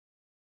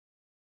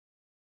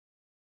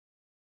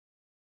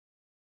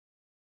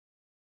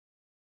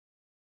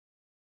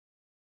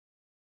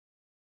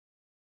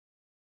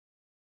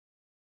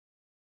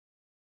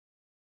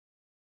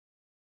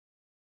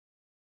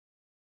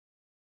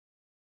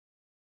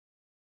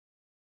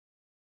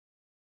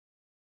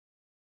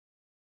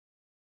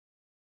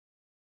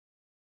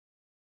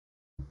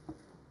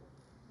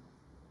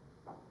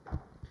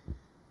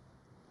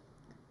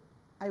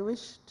I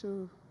wish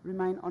to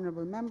remind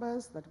honorable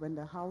members that when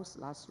the House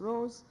last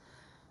rose,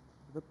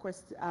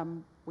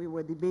 we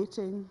were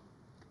debating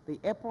the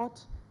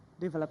Airport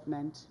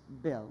Development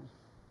Bill.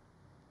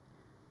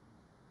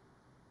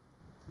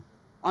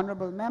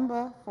 Honorable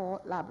Member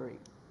for Labrie.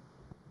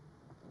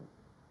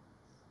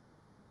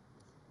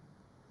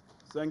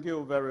 Thank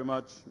you very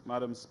much,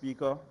 Madam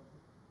Speaker.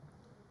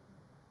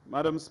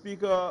 Madam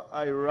Speaker,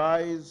 I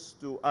rise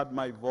to add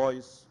my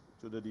voice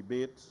to the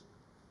debate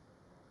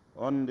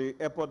on the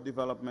Airport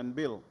Development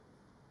Bill.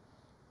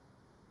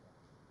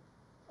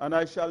 And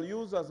I shall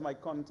use as my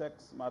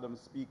context, Madam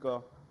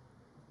Speaker,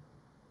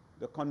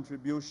 the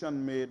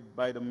contribution made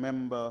by the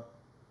member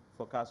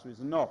for Castries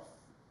North,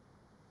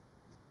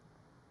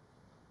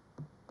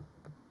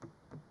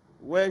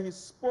 where he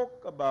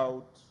spoke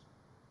about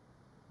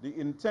the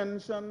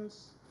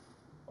intentions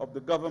of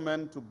the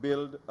government to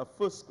build a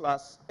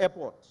first-class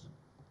airport.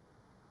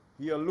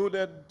 He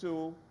alluded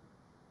to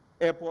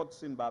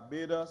airports in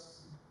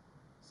Barbados,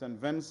 St.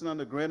 Vincent and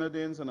the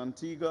Grenadines, and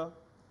Antigua.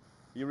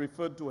 He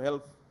referred to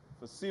health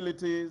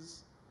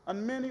facilities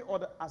and many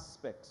other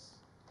aspects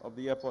of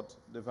the airport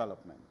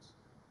development.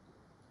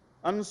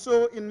 And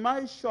so in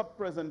my short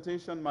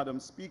presentation, Madam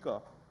Speaker,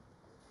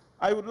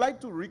 I would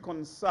like to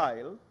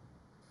reconcile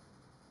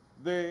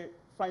the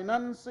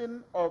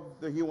financing of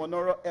the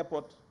Hiwanoro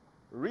Airport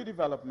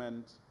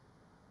redevelopment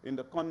in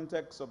the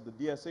context of the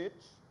DSH,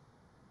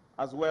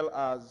 as well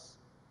as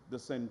the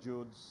St.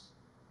 Jude's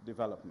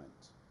development,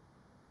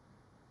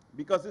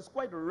 because it's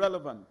quite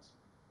relevant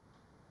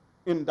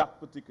in that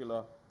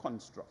particular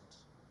construct.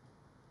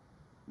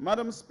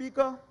 Madam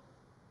Speaker,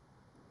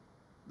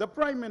 the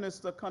Prime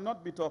Minister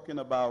cannot be talking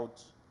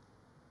about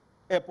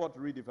airport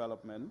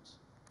redevelopment,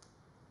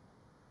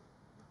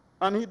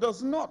 and he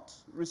does not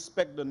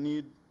respect the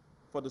need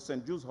for the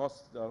St. Jude's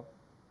Hospital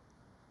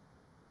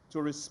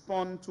to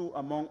respond to,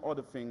 among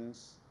other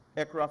things,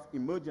 aircraft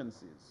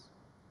emergencies,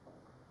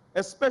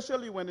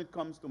 especially when it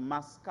comes to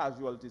mass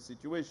casualty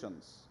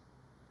situations,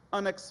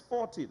 and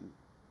exporting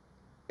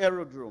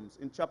aerodromes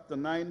in Chapter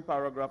 9,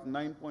 Paragraph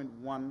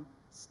 9.1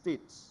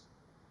 states,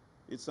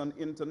 it's an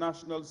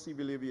International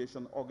Civil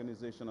Aviation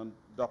Organization and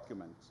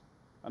document,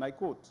 and I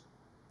quote,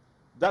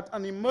 that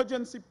an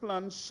emergency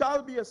plan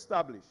shall be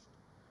established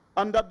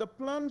and that the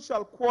plan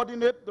shall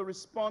coordinate the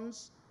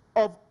response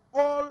of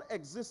all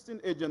existing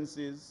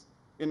agencies,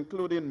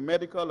 including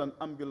medical and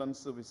ambulance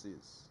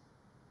services.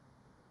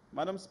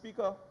 Madam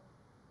Speaker,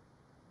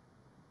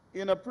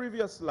 in a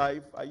previous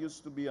life, I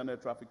used to be an air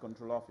traffic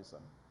control officer.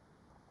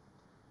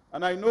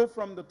 And I know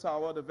from the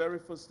tower, the very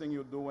first thing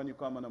you do when you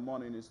come in the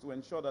morning is to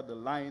ensure that the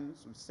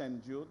lines with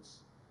St. Jude's,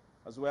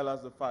 as well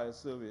as the fire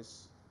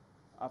service,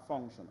 are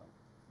functional.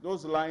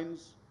 Those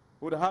lines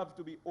would have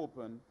to be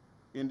open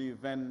in the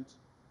event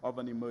of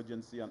an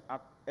emergency, an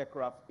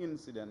aircraft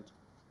incident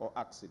or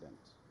accident.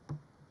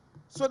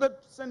 So that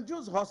St.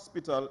 Jude's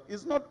Hospital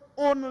is not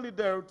only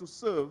there to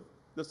serve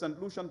the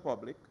St. Lucian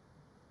public,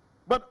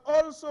 but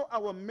also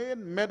our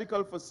main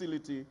medical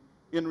facility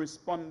in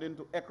responding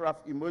to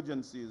aircraft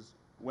emergencies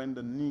when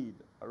the need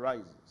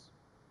arises.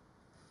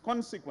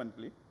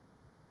 Consequently,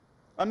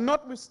 and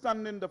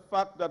notwithstanding the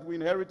fact that we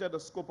inherited a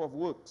scope of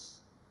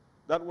works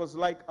that was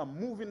like a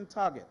moving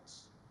target,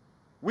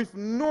 with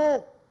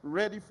no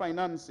ready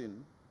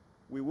financing,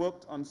 we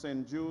worked on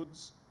St.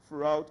 Jude's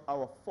throughout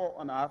our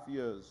 4.5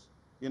 years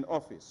in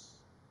office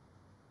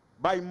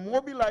by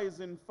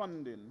mobilizing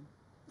funding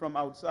from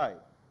outside.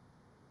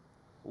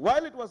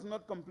 While it was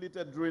not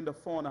completed during the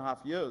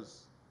 4.5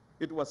 years,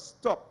 it was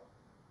stopped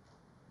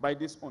by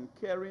this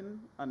uncaring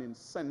and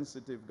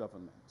insensitive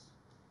government.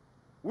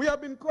 We have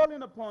been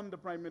calling upon the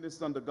Prime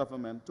Minister and the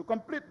government to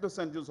complete the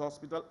St. Jude's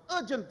Hospital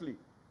urgently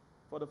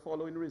for the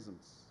following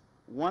reasons.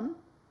 One,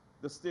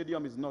 the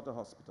stadium is not a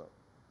hospital.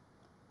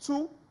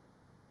 Two,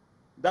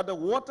 that the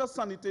water,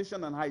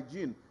 sanitation, and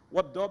hygiene,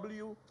 what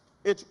WHO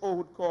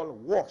would call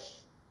WASH,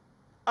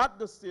 at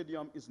the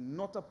stadium is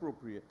not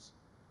appropriate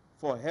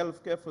for a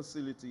healthcare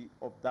facility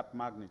of that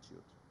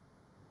magnitude.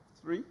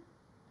 Three,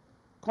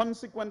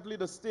 consequently,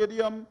 the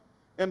stadium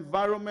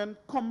environment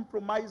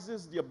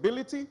compromises the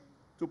ability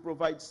to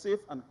provide safe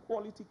and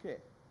quality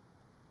care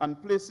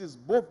and places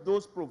both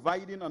those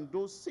providing and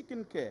those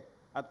seeking care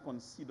at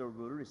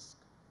considerable risk.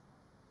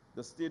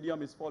 The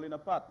stadium is falling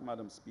apart,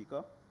 Madam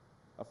Speaker.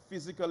 A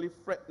physically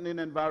threatening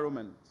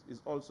environment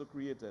is also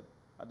created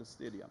at the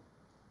stadium.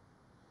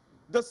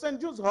 The St.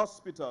 Jude's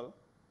Hospital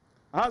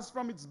has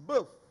from its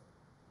birth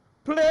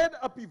played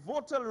a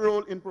pivotal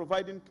role in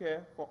providing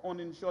care for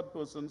uninsured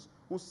persons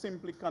who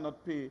simply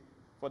cannot pay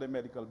for their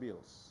medical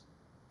bills.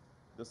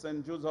 The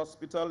St. Jude's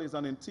Hospital is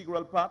an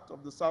integral part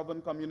of the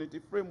Southern Community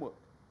Framework.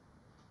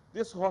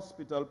 This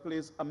hospital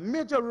plays a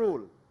major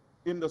role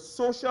in the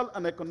social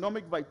and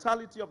economic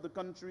vitality of the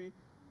country,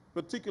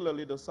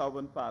 particularly the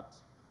southern part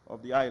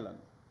of the island.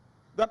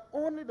 That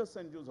only the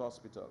St. Jude's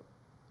Hospital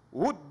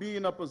would be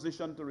in a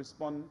position to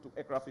respond to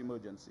aircraft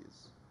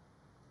emergencies.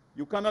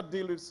 You cannot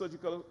deal with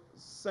surgical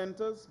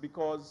centers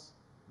because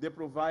they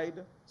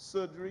provide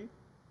surgery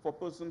for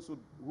persons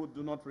who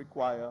do not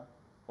require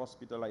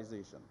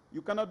hospitalization.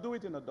 You cannot do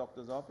it in a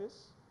doctor's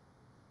office.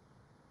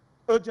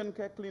 Urgent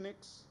care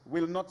clinics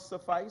will not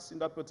suffice in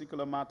that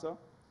particular matter,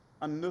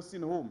 and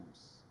nursing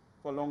homes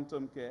for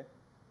long-term care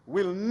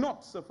will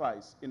not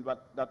suffice in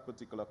that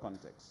particular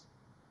context.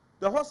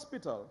 The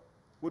hospital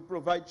would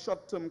provide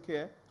short-term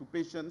care to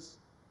patients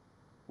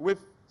with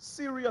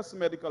serious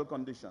medical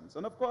conditions.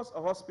 And of course,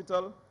 a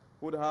hospital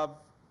would have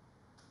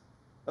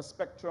a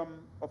spectrum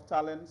of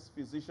talents,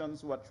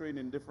 physicians who are trained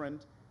in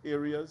different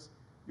areas.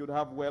 You'd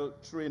have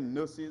well-trained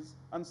nurses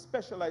and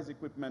specialized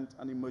equipment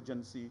and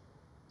emergency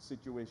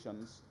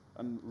situations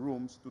and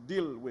rooms to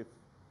deal with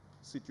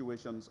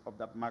situations of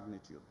that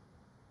magnitude.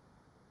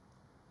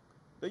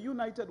 The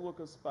United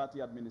Workers'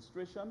 Party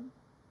administration,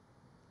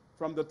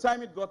 from the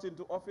time it got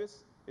into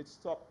office, it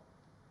stopped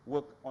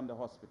work on the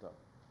hospital.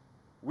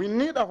 We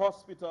need a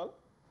hospital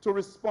to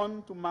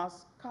respond to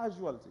mass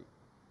casualty.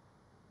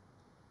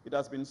 It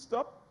has been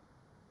stopped,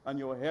 and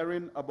you're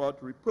hearing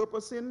about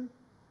repurposing.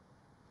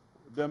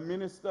 The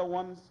minister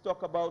wants to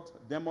talk about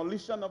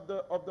demolition of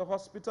the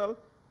hospital,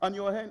 and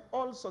you're hearing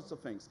all sorts of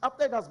things.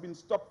 After it has been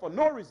stopped for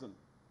no reason,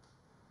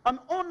 and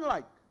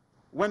unlike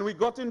when we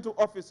got into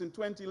office in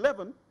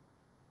 2011,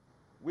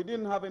 we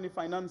didn't have any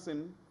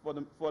financing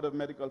for the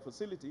medical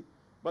facility,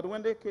 but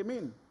when they came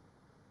in,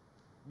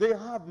 they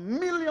have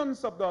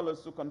millions of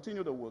dollars to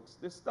continue the works.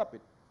 They stop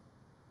it.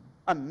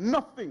 And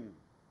nothing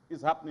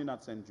is happening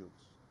at St. Jude's.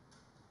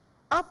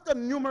 After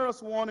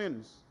numerous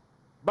warnings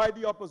by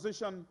the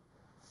opposition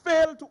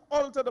failed to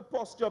alter the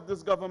posture of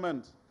this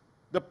government,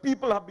 the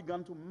people have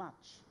begun to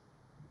march.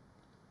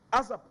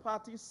 As a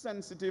party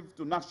sensitive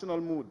to national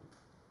mood,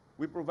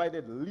 we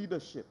provided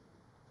leadership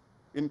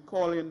in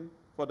calling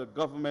for the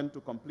government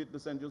to complete the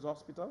St. Jude's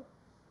Hospital,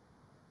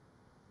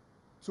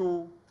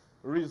 to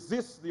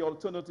resist the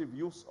alternative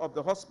use of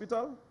the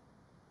hospital,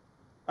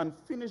 and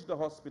finish the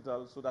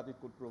hospital so that it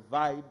could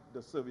provide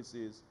the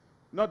services,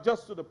 not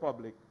just to the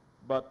public,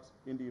 but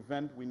in the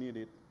event we need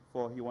it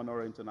for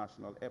Hiwanora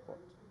International Airport.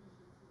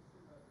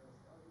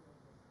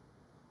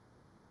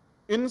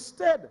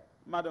 Instead,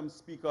 Madam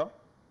Speaker,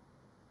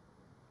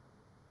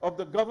 of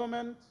the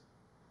government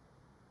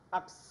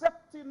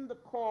accepting the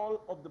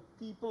call of the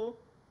people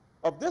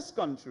of this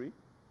country,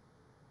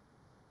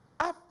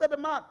 after the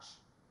march,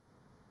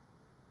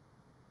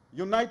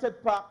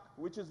 United PAC,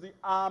 which is the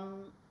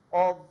arm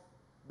of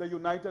the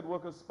United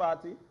Workers'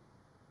 Party,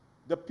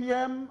 the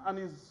PM and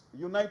his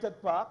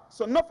United PAC,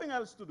 so nothing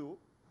else to do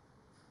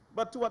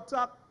but to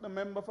attack the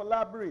member for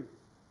Labrie.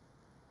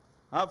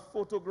 Have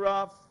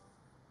photograph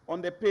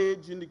on the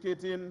page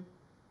indicating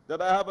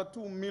that I have a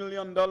 $2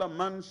 million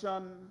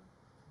mansion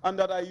and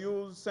that I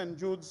use St.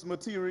 Jude's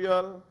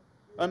material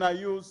and I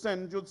use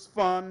St. Jude's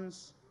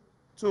funds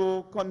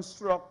to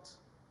construct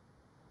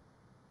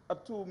a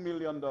 $2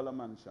 million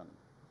mansion.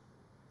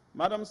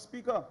 Madam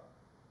Speaker,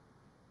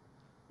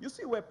 you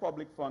see where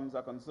public funds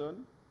are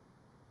concerned?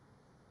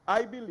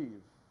 I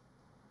believe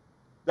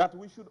that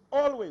we should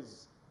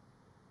always,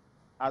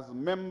 as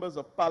members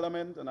of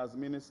parliament and as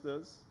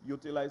ministers,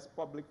 utilize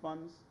public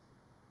funds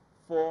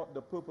for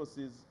the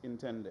purposes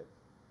intended.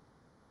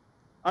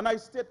 And I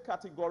state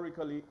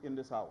categorically in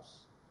this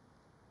house,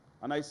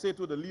 and I say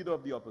to the leader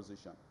of the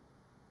opposition,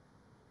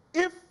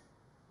 if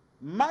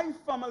my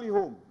family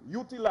home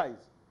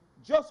utilized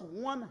just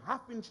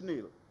 1/2 inch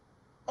nail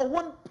or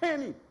 1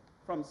 penny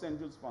from St.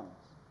 Jude's funds,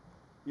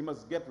 he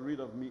must get rid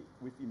of me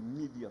with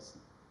immediacy.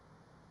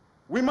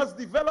 We must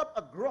develop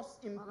a gross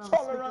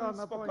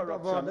intolerance for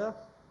corruption.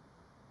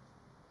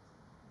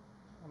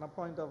 On a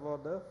point of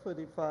order,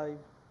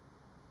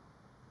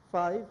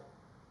 35(5),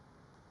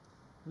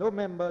 no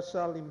member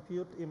shall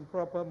impute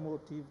improper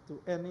motive to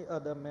any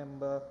other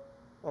member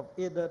of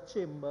either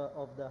chamber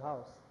of the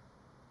House.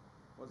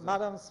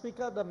 Madam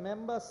Speaker, the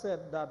member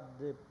said that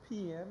the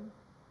PM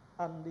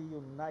and the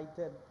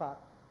United PAC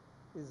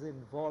is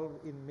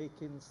involved in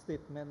making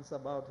statements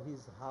about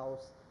his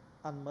house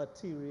and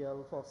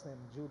material for St.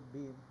 Jude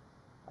being.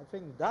 I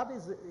think that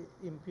is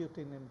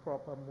imputing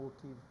improper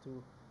motive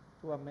to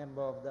a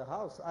member of the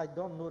House. I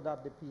don't know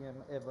that the PM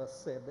ever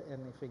said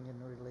anything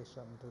in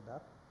relation to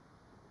that.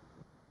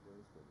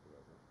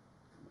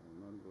 I'm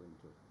not going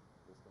to.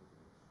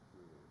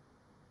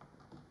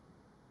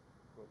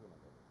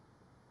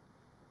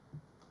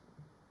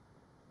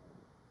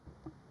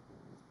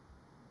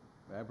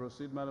 May I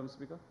proceed, Madam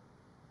Speaker?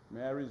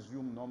 May I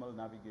resume normal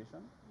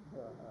navigation?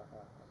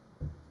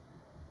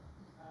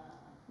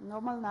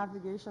 Normal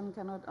navigation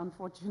cannot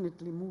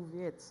unfortunately move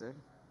yet, sir.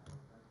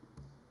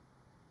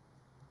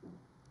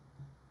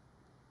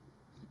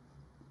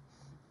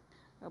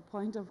 A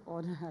point of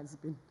order has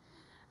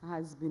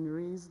been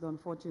raised,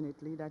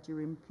 unfortunately, that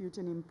you're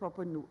imputing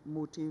improper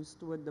motives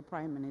toward the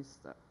Prime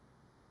Minister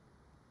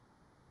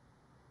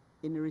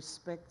in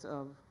respect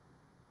of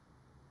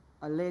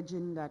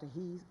alleging that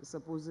he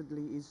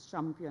supposedly is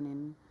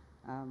championing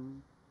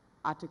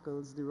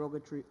articles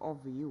derogatory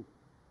of you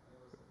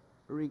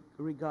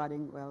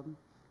regarding, well,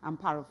 I'm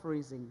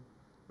paraphrasing,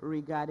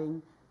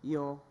 regarding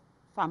your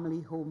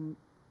family home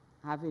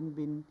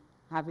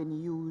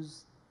having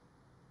used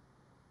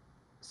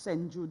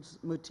St. Jude's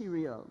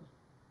material.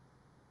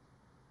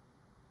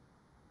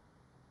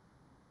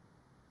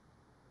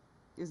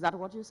 Is that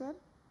what you said? I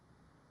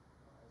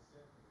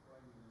said the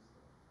Prime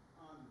Minister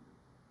and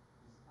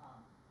his arm,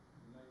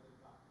 United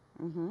Park.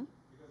 Mm-hmm.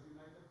 Because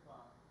United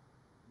Park,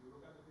 you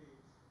look at the page,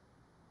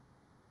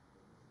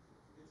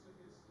 it's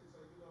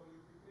a UWP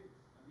page,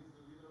 and he's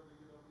the leader of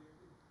the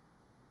UWP.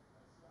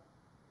 That's right.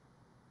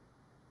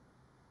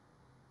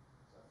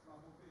 It's a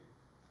formal page.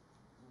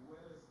 It's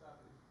well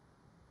established.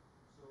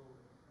 So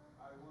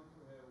I want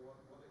to hear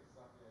what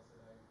exactly I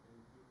said. I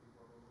impute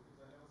improper motives.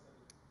 I never said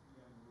the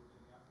PM wrote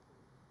any article.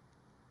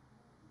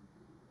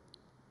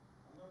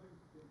 I'm not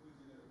imputing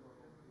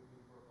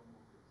improper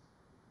motives.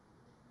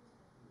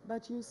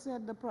 But you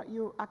said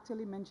you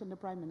actually mentioned the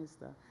Prime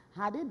Minister.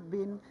 Had it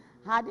been,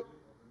 had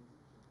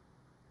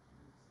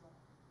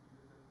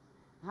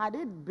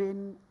it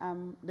been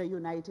the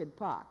United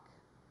Park?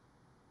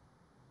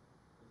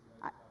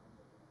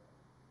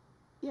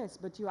 Yes,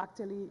 but you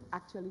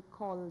actually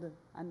called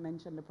and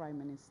mentioned the Prime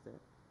Minister.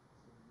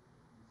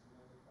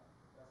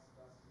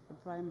 The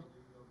Prime.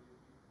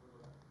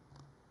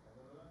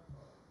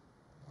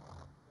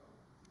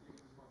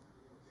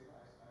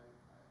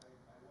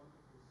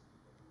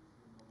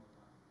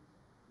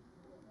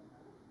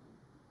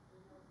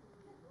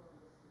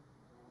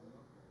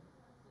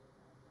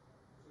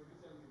 So you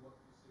tell me what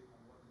to say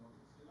and what not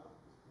to say now.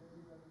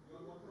 You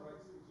don't want to write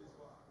speeches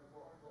for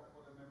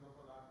the member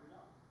for Library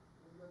now?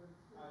 I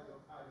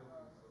don't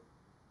think so.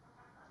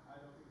 I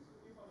don't think so.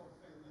 If I'm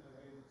offending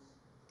against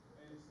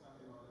any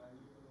standing order, I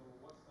need to know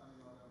what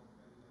standing order I'm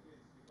offending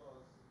against,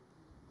 because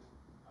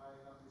I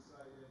have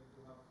decided to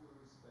have full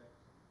respect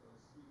for the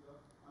Speaker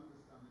and the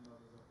standing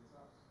orders of this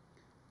House.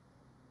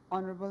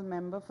 Honorable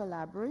Member for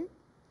Library,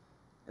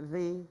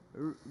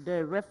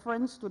 the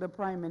reference to the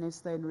Prime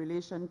Minister in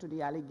relation to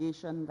the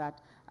allegation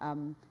that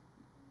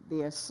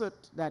they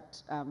assert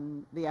that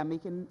they are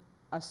making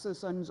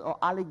assertions or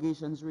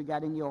allegations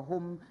regarding your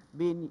home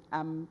being,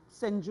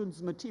 St.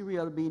 Jude's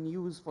material being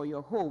used for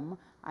your home,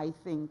 I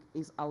think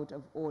is out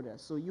of order.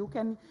 So you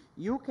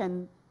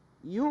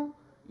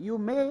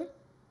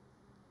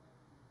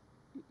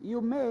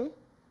may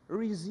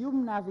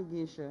resume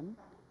navigation,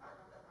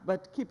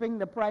 but keeping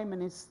the Prime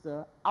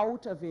Minister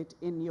out of it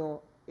in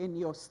your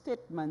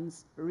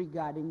statements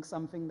regarding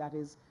something that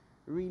is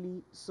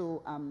really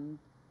so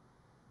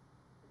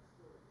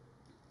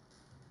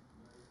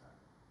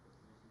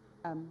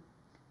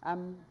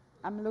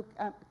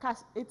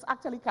it's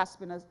actually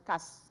casting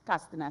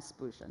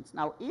aspersions.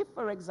 Now, if,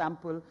 for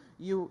example,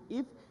 you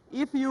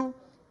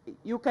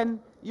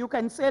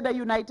can say the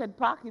United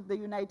Park, if the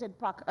United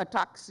Park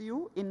attacks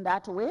you in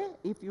that way,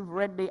 if you've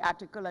read the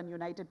article and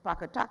United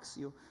Park attacks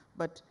you,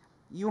 but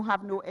you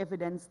have no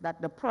evidence that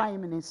the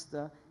Prime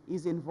Minister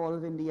is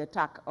involved in the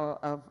attack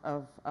of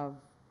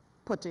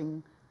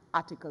putting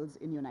articles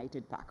in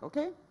United Park,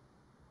 okay?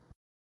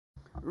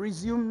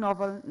 Resume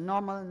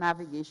normal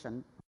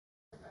navigation.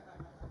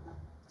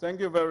 Thank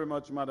you very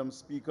much, Madam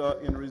Speaker.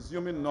 In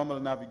resuming normal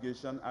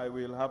navigation, I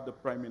will have the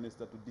Prime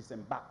Minister to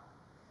disembark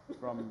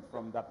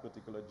from that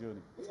particular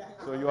journey.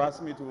 So you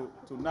asked me to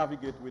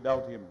navigate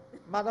without him.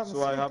 Madam so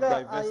Speaker, I have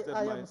divested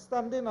I am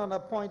standing on a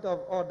point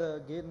of order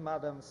again,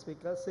 Madam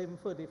Speaker, same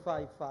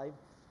 45.5.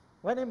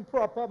 When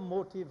improper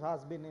motive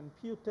has been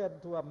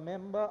imputed to a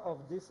member of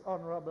this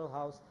honorable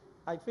House,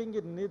 I think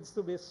it needs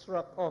to be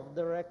struck off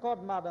the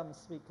record, Madam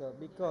Speaker,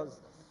 because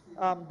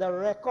the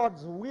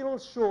records will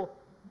show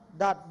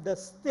that the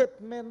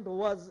statement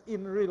was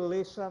in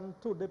relation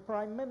to the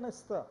Prime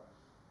Minister.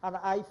 And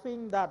I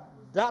think that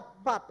that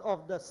part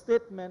of the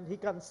statement, he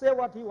can say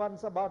what he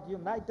wants about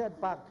United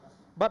Park,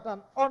 but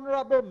an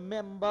honorable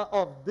member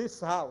of this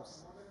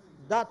House,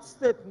 that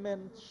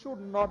statement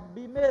should not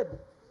be made.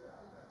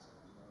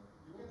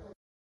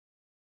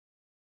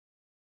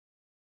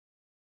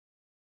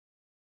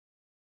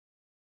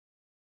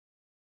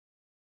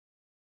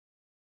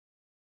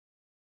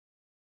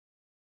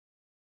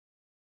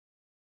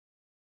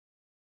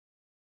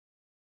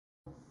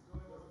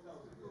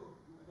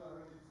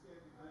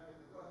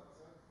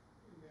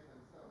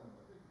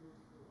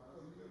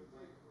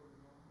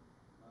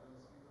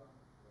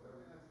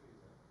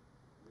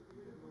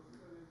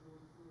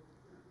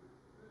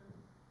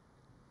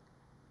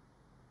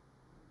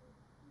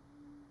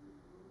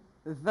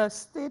 The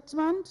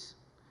statement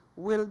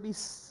will be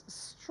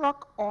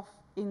struck off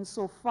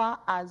insofar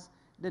as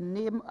the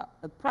name of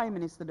the Prime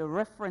Minister, the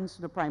reference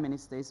to the Prime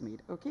Minister is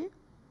made, okay?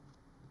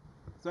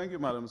 Thank you,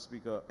 Madam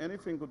Speaker.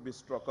 Anything could be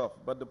struck off,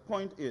 but the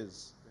point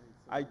is,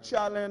 I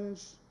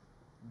challenge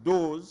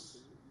those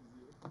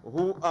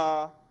who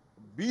are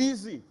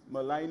busy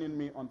maligning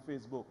me on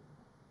Facebook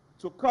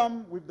to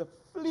come with the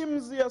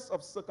flimsiest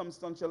of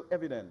circumstantial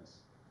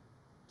evidence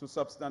to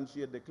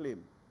substantiate the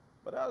claim.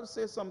 But I'll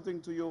say something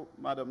to you,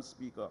 Madam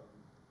Speaker.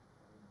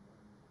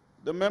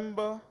 The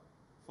member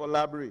for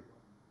Labrie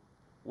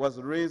was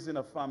raised in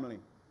a family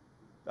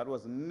that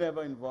was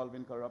never involved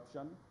in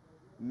corruption,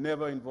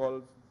 never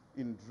involved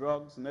in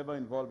drugs, never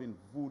involved in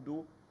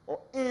voodoo, or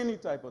any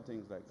type of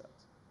things like that.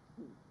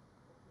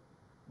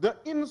 the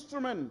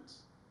instrument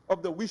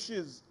of the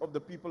wishes of the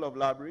people of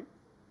Labrie,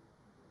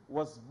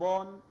 was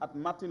born at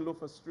Martin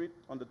Luther Street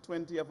on the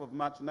 20th of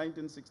March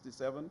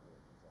 1967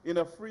 in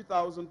a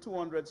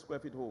 3,200 square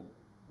feet home,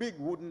 big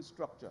wooden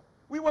structure.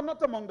 We were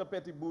not among the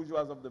petty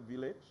bourgeois of the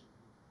village.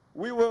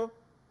 We were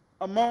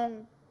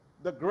among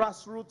the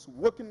grassroots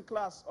working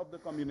class of the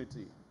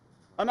community.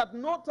 And at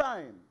no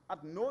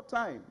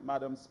time,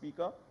 Madam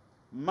Speaker,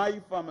 my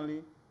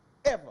family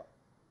ever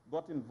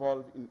got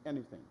involved in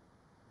anything.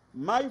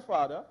 My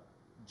father,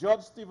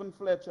 George Stephen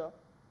Fletcher,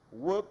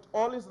 worked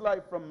all his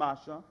life from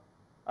Masha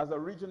as a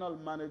regional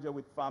manager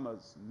with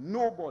farmers.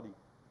 Nobody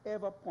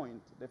ever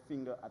pointed the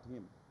finger at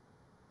him.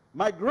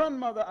 My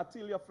grandmother,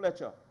 Attilia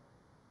Fletcher,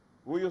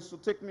 who used to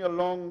take me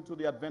along to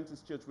the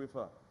Adventist church with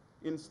her,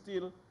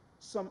 instilled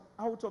some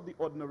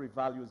out-of-the-ordinary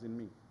values in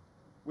me,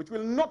 which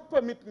will not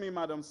permit me,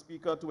 Madam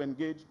Speaker, to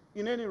engage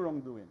in any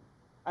wrongdoing.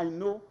 I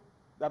know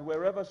that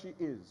wherever she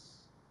is,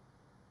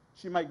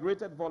 she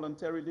migrated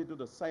voluntarily to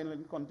the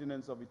silent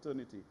continents of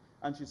eternity,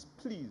 and she's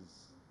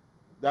pleased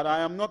that I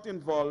am not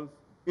involved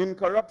in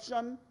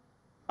corruption,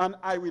 and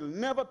I will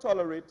never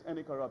tolerate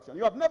any corruption.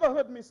 You have never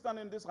heard me stand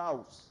in this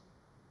house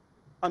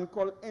and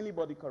call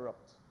anybody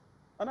corrupt.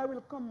 And I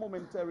will come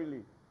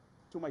momentarily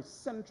to my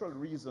central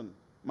reason,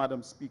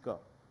 Madam Speaker,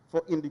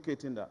 for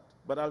indicating that.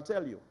 But I'll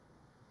tell you,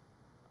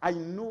 I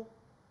know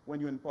when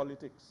you're in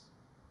politics,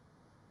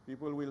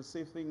 people will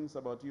say things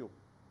about you.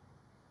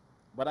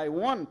 But I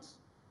want,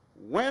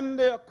 when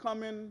they are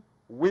coming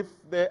with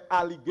their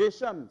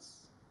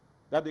allegations,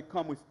 that they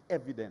come with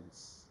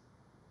evidence.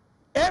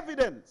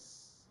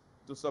 Evidence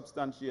to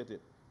substantiate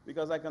it.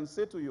 Because I can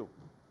say to you,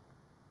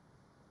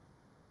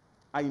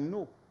 I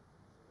know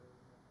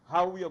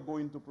how we are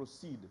going to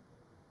proceed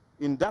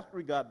in that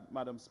regard,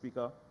 Madam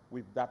Speaker,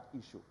 with that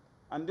issue.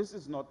 And this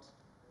is not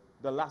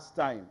the last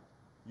time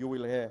you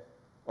will hear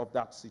of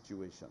that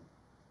situation.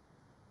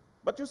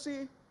 But you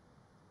see,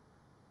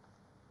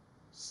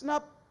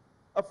 snap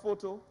a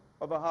photo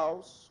of a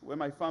house where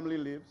my family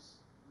lives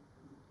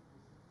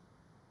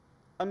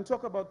and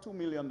talk about $2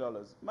 million.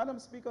 Madam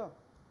Speaker,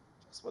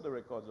 just for the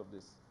records of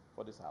this,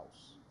 for this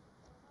house.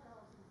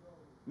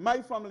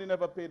 My family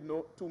never paid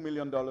no $2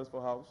 million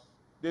for house.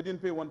 They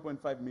didn't pay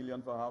 1.5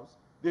 million for house.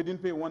 They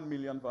didn't pay 1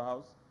 million for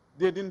house.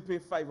 They didn't pay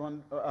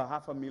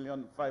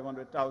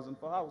 $500,000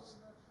 for house.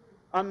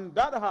 And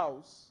that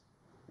house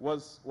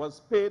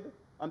was paid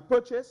and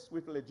purchased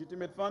with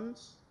legitimate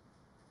funds.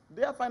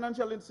 They are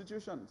financial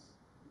institutions.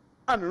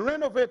 And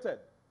renovated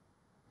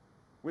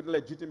with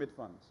legitimate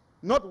funds.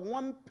 Not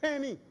one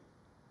penny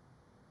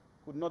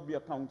could not be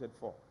accounted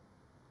for.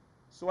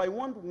 So I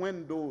want,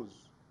 when those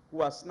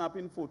who are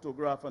snapping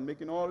photographs and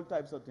making all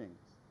types of things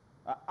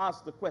are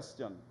asked the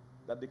question,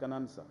 that they can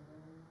answer.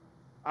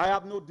 I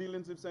have no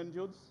dealings with St.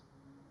 Jude's.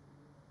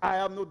 I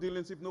have no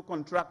dealings with no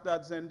contractor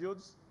at St.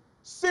 Jude's,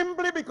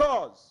 simply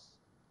because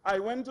I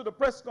went to the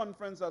press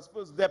conference as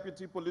first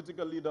deputy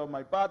political leader of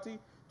my party,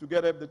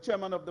 together with the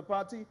chairman of the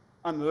party,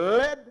 and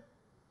led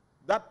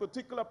that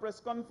particular press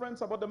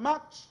conference about the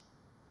match.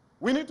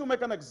 We need to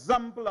make an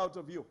example out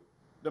of you,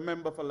 the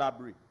member for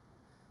Labrie.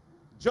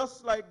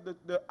 Just like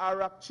the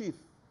Iraq chief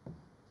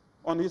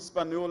on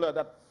Hispaniola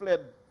that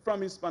fled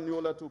from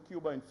Hispaniola to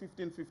Cuba in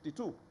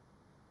 1552.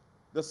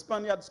 The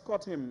Spaniards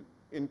caught him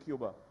in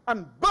Cuba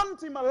and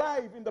burnt him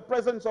alive in the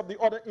presence of the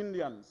other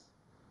Indians,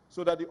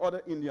 so that the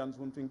other Indians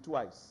wouldn't think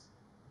twice.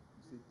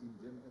 You say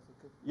Indian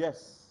Africa?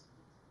 Yes.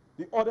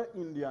 The other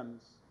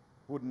Indians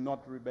would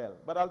not rebel.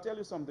 But I'll tell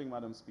you something,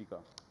 Madam Speaker.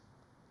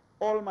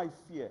 All my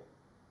fear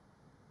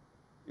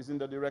is in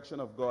the direction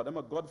of God. I'm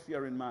a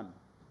God-fearing man.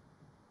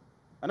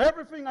 And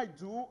everything I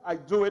do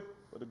it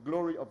for the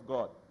glory of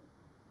God.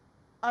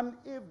 And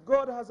if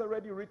God has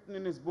already written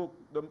in his book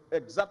the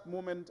exact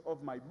moment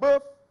of my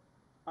birth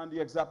and the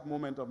exact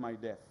moment of my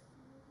death,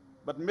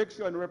 but make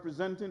sure in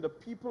representing the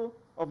people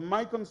of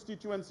my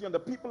constituency and the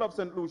people of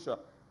St. Lucia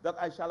that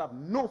I shall have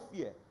no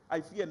fear. I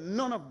fear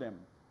none of them,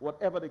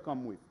 whatever they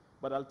come with.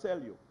 But I'll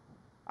tell you,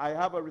 I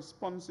have a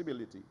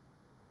responsibility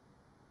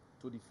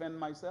to defend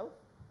myself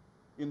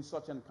in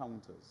such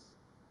encounters.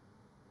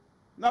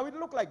 Now, it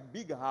looked like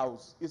big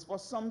house is for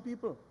some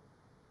people.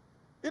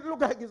 It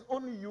looked like it's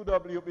only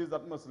UWPs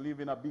that must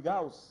live in a big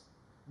house.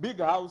 Big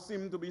house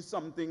seemed to be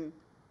something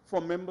for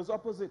members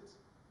opposite.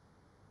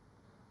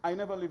 I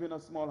never live in a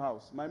small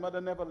house. My mother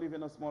never lived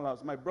in a small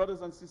house. My brothers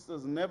and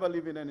sisters never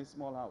live in any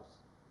small house.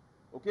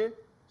 Okay?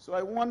 So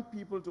I want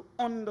people to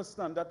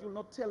understand that you'll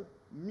not tell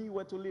me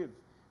where to live.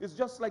 It's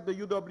just like the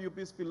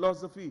UWP's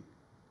philosophy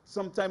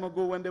some time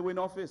ago when they were in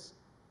office.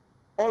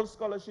 All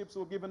scholarships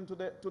were given to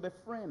their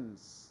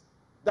friends.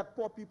 That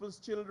poor people's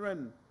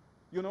children,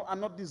 you know, are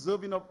not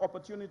deserving of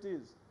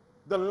opportunities.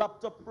 The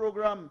laptop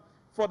program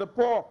for the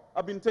poor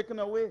have been taken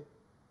away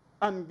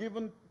and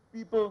given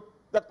people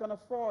that can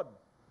afford.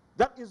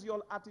 That is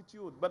your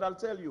attitude. But I'll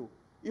tell you,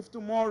 if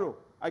tomorrow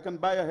I can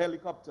buy a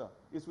helicopter,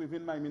 it's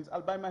within my means,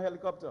 I'll buy my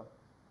helicopter.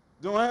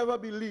 Don't ever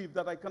believe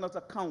that I cannot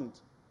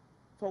account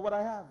for what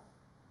I have.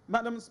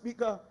 Madam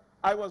Speaker,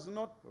 I was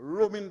not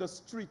roaming the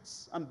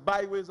streets and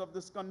byways of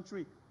this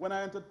country when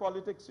I entered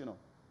politics, you know.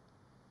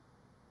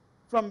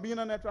 From being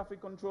an air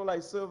traffic controller, I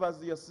served as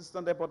the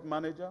assistant airport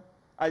manager.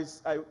 I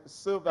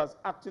served as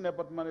acting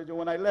airport manager.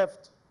 When I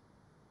left,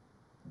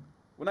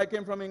 when I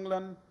came from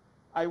England,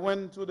 I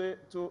went to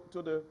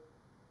the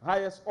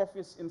highest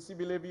office in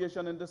civil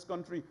aviation in this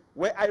country,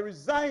 where I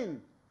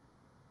resigned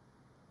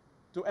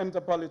to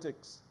enter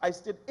politics. I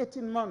stayed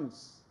 18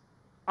 months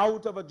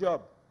out of a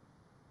job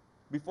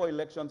before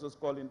elections was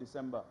called in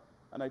December.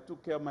 And I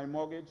took care of my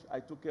mortgage, I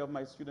took care of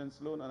my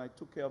student's loan, and I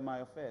took care of my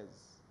affairs.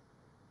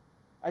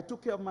 I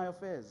took care of my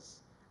affairs.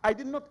 I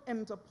did not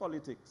enter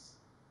politics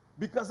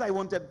because I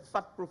wanted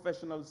fat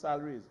professional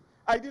salaries.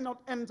 I did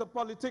not enter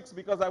politics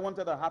because I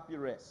wanted a happy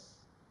rest.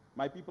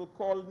 My people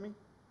called me,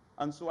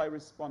 and so I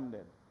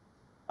responded.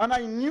 And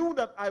I knew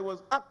that I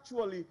was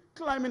actually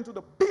climbing to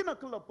the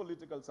pinnacle of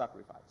political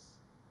sacrifice.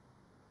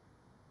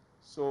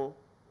 So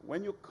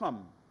when you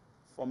come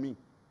for me,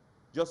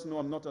 just know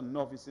I'm not a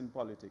novice in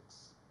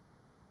politics.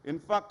 In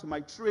fact,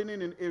 my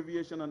training in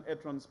aviation and air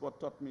transport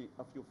taught me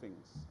a few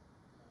things.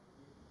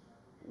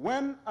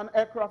 When an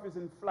aircraft is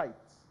in flight,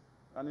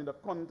 and in the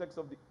context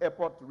of the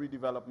airport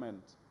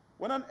redevelopment,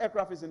 when an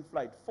aircraft is in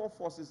flight, 4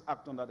 forces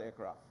act on that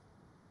aircraft: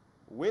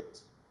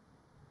 weight,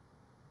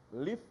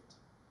 lift,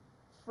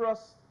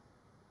 thrust,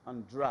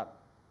 and drag.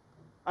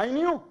 I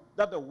knew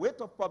that the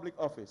weight of public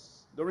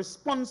office, the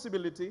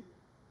responsibility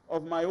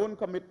of my own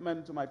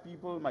commitment to my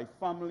people, my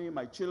family,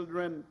 my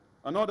children,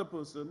 and other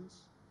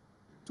persons,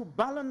 to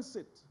balance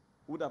it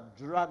would have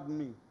dragged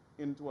me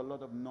into a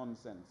lot of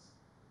nonsense.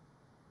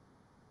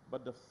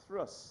 But the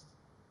thrust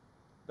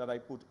that I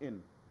put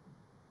in,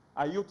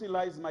 I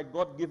utilized my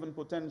God-given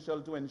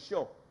potential to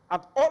ensure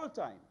at all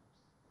times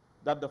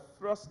that the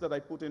thrust that I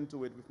put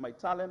into it with my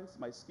talents,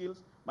 my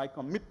skills, my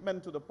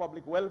commitment to the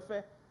public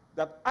welfare,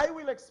 that I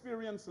will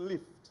experience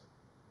lift.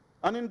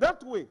 And in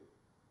that way,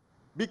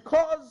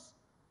 because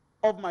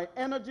of my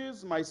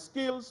energies, my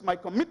skills, my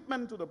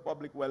commitment to the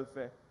public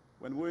welfare,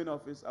 when we were in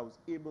office, I was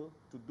able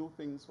to do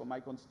things for my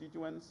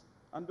constituents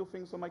and do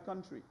things for my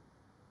country.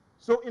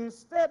 So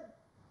instead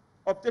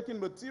of taking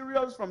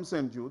materials from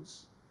St.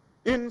 Jude's,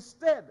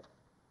 instead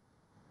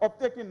of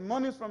taking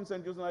monies from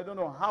St. Jude's, and I don't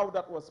know how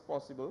that was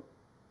possible,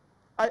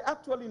 I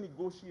actually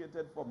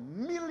negotiated for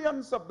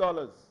millions of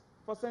dollars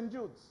for St.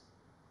 Jude's.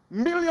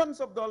 Millions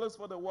of dollars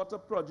for the water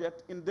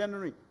project in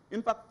Dennery.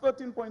 In fact,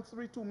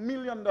 $13.32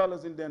 million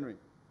in Dennery.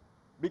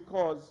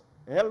 Because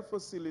health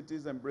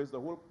facilities embrace the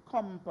whole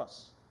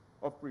compass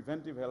of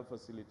preventive health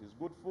facilities: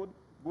 good food,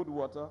 good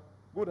water,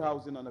 good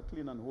housing, and a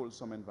clean and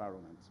wholesome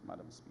environment,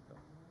 Madam Speaker.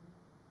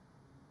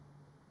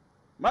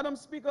 Madam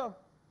Speaker,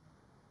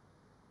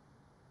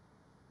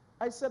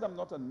 I said I'm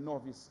not a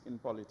novice in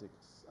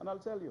politics, and I'll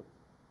tell you.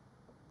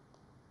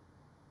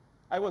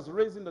 I was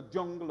raised in the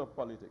jungle of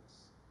politics.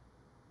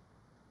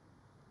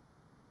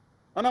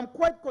 And I'm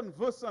quite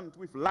conversant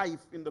with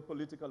life in the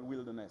political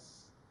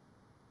wilderness.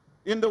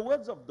 In the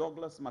words of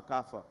Douglas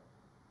MacArthur,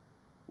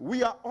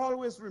 we are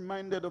always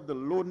reminded of the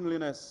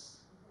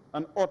loneliness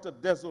and utter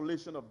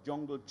desolation of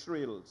jungle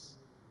trails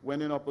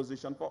when in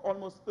opposition for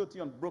almost 30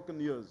 unbroken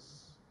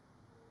years.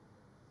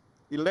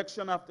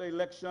 Election after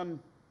election,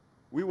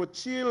 we were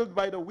chilled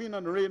by the wind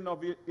and rain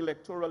of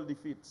electoral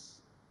defeats.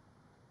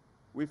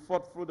 We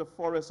fought through the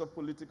forest of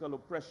political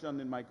oppression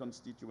in my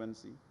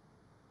constituency.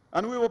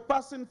 And we were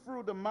passing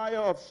through the mire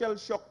of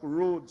shell-shock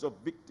roads of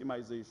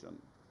victimization.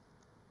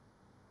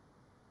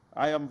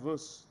 I am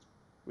versed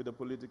with the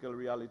political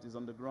realities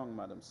on the ground,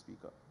 Madam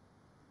Speaker.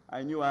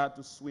 I knew I had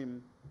to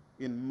swim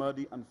in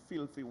muddy and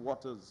filthy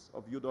waters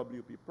of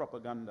UWP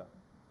propaganda.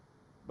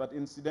 But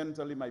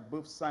incidentally, my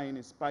birth sign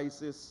is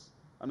Pisces,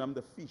 and I'm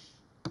the fish,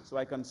 so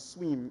I can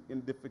swim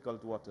in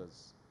difficult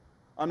waters.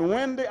 And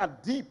when they are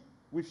deep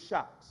with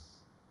sharks,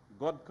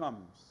 God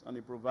comes and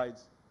he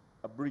provides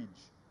a bridge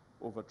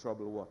over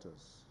troubled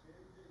waters.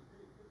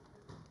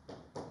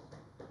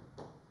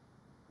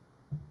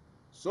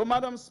 So,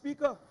 Madam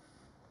Speaker,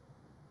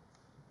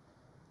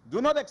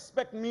 do not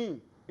expect me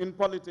in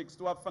politics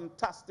to have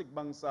fantastic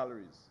bank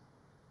salaries.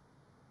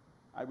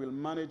 I will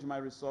manage my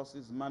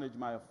resources, manage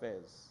my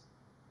affairs,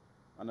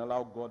 and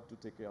allow God to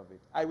take care of it.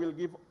 I will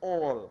give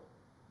all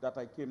that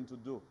I came to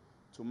do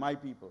to my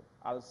people.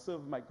 I'll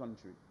serve my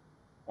country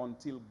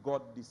until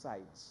God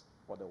decides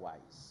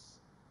otherwise.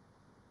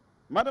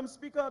 Madam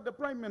Speaker, the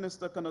Prime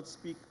Minister cannot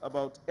speak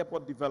about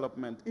airport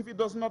development if he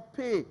does not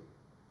pay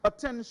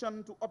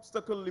attention to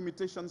obstacle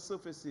limitation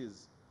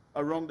surfaces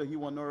around the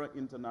Hiwanora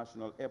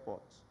International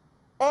Airport.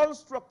 All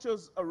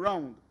structures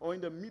around or in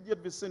the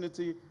immediate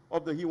vicinity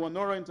of the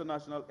Hiwanora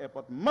International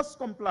Airport must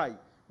comply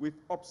with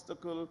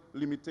obstacle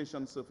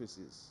limitation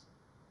surfaces.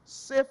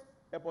 Safe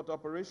airport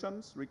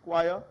operations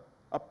require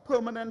a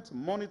permanent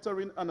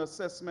monitoring and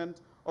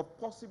assessment of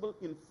possible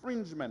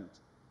infringement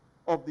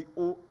of the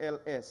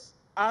OLS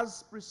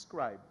as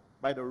prescribed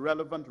by the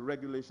relevant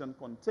regulation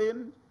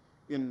contained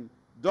in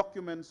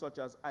documents such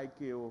as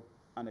ICAO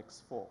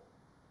Annex 4.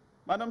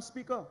 Madam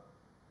Speaker,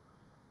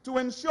 to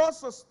ensure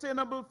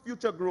sustainable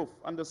future growth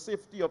and the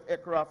safety of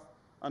aircraft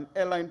and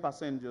airline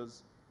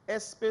passengers,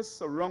 airspace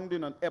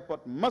surrounding an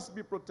airport must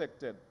be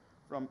protected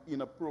from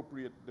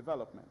inappropriate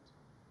development.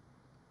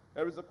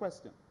 There is a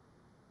question.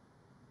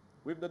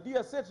 With the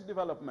DSH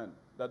development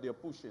that they're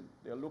pushing,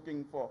 they're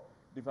looking for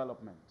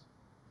development.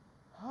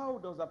 How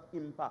does that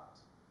impact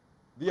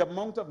the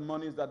amount of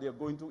monies that they're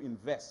going to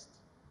invest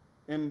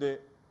in the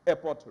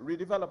airport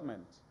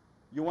redevelopment?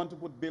 You want to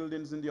put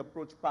buildings in the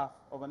approach path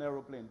of an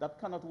aeroplane. That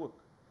cannot work.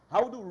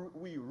 How do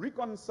we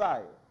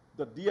reconcile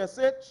the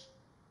DSH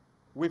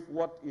with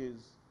what is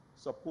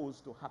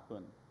supposed to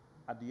happen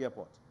at the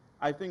airport?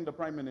 I think the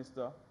Prime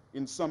Minister,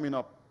 in summing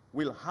up,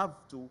 will have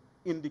to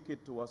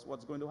indicate to us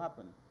what's going to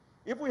happen.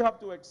 If we have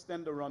to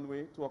extend the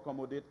runway to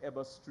accommodate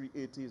Airbus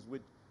 380s,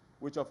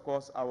 which of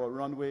course our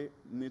runway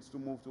needs to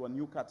move to a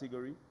new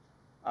category,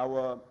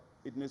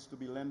 it needs to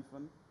be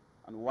lengthened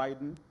and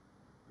widened,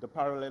 the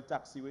parallel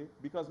taxiway,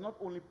 because not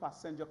only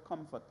passenger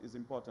comfort is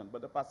important,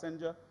 but the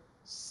passenger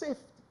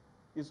safety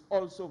is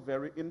also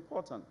very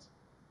important.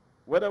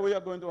 Whether we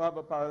are going to have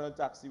a parallel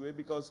taxiway,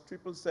 because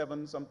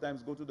 777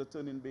 sometimes go to the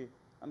turning bay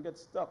and get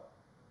stuck.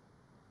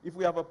 If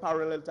we have a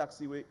parallel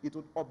taxiway, it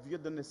would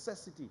obviate the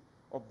necessity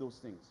of those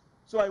things.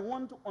 So I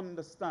want to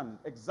understand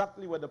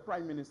exactly where the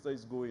Prime Minister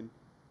is going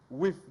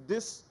with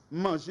this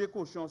manger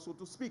cochon, so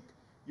to speak.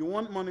 You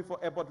want money for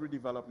airport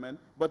redevelopment,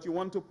 but you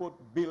want to put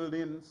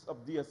buildings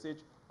of DSH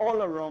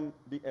all around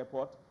the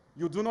airport.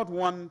 You do not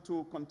want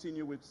to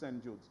continue with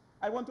St. Jude's.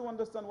 I want to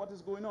understand what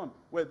is going on,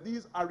 where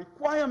these are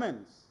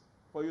requirements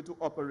for you to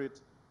operate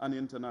an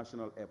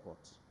international airport.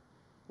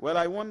 Well,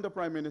 I want the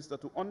Prime Minister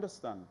to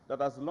understand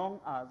that as long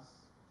as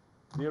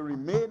they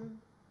remain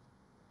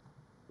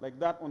like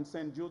that on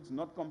St. Jude's,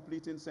 not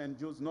completing St.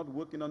 Jude's, not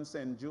working on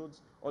St. Jude's,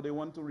 or they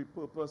want to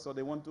repurpose or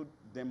they want to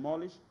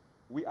demolish,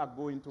 we are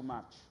going to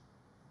march.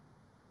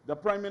 The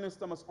Prime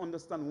Minister must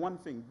understand one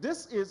thing.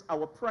 This is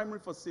our primary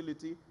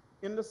facility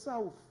in the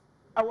South.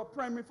 Our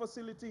primary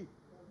facility.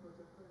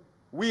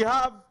 We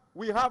have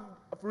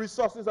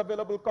resources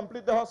available.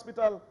 Complete the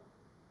hospital.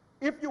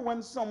 If you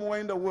went somewhere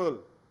in the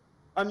world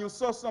and you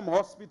saw some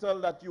hospital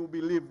that you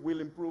believe will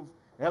improve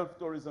health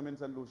tourism in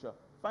St. Lucia,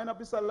 find a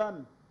piece of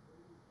land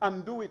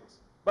and do it.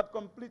 But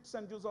complete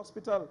St. Jude's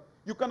Hospital.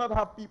 You cannot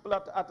have people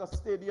at a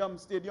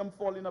stadium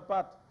falling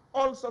apart.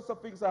 All sorts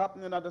of things are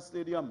happening at the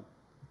stadium.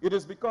 It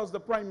is because the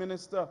Prime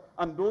Minister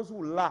and those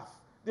who laugh,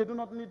 they do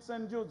not need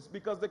St. Jude's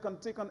because they can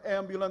take an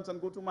ambulance and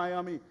go to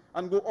Miami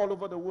and go all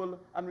over the world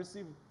and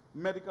receive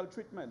medical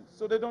treatment.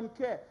 So they don't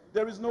care.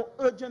 There is no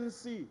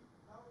urgency.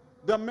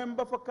 The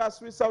member for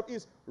Kasri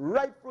Southeast,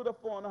 right through the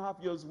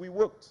 4.5 years we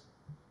worked.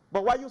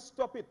 But why you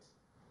stop it?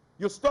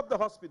 You stop the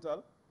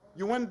hospital.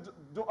 You went to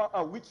do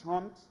a witch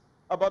hunt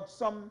about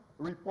some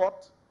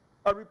report,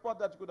 a report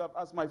that you could have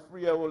asked my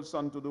 3-year-old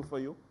son to do for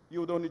you. He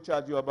would only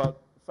charge you about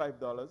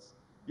 $5.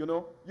 You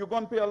know, you're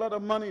going to pay a lot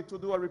of money to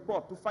do a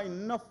report, to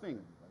find nothing.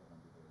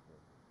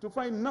 To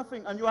find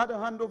nothing, and you had a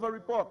handover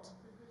report.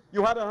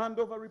 You had a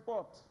handover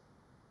report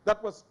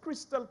that was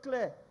crystal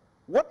clear.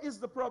 What is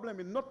the problem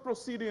in not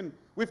proceeding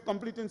with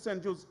completing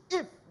St. Jude's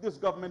if this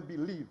government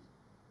believes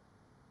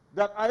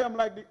that I am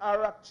like the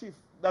Iraq chief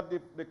that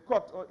they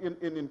caught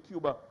in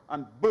Cuba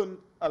and burned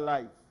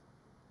alive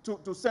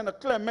to send a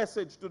clear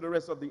message to the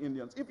rest of the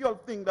Indians? If you all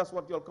think that's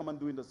what you all come and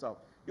do in the South,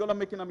 you all are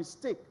making a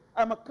mistake.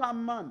 I'm a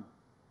calm man.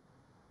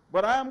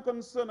 But I am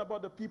concerned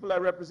about the people I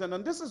represent,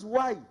 and this is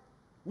why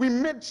we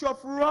made sure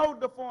throughout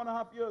the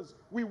 4.5 years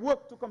we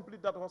worked to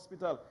complete that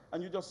hospital,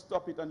 and you just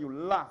stop it and you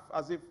laugh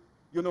as if,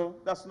 you know,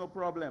 that's no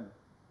problem.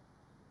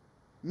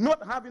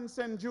 Not having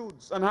St.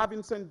 Jude's and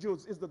having St.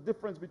 Jude's is the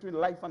difference between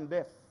life and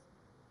death.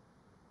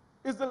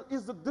 Is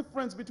the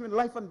difference between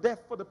life and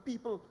death for the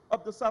people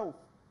of the South.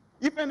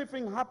 If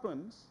anything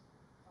happens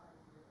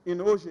in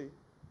Oje,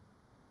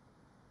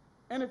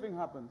 anything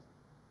happens,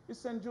 it's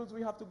St. Jude's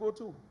we have to go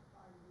to.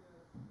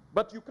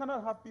 But you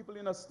cannot have people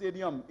in a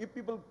stadium. If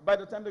people, by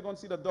the time they're going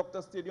to see the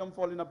doctor, stadium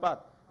falling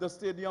apart, the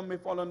stadium may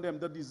fall on them.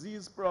 The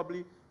disease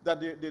probably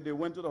that they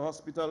went to the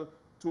hospital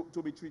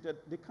to be treated,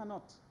 they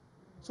cannot.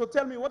 So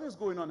tell me, what is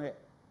going on here?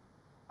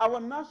 Our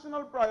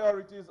national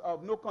priorities are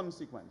of no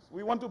consequence.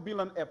 We want to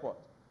build an airport,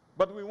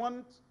 but we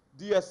want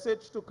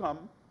DSH to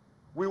come,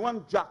 we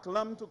want Jack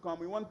Lam to come,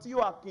 we want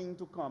Tio King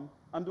to come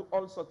and do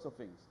all sorts of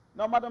things.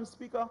 Now, Madam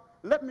Speaker,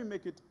 let me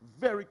make it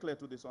very clear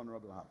to this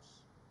Honorable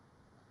House.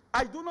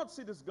 I do not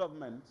see this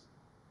government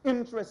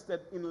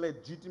interested in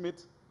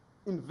legitimate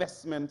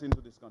investment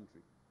into this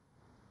country.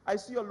 I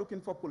see you're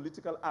looking for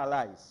political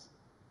allies.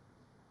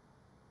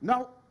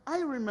 Now,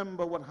 I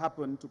remember what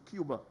happened to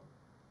Cuba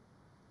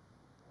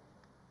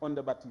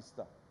under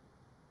Batista.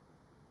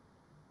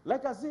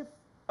 Like as if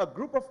a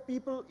group of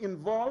people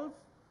involved,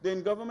 they're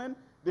in government,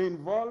 they're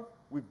involved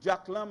with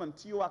Jack Lam and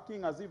Tio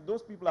King as if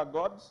those people are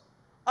gods,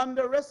 and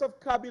the rest of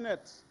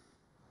cabinet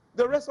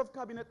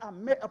are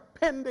mere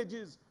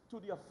appendages to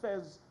the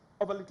affairs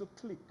of a little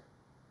clique.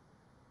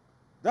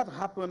 That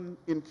happened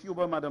in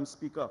Cuba, Madam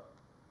Speaker.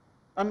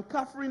 And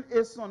Catherine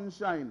A.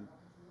 Sunshine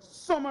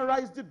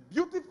summarized it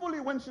beautifully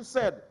when she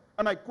said,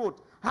 and I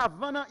quote,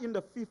 Havana in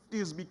the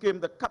 50s became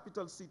the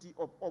capital city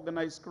of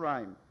organized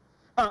crime.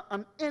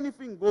 and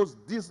anything goes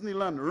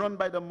Disneyland run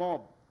by the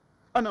mob,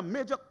 and a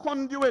major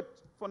conduit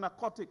for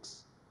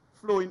narcotics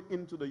flowing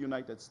into the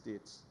United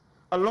States,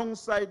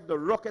 alongside the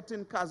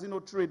rocketing casino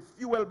trade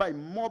fueled by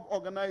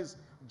mob-organized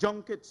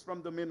junkets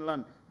from the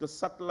mainland, the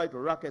satellite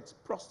rackets,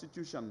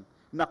 prostitution,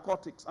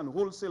 narcotics, and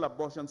wholesale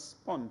abortion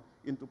spun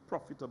into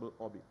profitable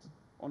orbit,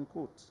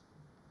 unquote.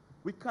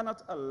 We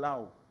cannot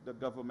allow the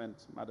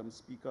government, Madam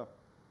Speaker,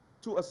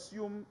 to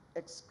assume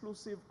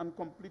exclusive and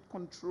complete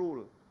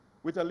control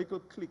with a little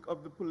clique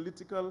of the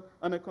political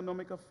and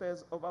economic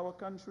affairs of our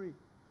country.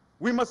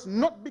 We must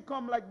not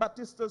become like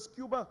Batista's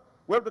Cuba,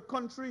 where the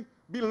country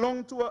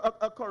belonged to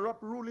a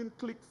corrupt ruling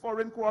clique,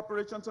 foreign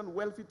corporations, and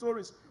wealthy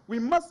tourists. We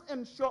must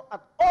ensure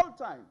at all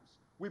times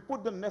we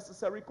put the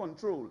necessary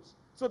controls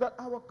so that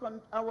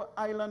our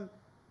island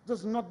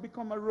does not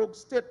become a rogue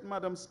state,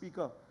 Madam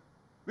Speaker.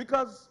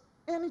 Because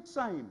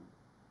anytime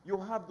you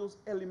have those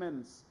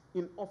elements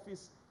in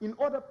office in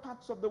other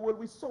parts of the world,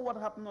 we saw what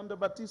happened under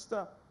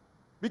Batista.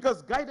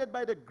 Because guided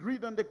by the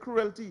greed and the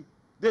cruelty,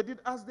 they did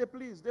as they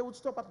pleased. They would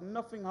stop at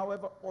nothing,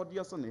 however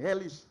odious and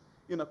hellish,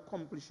 in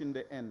accomplishing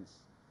their ends.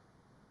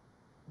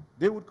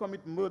 They would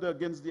commit murder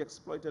against the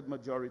exploited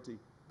majority,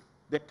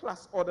 the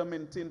class order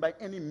maintained by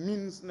any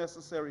means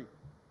necessary.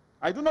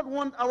 I do not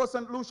want our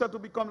St. Lucia to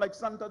become like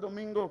Santo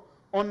Domingo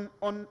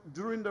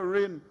during the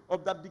reign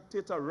of that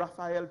dictator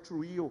Rafael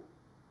Trujillo.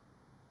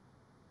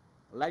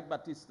 Like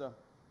Batista,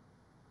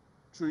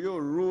 Trujillo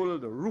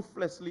ruled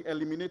ruthlessly,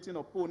 eliminating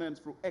opponents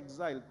through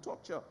exile,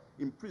 torture,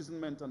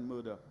 imprisonment, and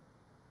murder.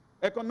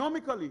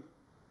 Economically,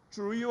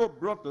 Trujillo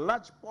brought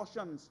large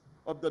portions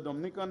of the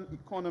Dominican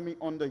economy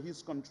under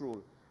his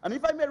control. And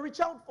if I may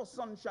reach out for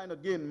sunshine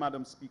again,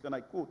 Madam Speaker, and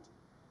I quote,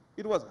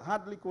 it was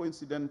hardly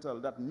coincidental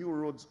that new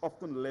roads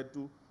often led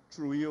to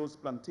Trujillo's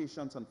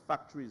plantations and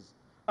factories,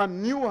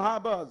 and new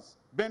harbors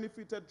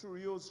benefited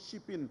Trujillo's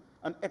shipping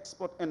and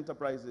export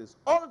enterprises.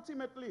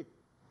 Ultimately,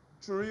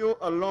 Trujillo,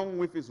 along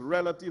with his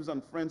relatives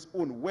and friends,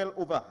 owned well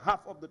over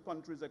half of the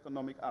country's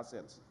economic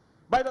assets.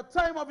 By the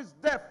time of his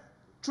death,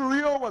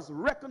 Trujillo was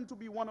reckoned to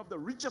be one of the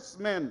richest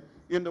men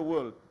in the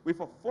world,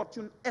 with a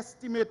fortune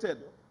estimated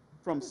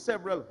from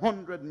several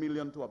 $100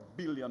 million to $1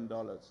 billion,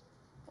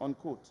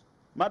 unquote.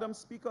 Madam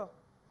Speaker,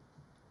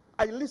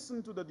 I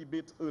listened to the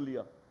debate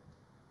earlier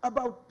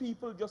about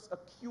people just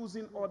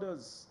accusing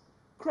others,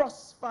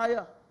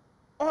 crossfire,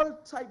 all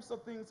types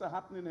of things are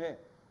happening here.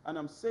 And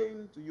I'm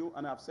saying to you,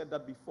 and I've said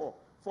that before,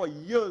 for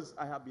years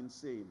I have been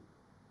saying,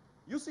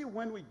 you see,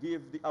 when we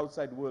give the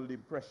outside world the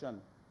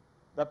impression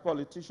that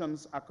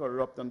politicians are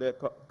corrupt and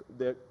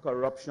their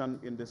corruption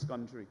in this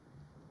country,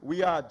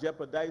 we are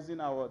jeopardizing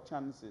our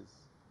chances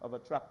of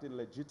attracting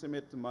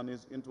legitimate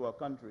monies into our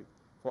country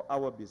for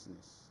our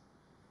business.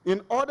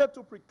 In order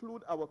to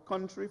preclude our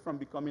country from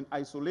becoming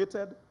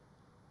isolated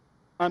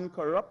and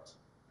corrupt,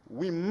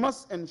 we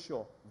must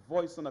ensure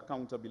voice and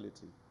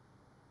accountability,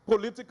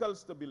 political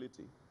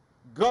stability,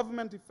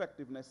 government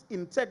effectiveness,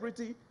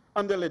 integrity,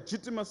 and the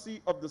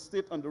legitimacy of the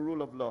state and the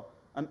rule of law,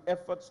 and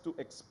efforts to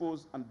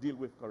expose and deal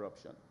with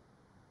corruption.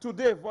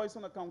 Today, voice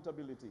and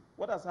accountability,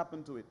 what has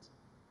happened to it?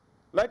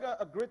 Like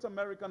a great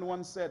American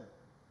once said,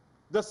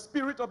 the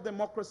spirit of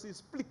democracy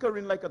is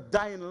flickering like a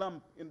dying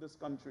lamp in this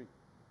country.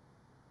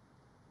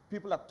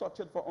 People are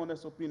tortured for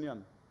honest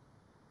opinion.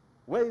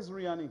 Where is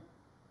Riani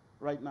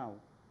right now?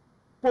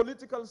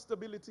 Political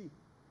stability.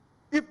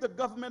 If the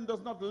government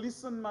does not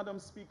listen, Madam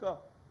Speaker,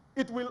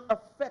 it will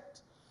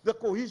affect the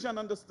cohesion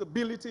and the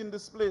stability in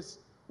this place,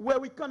 where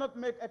we cannot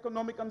make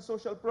economic and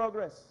social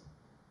progress.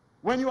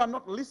 When you are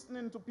not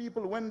listening to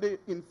people when they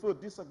infer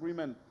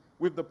disagreement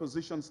with the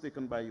positions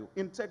taken by you.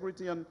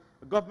 Integrity and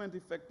government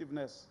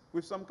effectiveness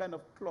with some kind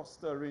of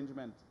cluster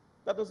arrangement.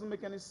 That doesn't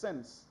make any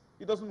sense.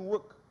 It doesn't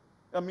work.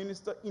 A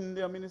minister in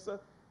there,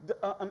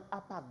 an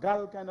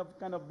apagal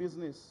kind of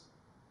business.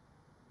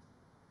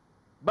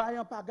 Buy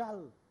a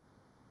pagal.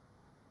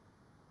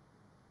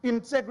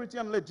 Integrity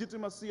and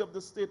legitimacy of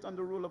the state and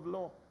the rule of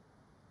law.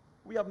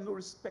 We have no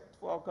respect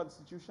for our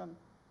constitution.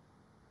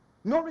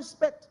 No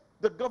respect.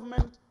 The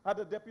government had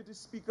a deputy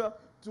speaker.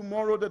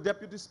 Tomorrow the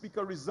deputy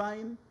speaker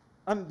resigned.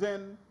 And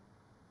then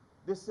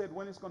they said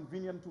when it's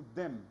convenient to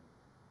them,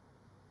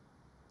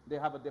 they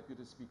have a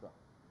deputy speaker.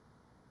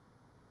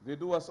 They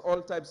do us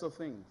all types of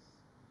things.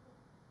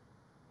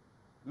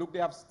 Look, they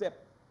have STEP.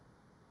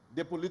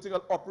 The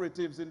political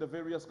operatives in the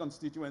various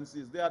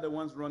constituencies, they are the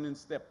ones running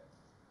STEP.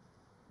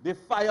 They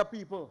fire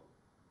people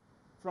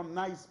from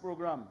NICE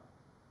program,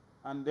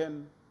 and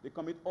then they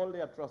commit all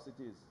the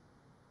atrocities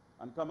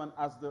and come and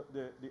ask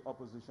the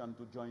opposition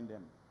to join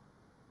them.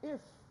 If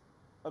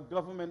a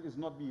government is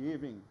not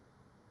behaving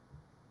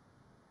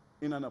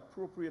in an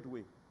appropriate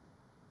way,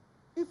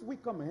 if we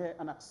come here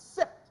and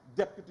accept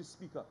deputy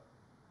speaker,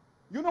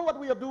 you know what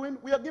we are doing?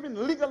 We are giving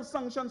legal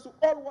sanctions to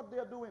all what they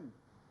are doing.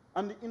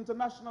 And the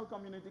international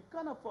community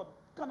cannot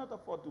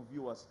afford to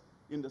view us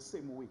in the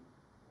same way,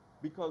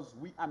 because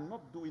we are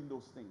not doing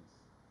those things.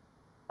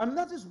 And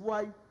that is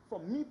why, for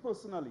me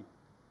personally,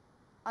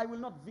 I will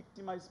not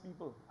victimize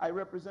people. I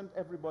represent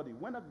everybody.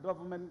 When a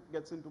government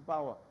gets into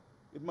power,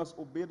 it must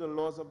obey the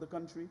laws of the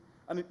country,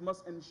 and it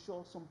must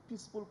ensure some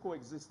peaceful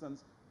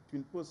coexistence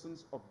between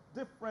persons of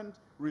different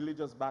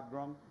religious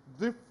background,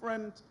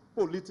 different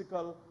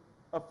political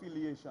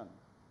affiliation.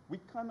 We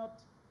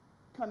cannot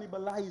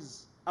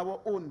cannibalize our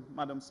own,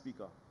 Madam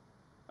Speaker.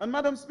 And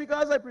Madam Speaker,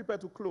 as I prepare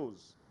to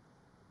close,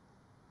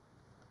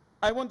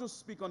 I want to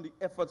speak on the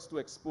efforts to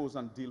expose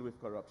and deal with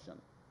corruption.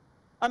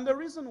 And the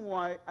reason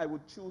why I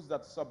would choose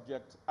that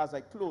subject as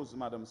I close,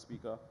 Madam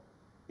Speaker,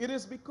 it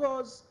is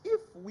because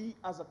if we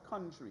as a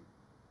country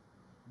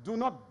do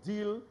not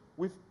deal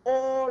with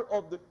all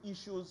of the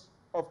issues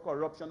of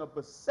corruption, of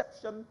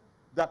perception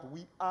that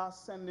we are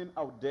sending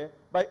out there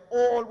by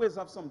always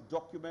have some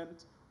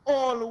document,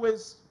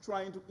 always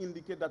trying to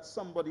indicate that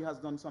somebody has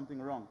done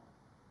something wrong,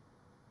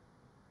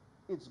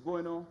 it's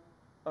going to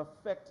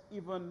affect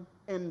even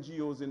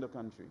NGOs in the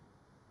country.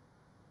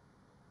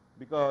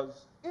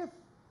 Because if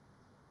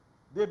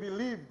they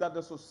believe that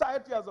the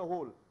society as a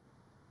whole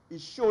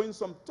is showing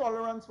some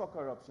tolerance for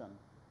corruption,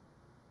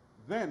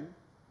 then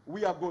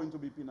we are going to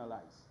be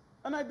penalized.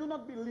 And I do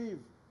not believe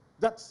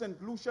that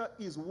St. Lucia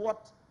is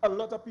what a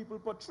lot of people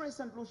portray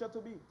St. Lucia to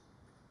be.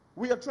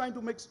 We are trying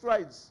to make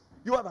strides.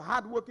 You have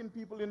hardworking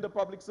people in the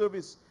public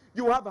service.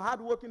 You have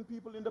hardworking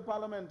people in the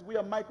parliament. We are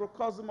a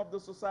microcosm of the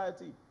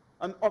society.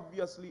 And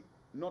obviously,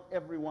 not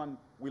everyone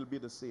will be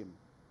the same.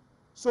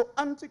 So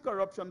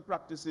anti-corruption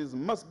practices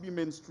must be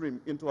mainstream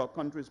into our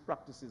country's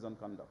practices and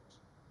conduct.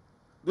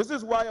 This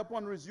is why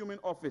upon resuming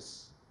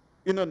office,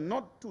 in a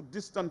not too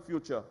distant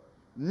future,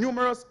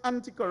 numerous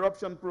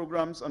anti-corruption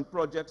programs and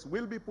projects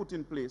will be put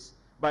in place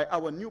by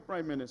our new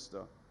Prime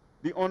Minister,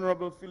 the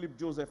Honorable Philip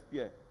Joseph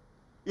Pierre.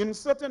 In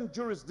certain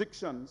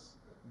jurisdictions,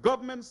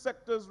 government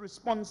sectors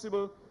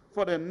responsible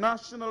for the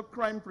national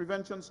crime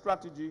prevention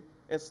strategy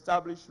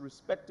establish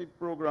respective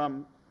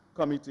program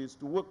committees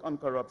to work on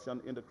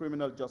corruption in the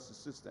criminal justice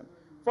system.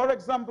 For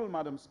example,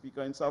 Madam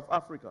Speaker, in South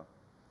Africa,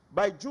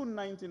 by June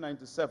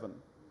 1997,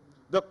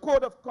 the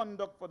Code of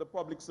Conduct for the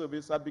Public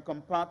Service had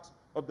become part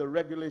of the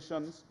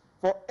regulations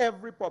for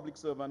every public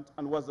servant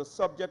and was the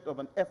subject of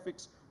an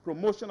ethics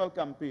promotional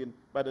campaign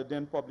by the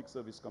then Public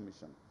Service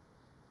Commission.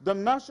 The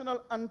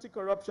National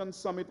Anti-Corruption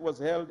Summit was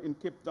held in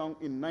Cape Town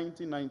in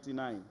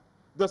 1999.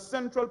 The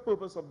central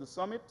purpose of the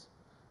summit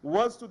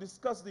was to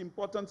discuss the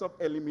importance of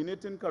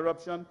eliminating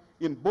corruption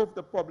in both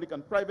the public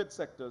and private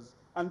sectors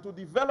and to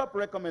develop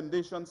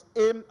recommendations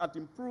aimed at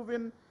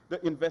improving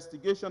the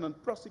investigation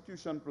and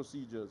prosecution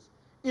procedures,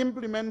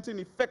 implementing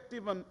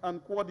effective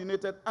and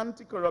coordinated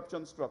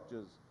anti-corruption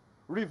structures,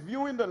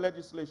 reviewing the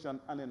legislation,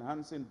 and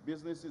enhancing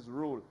businesses'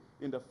 role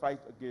in the fight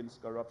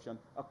against corruption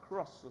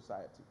across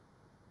society.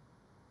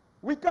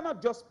 We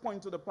cannot just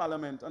point to the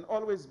parliament and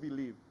always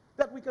believe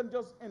that we can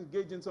just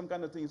engage in some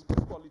kind of things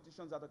with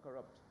politicians that are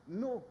corrupt.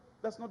 No,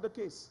 that's not the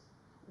case.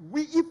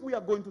 If we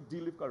are going to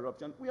deal with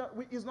corruption,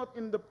 it's not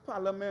in the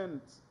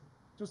parliament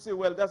to say,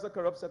 well, there's a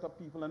corrupt set of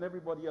people and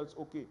everybody else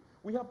okay.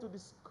 We have to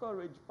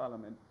discourage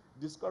parliament,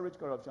 discourage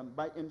corruption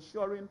by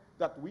ensuring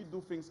that we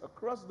do things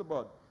across the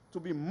board to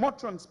be more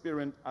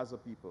transparent as a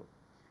people.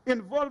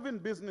 Involving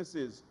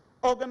businesses,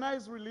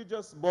 organized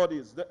religious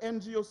bodies, the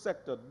NGO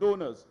sector,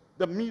 donors,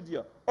 the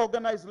media,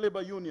 organized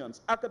labor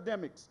unions,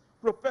 academics,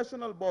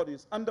 professional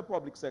bodies, and the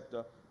public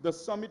sector, the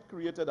summit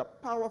created a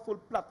powerful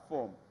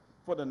platform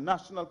for the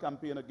national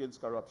campaign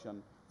against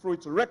corruption through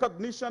its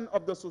recognition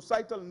of the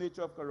societal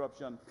nature of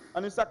corruption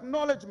and its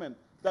acknowledgement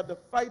that the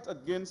fight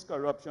against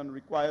corruption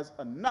requires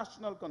a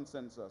national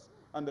consensus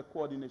and the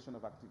coordination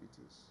of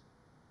activities.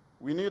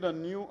 We need a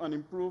new and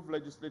improved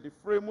legislative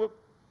framework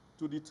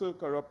to deter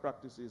corrupt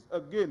practices.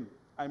 Again,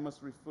 I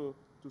must refer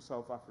to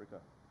South Africa.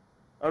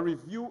 A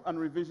review and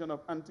revision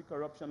of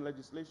anti-corruption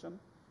legislation,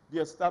 the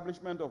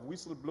establishment of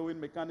whistleblowing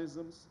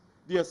mechanisms,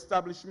 the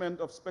establishment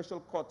of special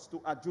courts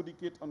to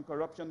adjudicate on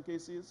corruption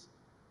cases,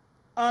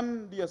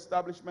 and the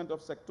establishment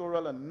of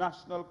sectoral and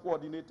national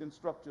coordinating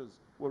structures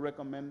were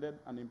recommended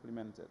and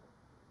implemented.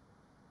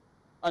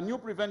 A new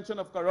Prevention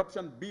of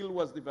Corruption Bill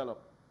was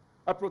developed.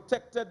 A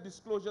Protected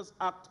Disclosures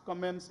Act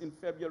commenced in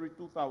February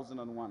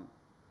 2001,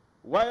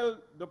 while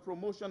the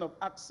Promotion of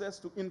Access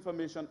to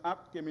Information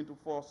Act came into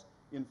force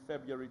in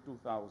February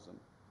 2000.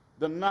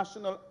 The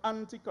National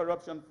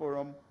Anti-Corruption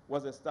Forum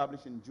was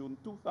established in June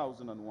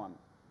 2001.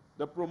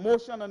 The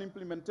promotion and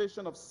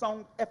implementation of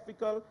sound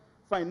ethical,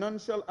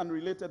 financial, and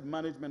related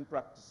management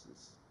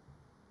practices.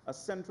 A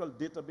central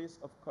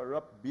database of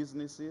corrupt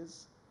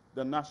businesses,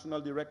 the National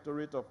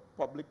Directorate of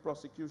Public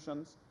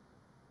Prosecutions,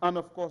 and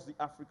of course the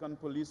African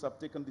police have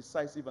taken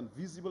decisive and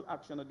visible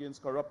action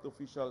against corrupt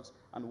officials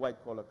and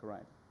white-collar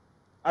crime.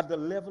 At the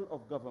level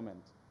of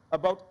government,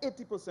 about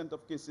 80%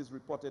 of cases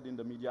reported in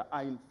the media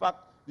are in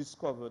fact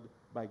discovered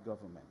by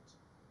government.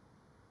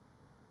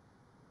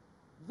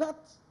 That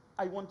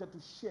I wanted to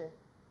share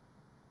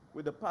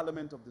with the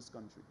parliament of this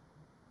country.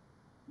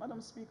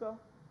 Madam Speaker,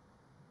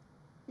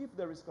 if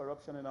there is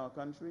corruption in our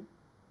country,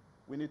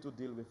 we need to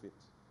deal with it.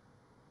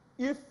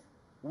 If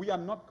we are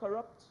not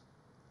corrupt,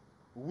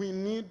 we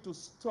need to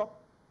stop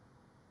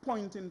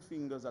pointing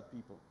fingers at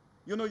people.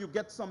 You know, you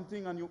get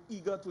something and you're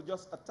eager to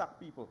just attack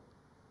people.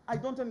 I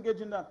don't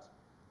engage in that.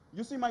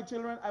 You see my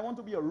children, I want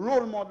to be a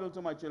role model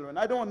to my children.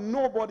 I don't want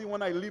nobody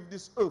when I leave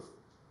this earth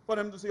for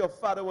them to say your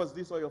father was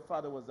this or your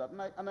father was that.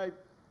 And I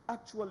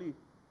actually,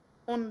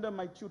 under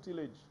my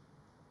tutelage,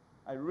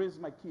 I raise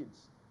my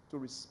kids to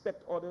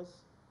respect others,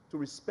 to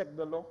respect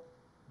the law,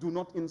 do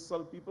not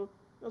insult people.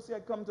 You see, I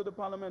come to the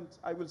parliament,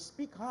 I will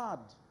speak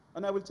hard,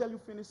 and I will tell you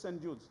finish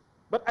St. Jude's.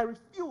 But I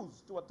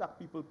refuse to attack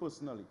people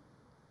personally.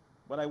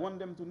 But I want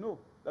them to know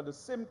that the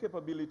same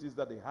capabilities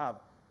that they have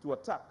to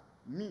attack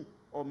me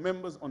or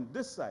members on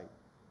this side,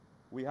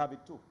 we have it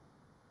too.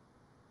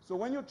 So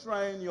when you're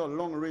trying your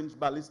long-range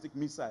ballistic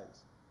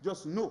missiles,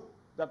 just know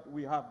that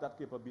we have that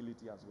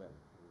capability as well.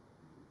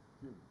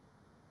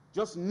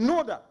 Just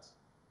know that.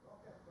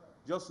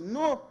 Just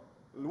know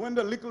when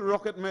the little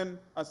rocket men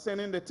are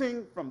sending the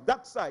thing from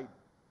that side,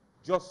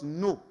 just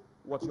know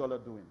what you all are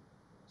doing.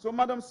 So,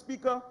 Madam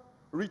Speaker,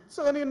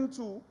 returning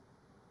to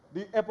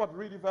the airport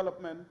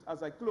redevelopment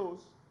as I close,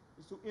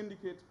 is to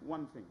indicate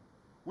one thing.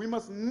 We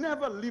must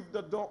never leave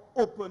the door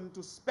open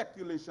to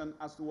speculation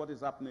as to what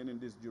is happening in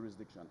this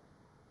jurisdiction.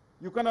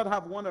 You cannot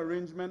have one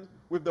arrangement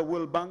with the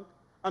World Bank,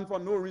 and for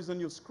no reason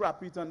you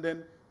scrap it, and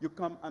then you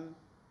come and,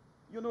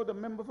 you know, the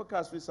member for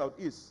Castries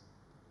Southeast,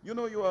 you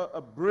know you are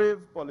a brave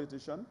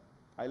politician.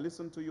 I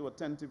listened to you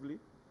attentively,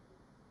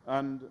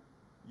 and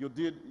you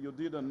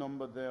did a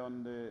number there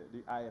on the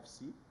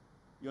IFC,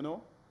 you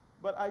know.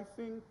 But I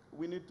think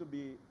we need to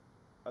be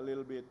a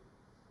little bit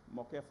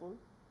more careful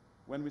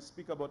when we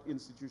speak about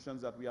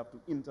institutions that we have to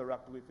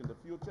interact with in the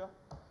future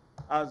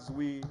as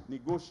we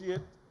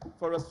negotiate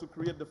for us to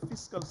create the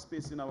fiscal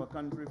space in our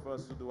country for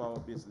us to do our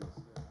business.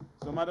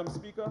 So, Madam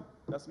Speaker,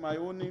 that's my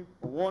only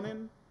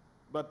warning,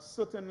 but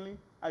certainly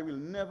I will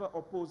never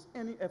oppose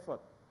any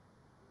effort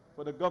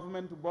for the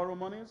government to borrow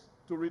monies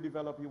to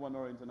redevelop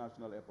Iwanora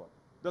International Airport.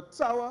 The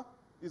tower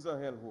is a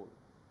hellhole.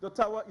 The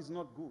tower is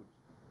not good.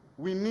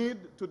 We need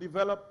to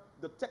develop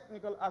the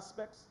technical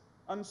aspects,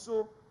 and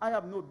so I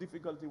have no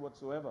difficulty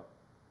whatsoever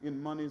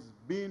in monies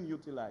being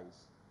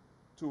utilized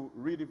to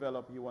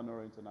redevelop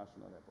Iwanora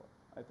International Airport.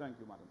 I thank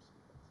you, Madam Speaker.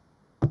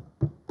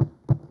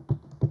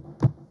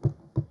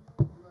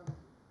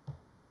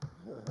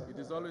 It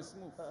is always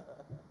smooth.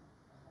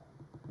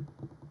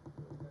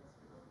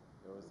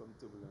 There was some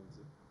turbulence.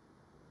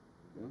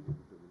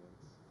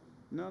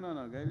 No, I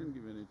didn't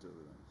give any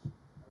turbulence.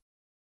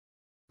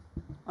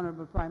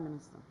 Honorable Prime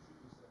Minister.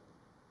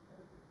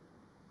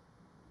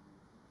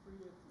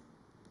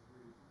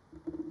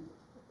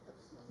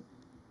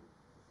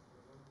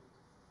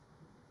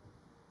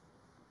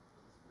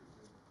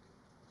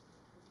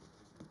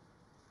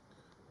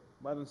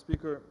 Madam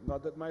Speaker,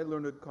 not that my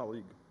learned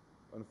colleague,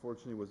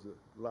 unfortunately, was the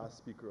last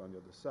speaker on the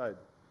other side,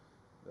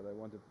 that I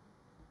wanted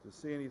to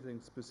say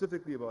anything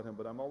specifically about him,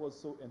 but I'm always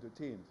so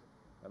entertained,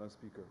 Madam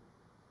Speaker,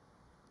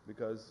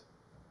 because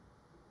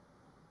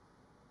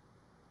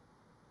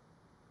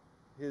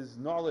his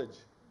knowledge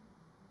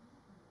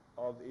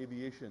of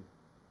aviation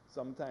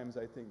sometimes,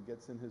 I think,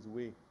 gets in his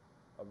way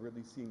of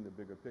really seeing the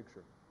bigger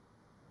picture.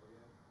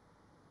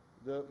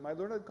 My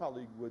learned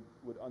colleague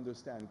would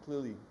understand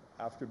clearly,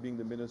 after being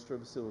the Minister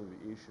of Civil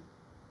Aviation,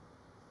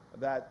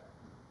 that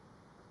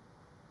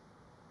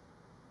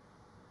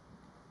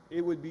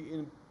it would be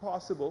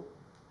impossible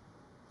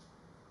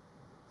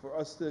for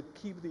us to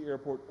keep the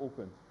airport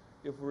open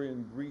if we're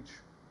in breach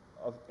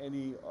of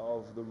any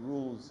of the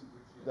rules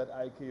that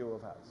ICAO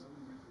has.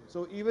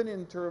 So even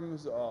in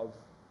terms of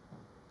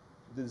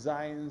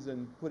designs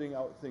and putting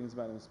out things,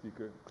 Madam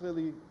Speaker,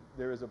 clearly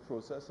there is a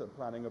process of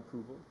planning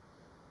approval,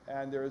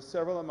 and there are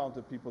several amount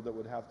of people that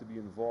would have to be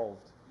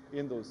involved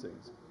in those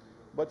things.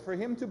 But for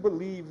him to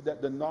believe that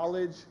the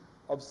knowledge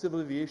of civil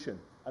aviation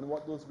and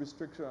what those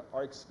restrictions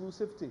are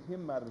exclusive to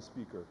him, Madam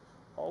Speaker,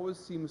 always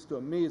seems to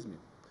amaze me.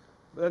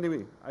 But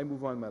anyway, I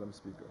move on, Madam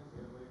Speaker.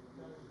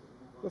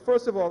 But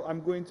first of all,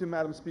 I'm going to,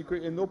 Madam Speaker,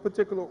 in no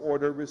particular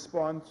order,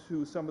 respond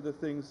to some of the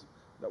things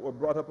that were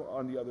brought up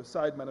on the other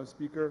side, Madam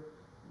Speaker,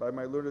 by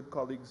my learned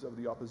colleagues of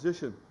the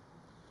opposition.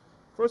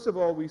 First of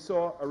all, we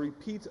saw a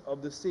repeat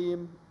of the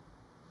same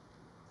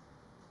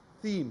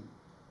theme,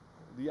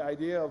 the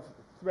idea of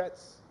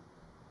threats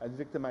and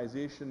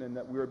victimization, and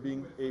that we are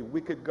being a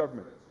wicked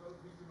government.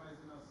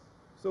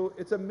 So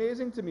it's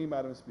amazing to me,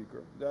 Madam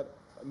Speaker, that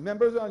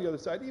members on the other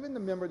side, even the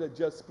member that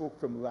just spoke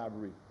from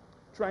Lavery,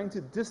 trying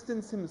to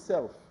distance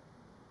himself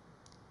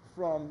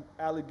from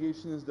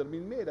allegations that have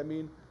been made. I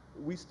mean,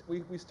 we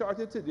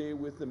started today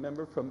with the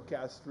member from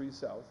Castries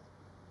South,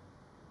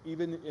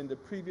 even in the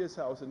previous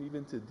House and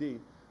even today,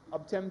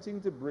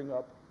 attempting to bring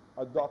up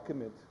a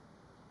document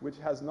which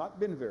has not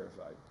been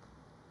verified,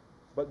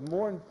 but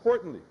more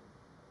importantly,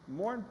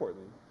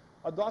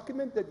 a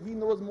document that he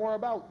knows more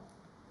about.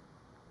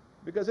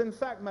 Because in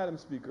fact, Madam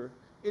Speaker,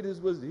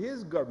 was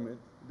his government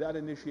that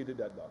initiated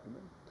that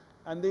document,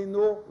 and they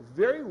know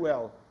very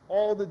well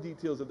all the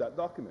details of that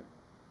document.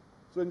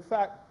 So in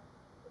fact,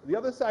 the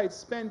other side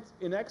spent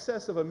in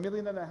excess of $1.5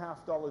 million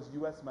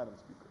US, Madam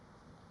Speaker.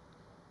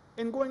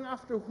 In going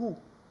after who?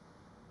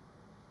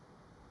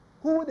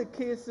 Who were the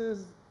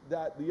cases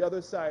that the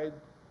other side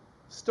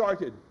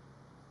started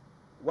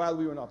while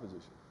we were in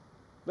opposition.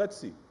 Let's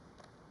see.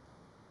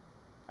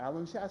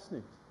 Alan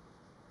Chastney,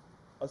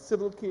 a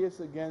civil case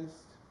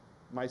against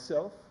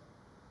myself,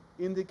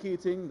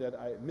 indicating that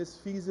I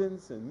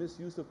misfeasance and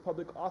misuse of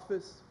public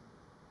office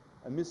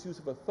and misuse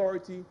of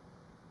authority,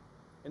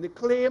 and they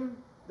claim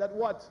that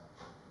what?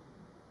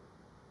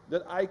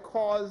 That I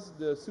caused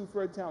the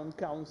Suffolk Town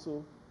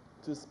Council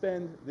to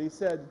spend, they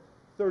said,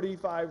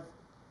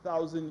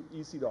 35,000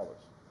 EC dollars.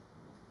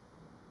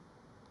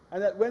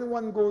 And that when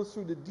one goes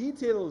through the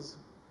details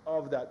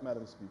of that,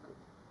 Madam Speaker,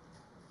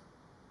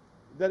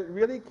 that it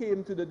really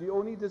came to the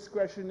only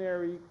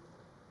discretionary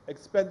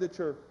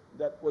expenditure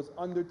that was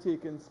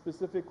undertaken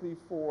specifically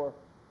for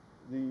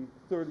the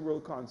Third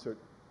World Concert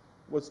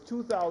was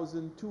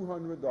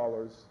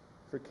 $2,200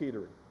 for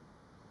catering.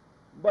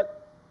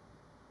 But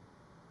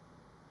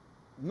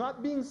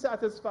not being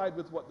satisfied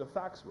with what the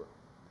facts were,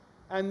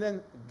 and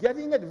then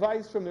getting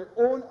advice from their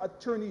own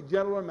Attorney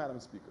General, Madam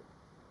Speaker.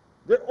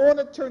 Their own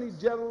Attorney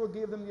General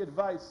gave them the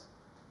advice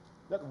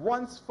that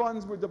once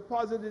funds were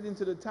deposited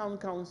into the Town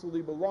Council,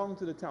 they belonged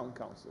to the Town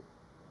Council.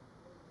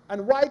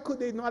 And why could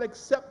they not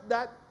accept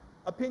that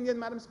opinion,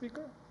 Madam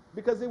Speaker?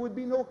 Because there would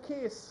be no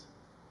case,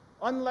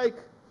 unlike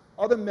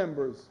other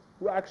members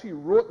who actually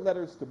wrote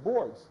letters to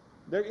boards.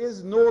 There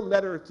is no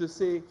letter to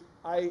say,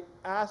 I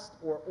asked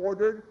or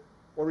ordered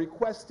or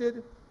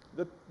requested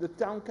the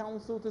Town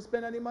Council to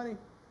spend any money.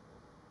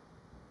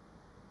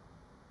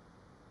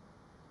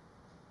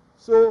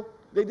 So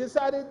they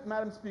decided,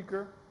 Madam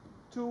Speaker,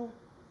 to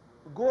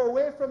go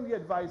away from the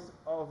advice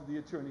of the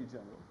Attorney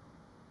General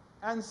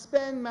and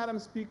spend, Madam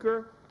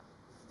Speaker,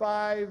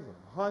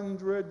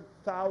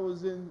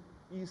 500,000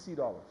 EC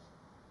dollars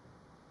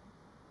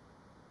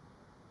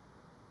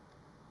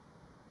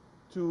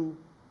to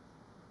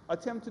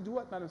attempt to do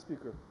what, Madam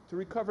Speaker? To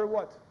recover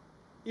what?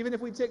 Even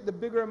if we take the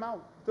bigger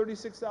amount,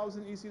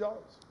 36,000 EC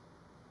dollars,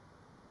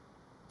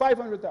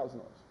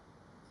 $500,000.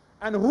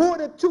 And who are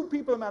the two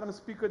people, Madam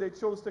Speaker, they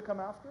chose to come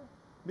after?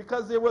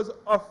 Because there was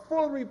a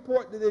full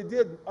report that they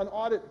did, an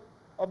audit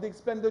of the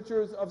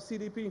expenditures of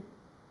CDP.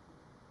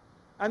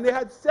 And they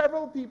had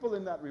several people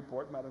in that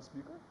report, Madam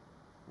Speaker,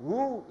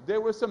 who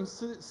there were some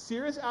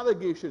serious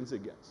allegations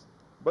against.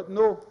 But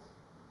no,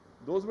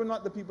 those were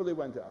not the people they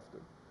went after.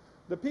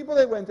 The people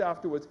they went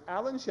after was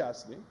Alan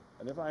Chastney,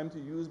 and if I am to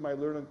use my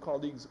learned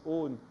colleague's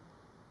own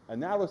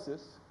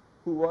analysis,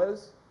 who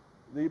was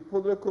the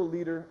political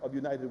leader of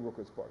United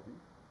Workers' Party,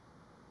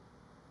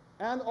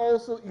 and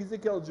also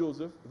Ezekiel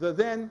Joseph, the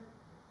then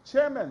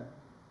chairman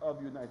of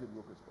United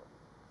Workers' Party.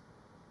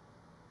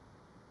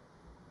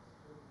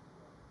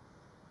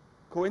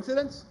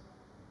 Coincidence?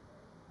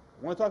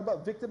 You want to talk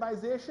about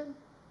victimization?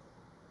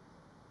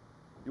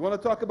 You want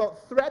to talk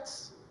about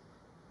threats?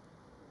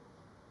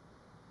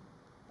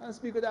 And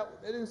Speaker,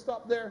 that they didn't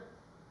stop there.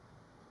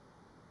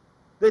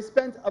 They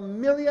spent $1.5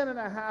 million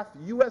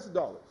US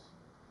dollars,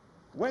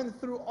 went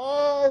through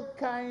all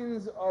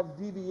kinds of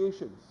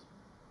deviations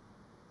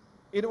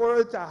in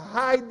order to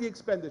hide the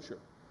expenditure,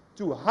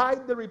 to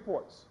hide the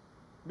reports.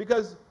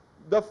 Because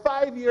the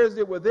 5 years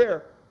they were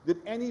there, did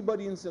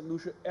anybody in St.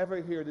 Lucia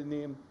ever hear the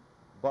name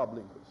Bob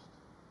Linkhurst?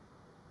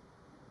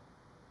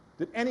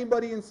 Did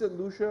anybody in St.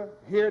 Lucia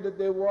hear that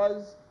there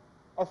was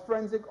a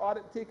forensic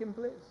audit taking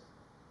place?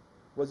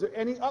 Was there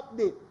any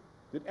update?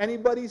 Did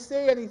anybody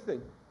say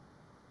anything?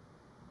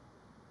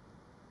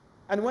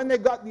 And when they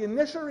got the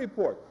initial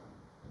report,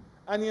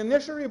 and the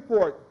initial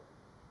report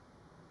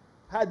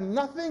had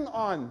nothing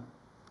on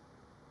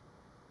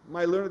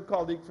my learned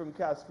colleague from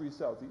Cass Free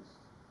Southeast,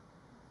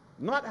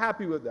 not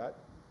happy with that,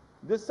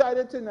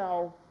 decided to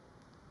now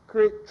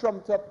create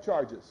trumped-up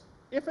charges.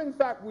 If in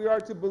fact we are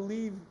to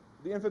believe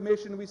the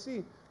information we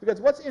see.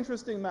 Because what's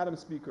interesting, Madam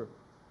Speaker,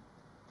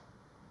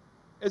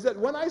 is that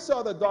when I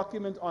saw the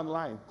document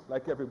online,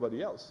 like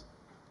everybody else,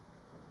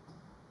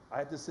 I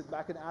had to sit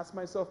back and ask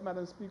myself,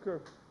 Madam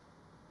Speaker,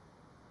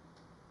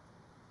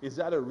 is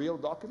that a real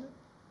document?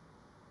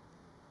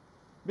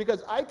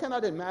 Because I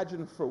cannot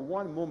imagine for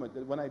one moment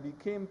that when I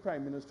became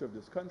Prime Minister of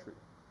this country,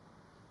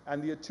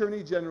 and the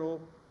Attorney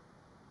General,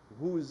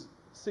 whose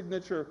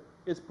signature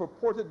is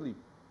purportedly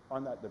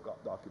on that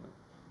document,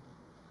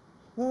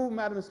 who,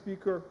 Madam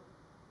Speaker,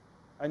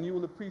 and you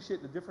will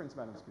appreciate the difference,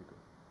 Madam Speaker,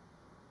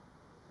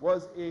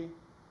 was a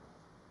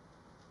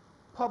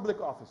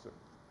public officer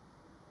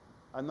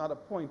and not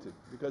appointed,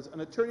 because an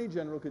Attorney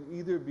General can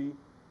either be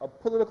a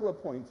political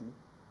appointee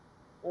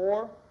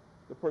or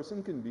the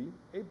person can be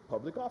a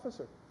public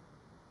officer.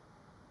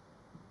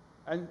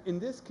 And in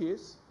this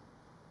case,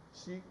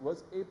 she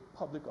was a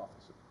public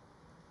officer.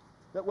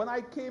 That when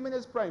I came in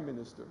as Prime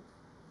Minister,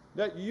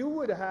 that you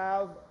would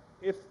have,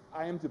 if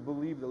I am to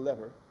believe the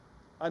letter,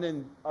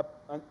 an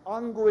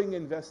ongoing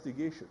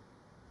investigation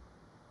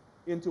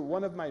into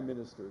one of my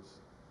ministers,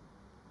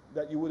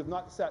 that you would have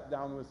not sat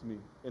down with me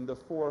in the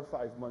 4 or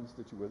 5 months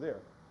that you were there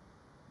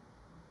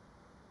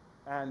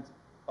and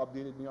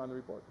updated me on the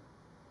report.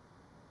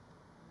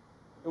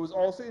 It was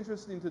also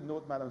interesting to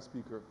note, Madam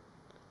Speaker,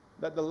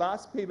 that the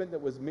last payment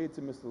that was made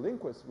to Mr.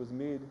 Linkhurst was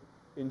made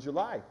in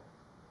July.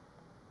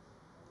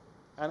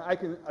 And I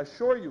can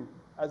assure you,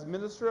 as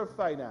Minister of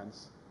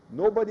Finance,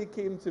 nobody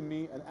came to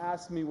me and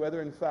asked me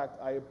whether in fact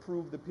I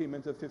approved the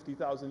payment of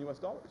 $50,000 US.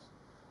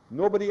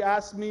 Nobody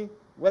asked me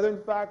whether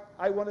in fact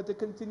I wanted to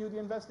continue the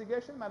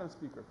investigation, Madam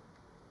Speaker.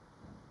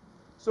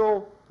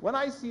 So when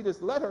I see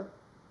this letter,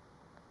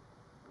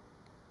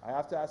 I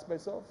have to ask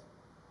myself,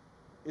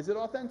 is it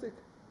authentic?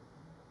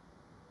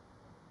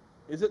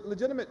 Is it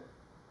legitimate?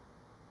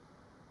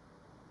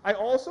 I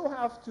also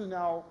have to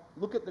now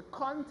look at the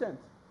content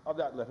of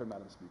that letter,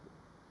 Madam Speaker,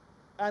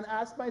 and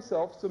ask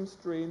myself some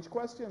strange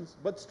questions,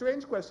 but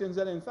strange questions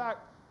that in fact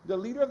the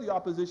Leader of the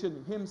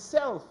Opposition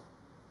himself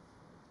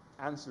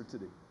answered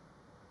today.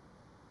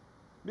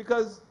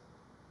 Because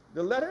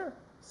the letter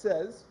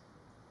says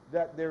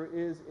that there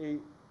is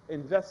an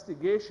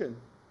investigation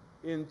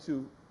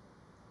into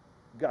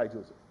Guy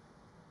Joseph.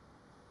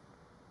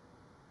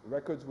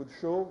 Records would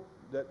show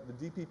that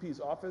the DPP's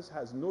office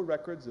has no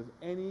records of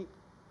any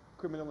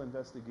criminal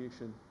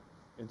investigation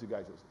into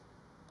Guy Joseph.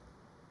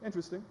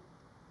 Interesting.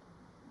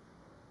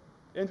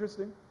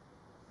 Interesting.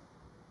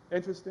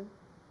 Interesting.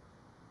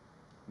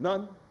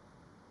 None.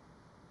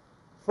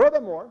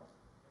 Furthermore,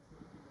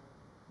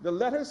 the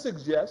letter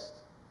suggests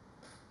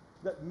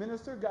that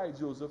Minister Guy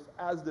Joseph,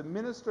 as the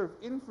Minister of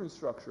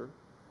Infrastructure,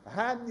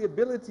 had the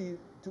ability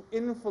to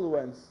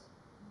influence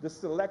the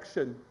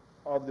selection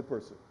of the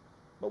person.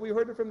 But we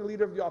heard it from the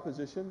Leader of the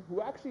Opposition,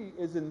 who actually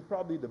is in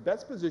probably the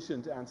best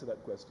position to answer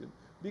that question,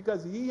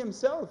 because he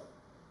himself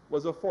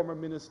was a former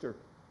Minister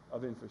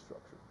of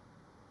Infrastructure.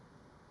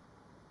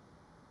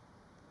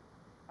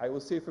 I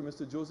will say for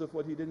Mr. Joseph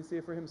what he didn't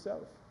say for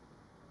himself.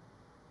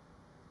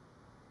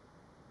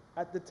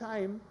 At the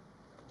time,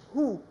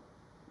 who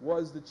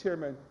was the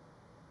chairman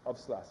of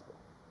SLASPA?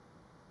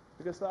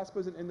 Because SLASPA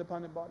is an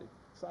independent body.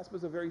 SLASPA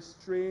is a very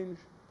strange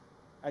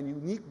and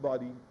unique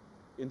body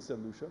in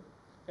St. Lucia,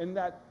 in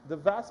that the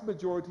vast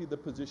majority of the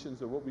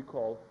positions are what we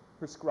call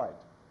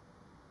prescribed,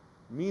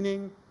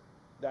 meaning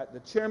that the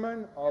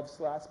chairman of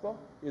SLASPA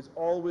is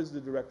always the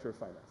Director of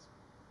Finance.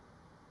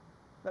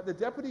 That the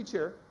deputy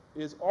chair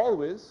is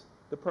always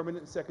the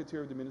permanent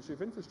secretary of the Ministry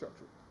of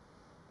Infrastructure.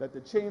 That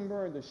the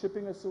chamber and the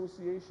shipping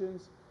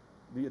associations,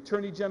 the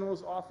Attorney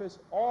General's office,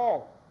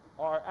 all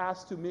are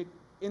asked to make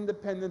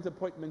independent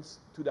appointments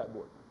to that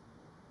board.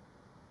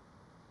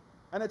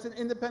 And it's an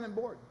independent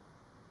board.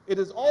 It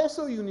is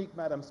also unique,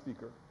 Madam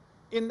Speaker,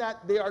 in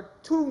that there are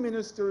two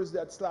ministers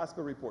that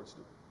SLASPA reports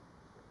to.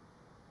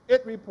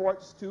 It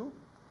reports to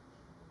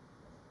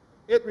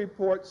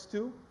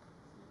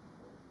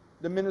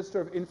the Minister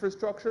of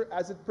Infrastructure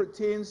as it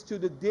pertains to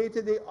the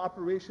day-to-day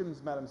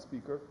operations, Madam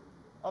Speaker,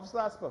 of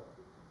SLASPA.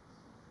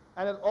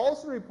 And it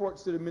also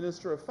reports to the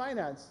Minister of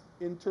Finance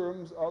in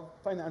terms of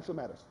financial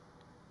matters.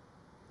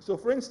 So,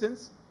 for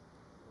instance,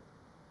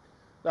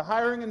 the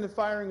hiring and the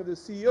firing of the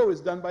CEO is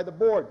done by the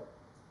board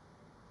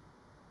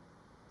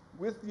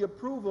with the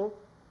approval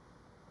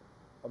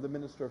of the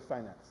Minister of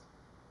Finance.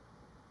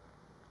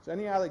 So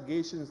any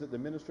allegations that the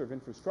Minister of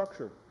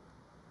Infrastructure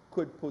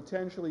could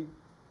potentially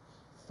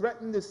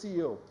threaten the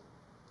CEO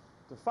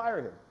to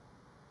fire him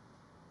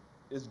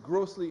is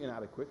grossly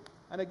inadequate.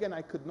 And again,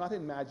 I could not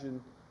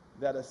imagine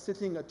that a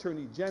sitting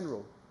Attorney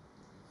General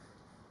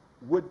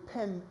would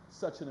pen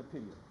such an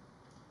opinion.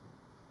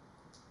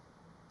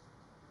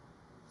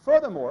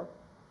 Furthermore,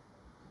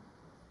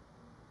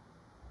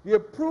 the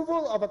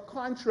approval of a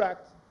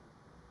contract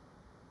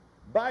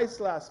by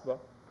SLASPA,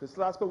 because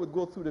SLASPA would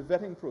go through the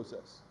vetting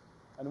process,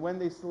 and when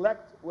they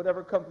select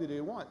whatever company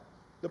they want,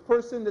 the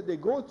person that they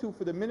go to,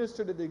 for the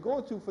minister that they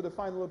go to for the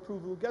final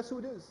approval, guess who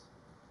it is?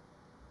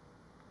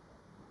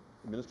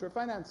 The Minister of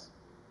Finance.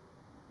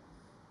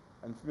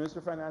 And the Minister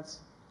of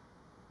Finance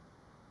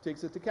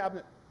takes it to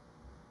Cabinet.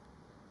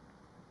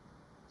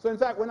 So in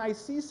fact, when I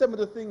see some of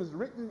the things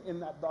written in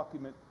that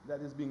document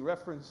that is being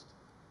referenced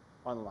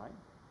online,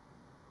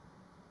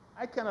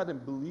 I cannot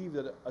believe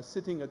that a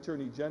sitting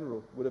Attorney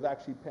General would have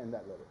actually penned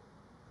that letter.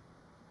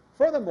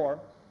 Furthermore,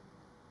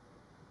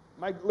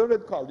 my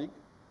learned colleague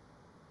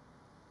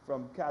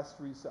from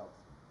Castries South,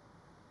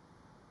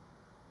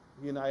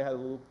 he and I had a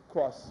little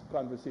cross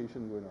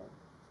conversation going on,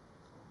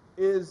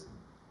 is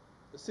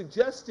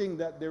suggesting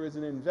that there is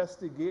an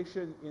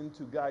investigation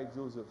into Guy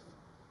Joseph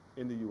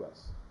in the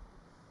U.S.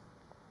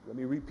 Let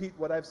me repeat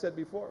what I've said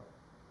before.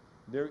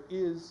 There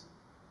is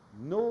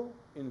no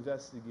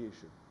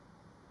investigation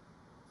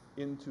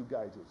into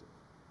Guy Joseph.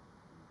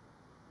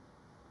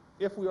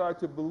 If we are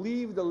to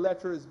believe the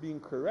letter is being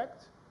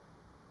correct,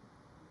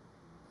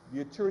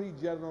 the Attorney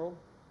General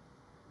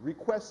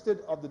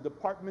requested of the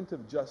Department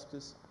of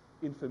Justice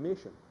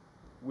information,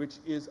 which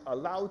is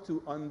allowed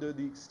to under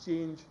the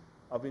Exchange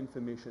of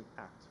Information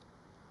Act.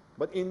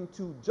 But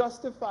to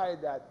justify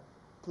that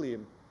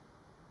claim,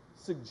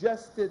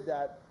 suggested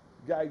that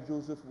Guy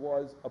Joseph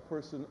was a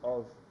person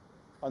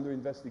under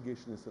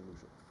investigation in St.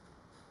 Lucia,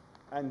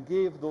 and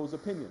gave those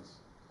opinions.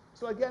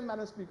 So again,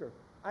 Madam Speaker,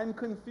 I'm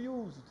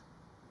confused.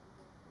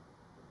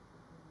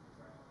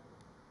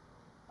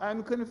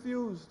 I'm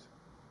confused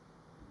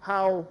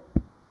how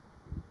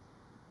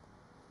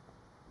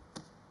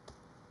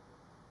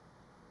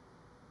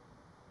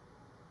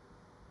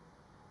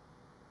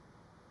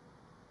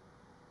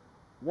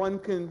one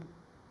can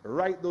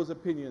write those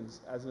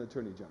opinions as an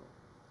Attorney General.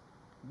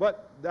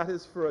 But that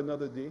is for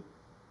another day,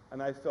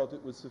 and I felt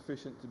it was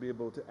sufficient to be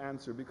able to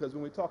answer, because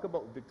when we talk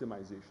about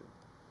victimization,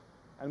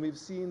 and we've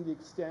seen the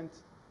extent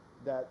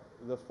that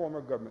the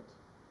former government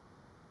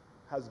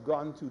has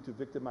gone to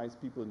victimize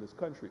people in this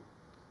country,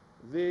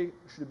 they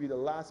should be the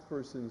last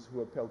persons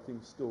who are pelting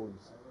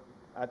stones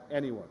at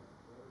anyone.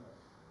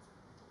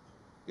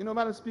 You know,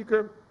 Madam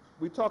Speaker,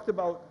 we talked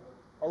about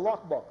a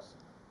lockbox,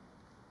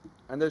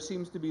 and there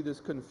seems to be this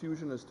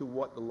confusion as to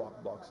what the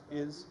lockbox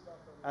is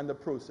and the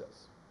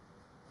process.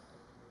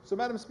 So,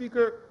 Madam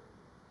Speaker,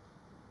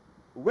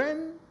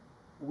 when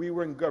we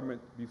were in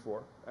government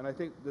before, and I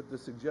think that the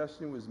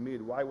suggestion was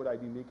made, why would I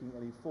be making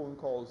any phone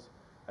calls,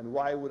 and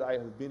why would I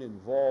have been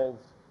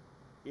involved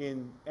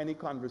in any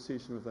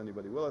conversation with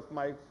anybody? Well, if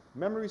my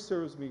memory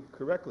serves me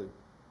correctly,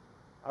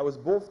 I was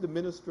both the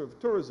Minister of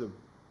Tourism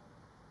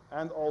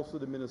and also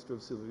the Minister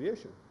of Civil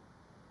Aviation.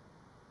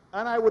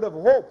 And I would have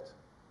hoped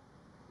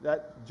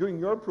that during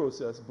your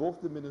process,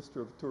 both the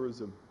Minister of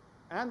Tourism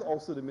and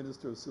also the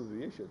Minister of Civil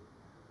Aviation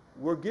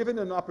were given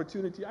an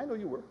opportunity, I know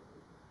you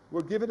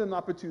were given an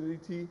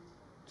opportunity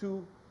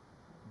to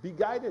be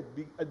guided,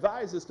 be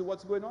advised as to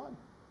what's going on,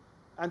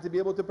 and to be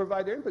able to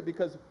provide their input,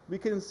 because we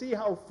can see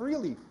how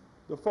freely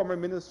the former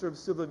Minister of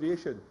Civil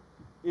Aviation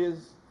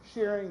is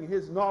sharing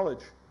his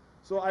knowledge.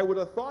 So I would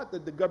have thought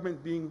that the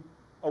government, being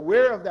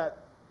aware of that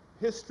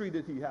history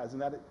that he has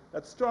and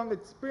that strong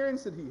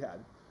experience that he had,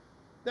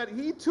 that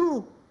he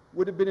too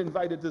would have been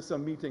invited to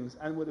some meetings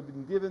and would have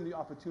been given the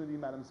opportunity,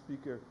 Madam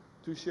Speaker,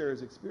 to share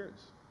his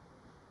experience.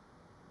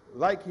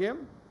 Like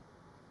him,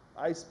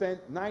 I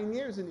spent 9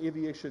 years in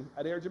aviation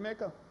at Air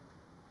Jamaica.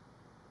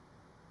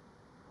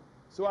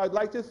 So I'd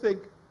like to think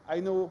I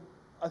know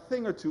a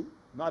thing or two,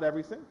 not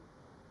everything,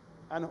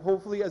 and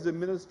hopefully as a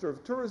Minister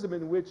of Tourism,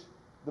 in which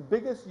the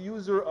biggest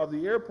user of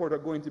the airport are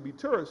going to be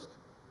tourists,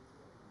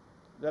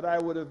 that I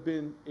would have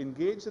been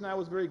engaged, and I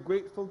was very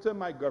grateful to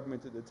my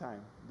government at the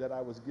time that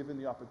I was given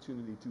the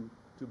opportunity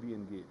to be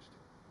engaged.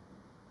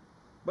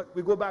 But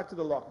we go back to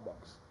the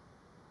lockbox.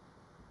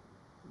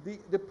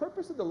 The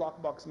purpose of the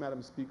lockbox,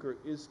 Madam Speaker,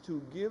 is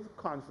to give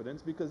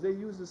confidence, because they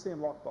use the same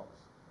lockbox.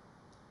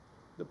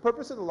 The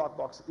purpose of the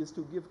lockbox is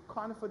to give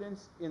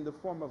confidence in the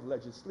form of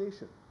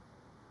legislation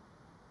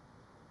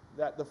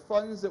that the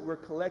funds that we're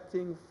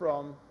collecting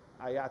from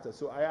IATA,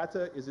 so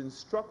IATA is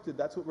instructed,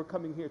 that's what we're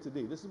coming here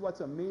today. This is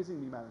what's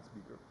amazing me, Madam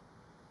Speaker,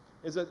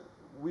 is that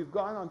we've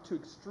gone on two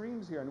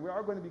extremes here, and we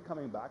are going to be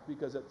coming back,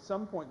 because at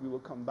some point we will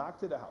come back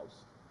to the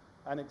House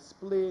and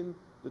explain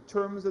the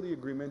terms of the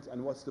agreement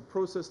and what's the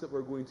process that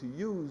we're going to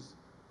use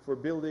for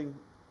building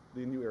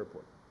the new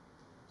airport.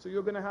 So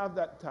you're going to have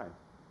that time.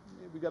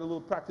 We got a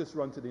little practice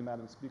run today,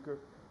 Madam Speaker.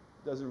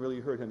 Doesn't really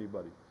hurt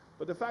anybody.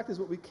 But the fact is,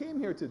 what we came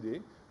here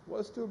today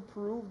was to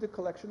approve the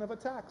collection of a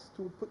tax,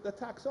 to put the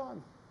tax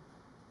on,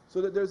 so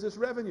that there's this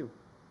revenue.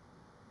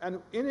 And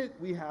in it,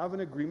 we have an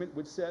agreement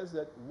which says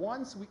that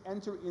once we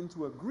enter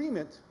into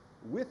agreement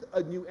with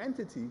a new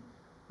entity,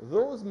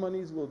 those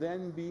monies will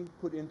then be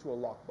put into a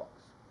lockbox.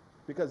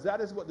 Because that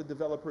is what the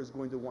developer is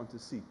going to want to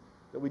see,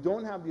 that we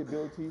don't have the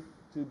ability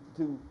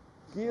to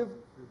give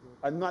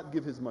and not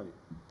give his money.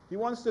 He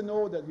wants to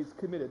know that he's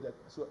committed, that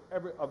so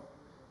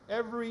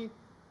every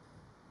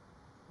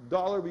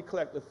dollar we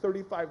collect, the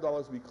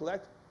 $35 we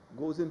collect,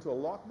 goes into a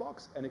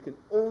lockbox, and it can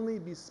only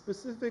be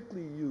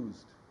specifically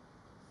used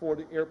for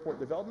the airport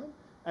development,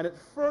 and it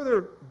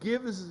further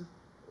gives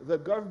the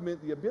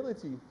government the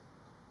ability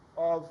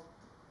of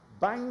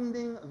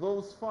binding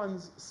those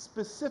funds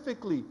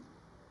specifically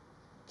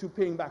to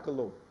paying back a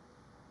loan.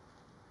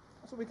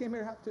 That's what we came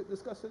here to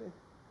discuss today.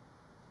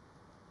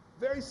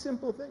 Very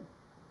simple thing.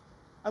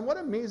 And what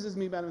amazes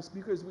me, Madam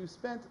Speaker, is we've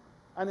spent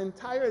an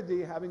entire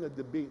day having a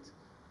debate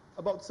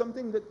about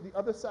something that the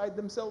other side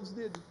themselves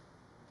did.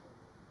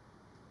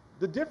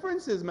 The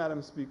difference is,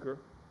 Madam Speaker,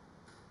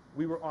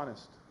 we were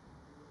honest.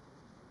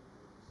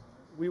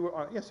 We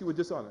were yes, you were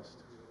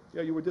dishonest.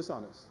 Yeah, you were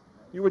dishonest.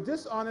 You were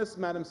dishonest,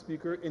 Madam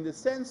Speaker, in the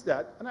sense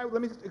that, and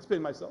let me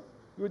explain myself.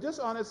 You were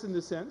dishonest in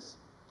the sense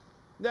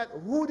that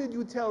who did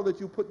you tell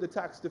that you put the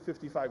tax to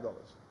 $55?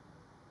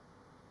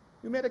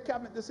 You made a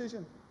cabinet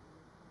decision.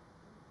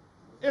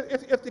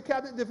 If the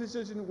cabinet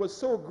decision was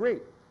so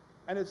great,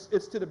 and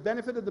it's to the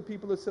benefit of the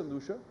people of St.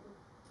 Lucia,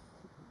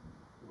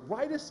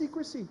 why the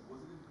secrecy?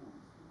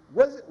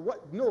 Was it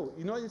what? No,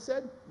 you know what it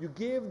said? You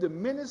gave the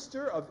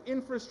Minister of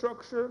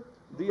Infrastructure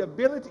the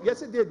ability,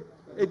 yes it did.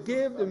 It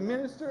gave the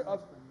Minister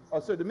of,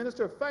 the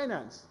Minister of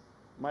Finance,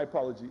 my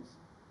apologies,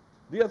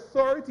 the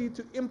authority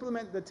to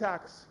implement the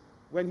tax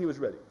when he was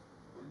ready.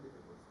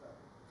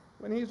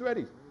 When he's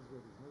ready.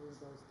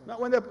 Not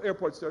when the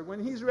airport started,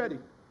 when he's ready.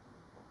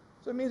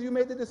 So it means you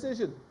made the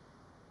decision.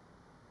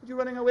 What are you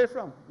running away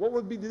from? What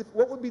would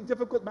be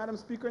difficult, Madam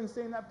Speaker, in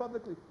saying that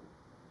publicly?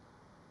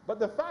 But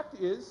the fact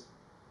is,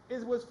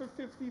 it was for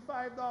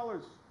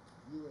 $55.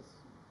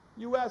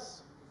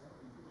 US.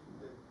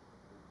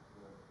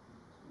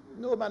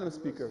 No, Madam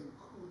Speaker.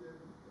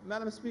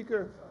 Madam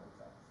Speaker.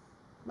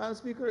 Madam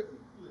Speaker,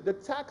 The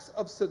tax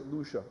of St.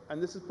 Lucia,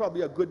 and this is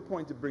probably a good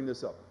point to bring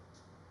this up.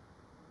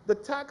 The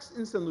tax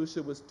in St.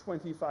 Lucia was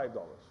 $25.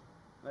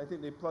 And I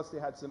think they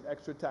had some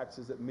extra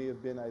taxes that may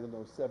have been, I don't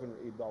know, $7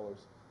 or $8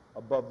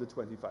 above the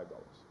 $25.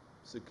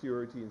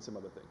 Security and some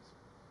other things.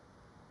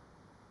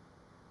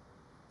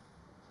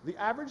 The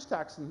average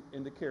tax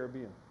in the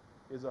Caribbean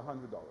is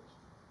 $100.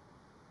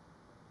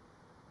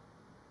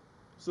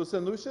 So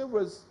St. Lucia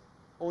was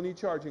only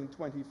charging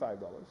 $25.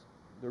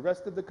 The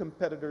rest of the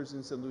competitors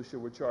in St. Lucia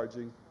were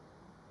charging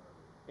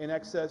in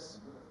excess.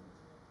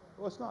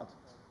 Well, it's not.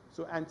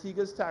 So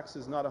Antigua's tax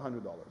is not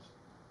 $100.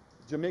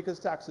 Jamaica's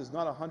tax is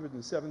not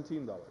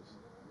 $117.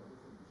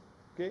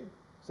 Okay?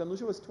 St.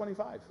 Lucia was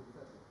 25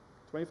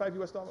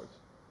 US dollars.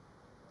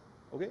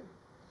 Okay?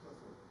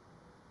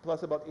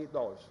 Plus about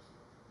 $8,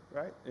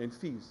 right? In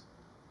fees.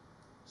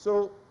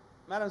 So,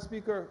 Madam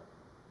Speaker,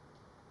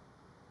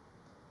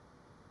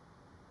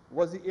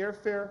 was the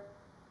airfare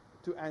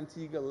to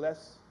Antigua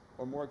less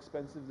or more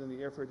expensive than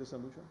the airfare to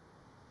St. Lucia?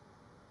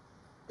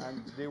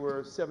 And they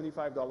were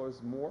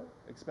 $75 more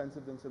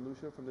expensive than St.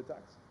 Lucia from the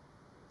tax?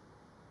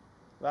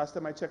 Last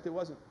time I checked, it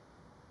wasn't.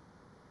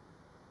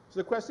 So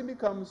the question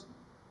becomes,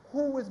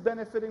 who is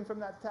benefiting from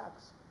that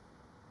tax?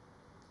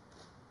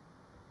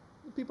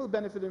 The people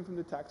benefiting from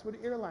the tax were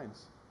the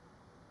airlines.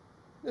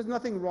 There's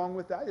nothing wrong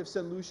with that. If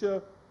St.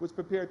 Lucia was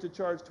prepared to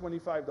charge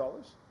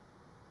 $25,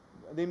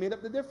 they made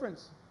up the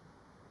difference.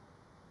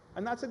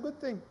 And that's a good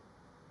thing.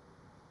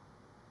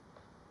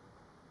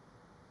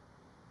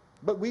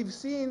 But we've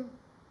seen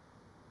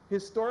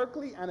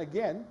historically and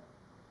again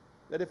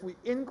that if we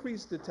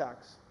increase the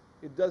tax,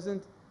 it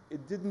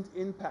didn't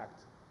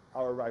impact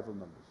our arrival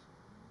numbers.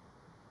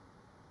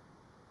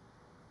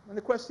 And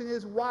the question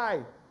is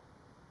why?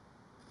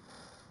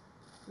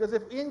 Because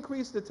if we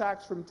increase the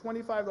tax from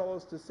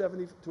 $25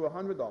 to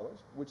 $100,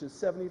 which is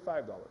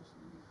 $75,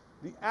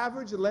 the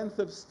average length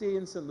of stay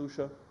in St.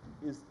 Lucia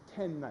is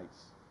 10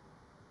 nights.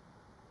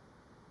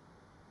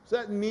 So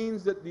that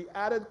means that the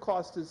added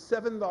cost is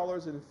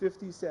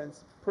 $7.50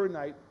 per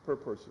night per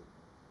person.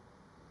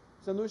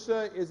 St.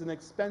 Lucia is an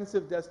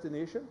expensive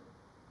destination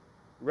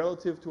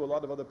relative to a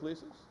lot of other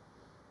places,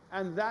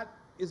 and that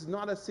is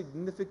not a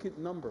significant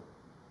number.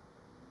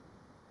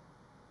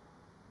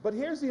 But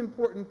here's the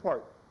important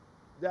part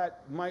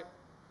that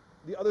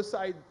the other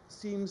side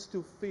seems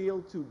to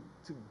fail to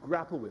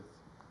grapple with.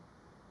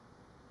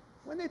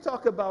 When they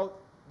talk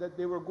about that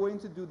they were going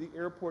to do the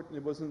airport and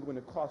it wasn't going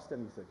to cost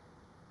anything,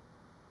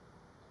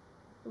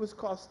 it was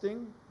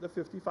costing the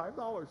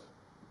 $55.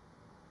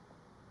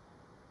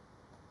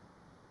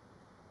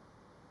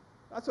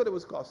 That's what it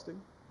was costing,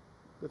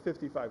 the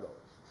 $55.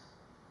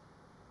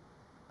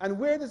 And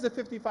where does the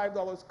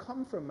 $55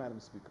 come from, Madam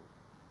Speaker?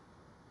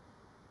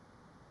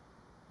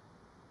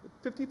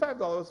 The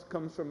 $55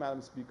 comes from,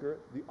 Madam Speaker,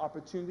 the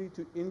opportunity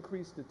to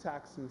increase the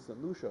tax in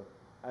St. Lucia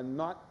and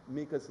not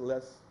make us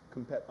less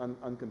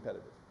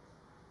uncompetitive.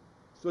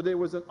 So there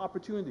was an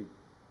opportunity.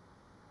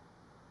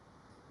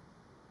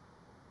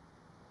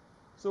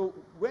 So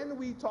when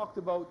we talked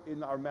about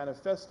in our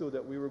manifesto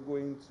that we were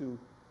going to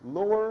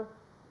lower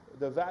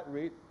the VAT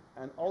rate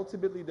and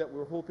ultimately that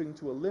we're hoping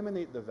to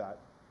eliminate the VAT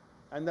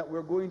and that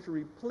we're going to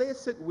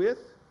replace it,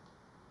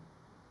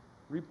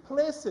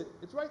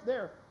 it's right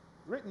there,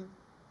 written,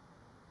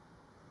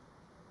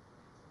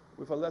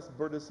 with a less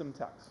burdensome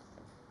tax.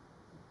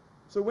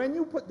 So when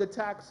you put the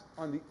tax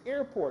on the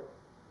airport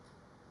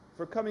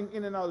for coming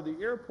in and out of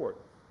the airport,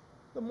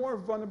 the more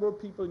vulnerable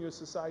people in your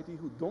society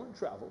who don't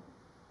travel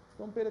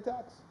don't pay the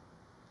tax.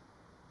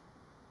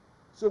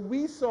 So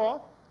we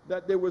saw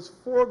that there was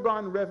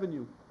foregone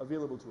revenue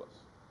available to us.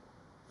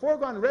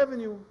 Foregone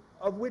revenue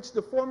of which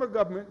the former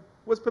government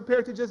was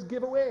prepared to just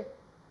give away,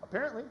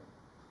 apparently.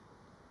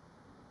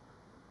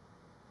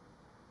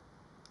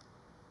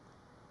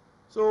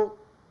 So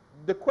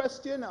the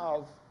question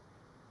of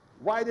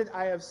why did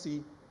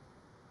IFC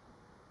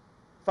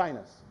fine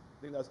us?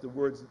 I think that's the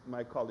words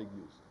my colleague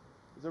used.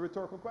 It's a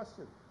rhetorical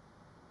question.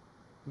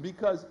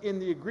 Because in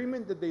the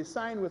agreement that they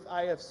signed with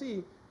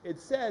IFC, it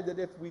said that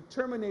if we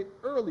terminate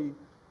early,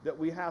 that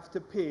we have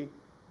to pay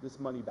this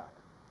money back.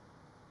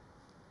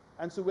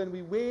 And so when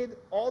we weighed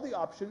all the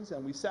options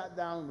and we sat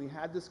down, we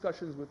had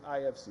discussions with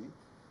IFC,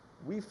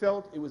 we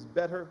felt it was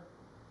better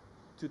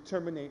to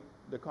terminate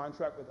the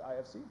contract with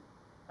IFC,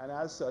 and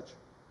as such,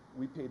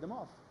 we paid them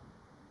off.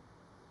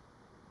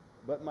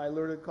 But my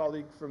learned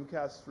colleague from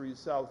Castries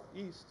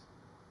Southeast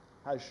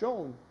has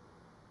shown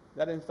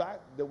that in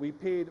fact that we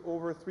paid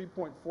over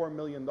 $3.4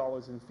 million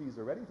in fees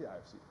already to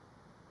IFC.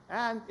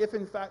 And if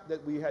in fact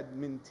that we had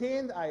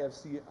maintained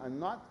IFC and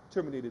not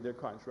terminated their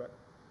contract,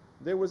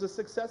 there was a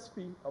success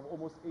fee of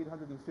almost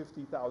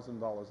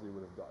 $850,000 they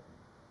would have gotten,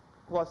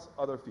 plus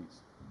other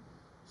fees.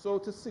 So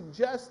to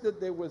suggest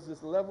that there was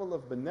this level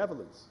of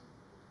benevolence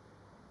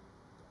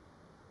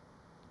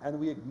and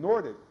we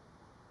ignored it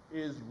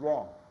is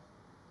wrong.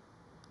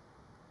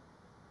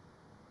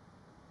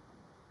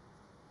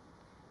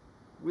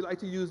 We like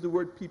to use the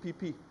word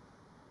PPP.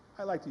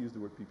 I like to use the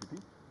word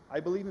PPP. I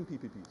believe in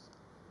PPPs.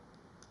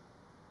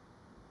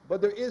 But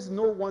there is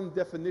no one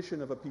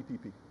definition of a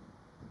PPP.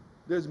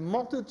 There's a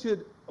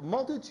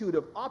multitude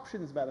of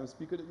options, Madam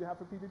Speaker, that you have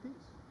for PPPs.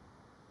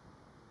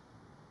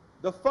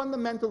 The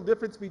fundamental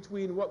difference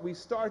between what we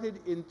started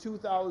in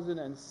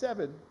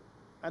 2007,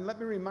 and let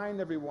me remind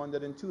everyone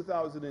that in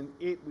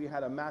 2008 we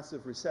had a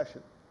massive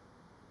recession.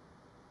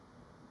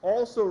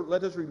 Also,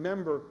 let us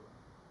remember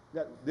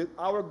that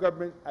our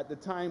government at the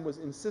time was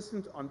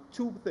insistent on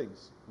two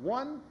things.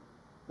 One,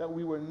 that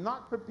we were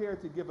not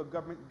prepared to give a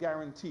government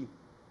guarantee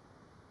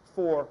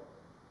for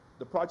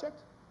the project,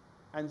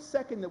 and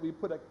second, that we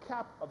put a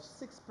cap of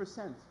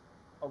 6%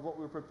 of what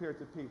we were prepared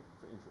to pay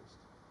for interest.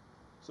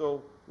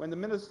 So when the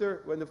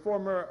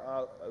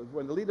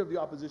leader of the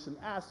opposition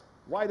asked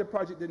why the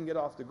project didn't get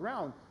off the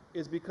ground,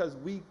 is because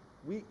we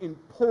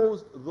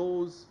imposed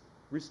those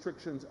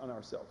restrictions on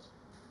ourselves.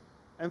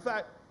 In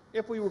fact,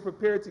 if we were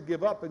prepared to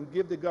give up and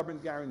give the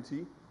government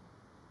guarantee,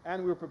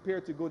 and we were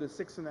prepared to go to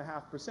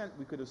 6.5%,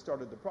 we could have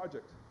started the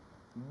project.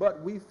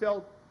 But we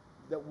felt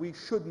that we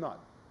should not.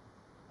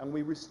 And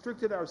we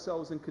restricted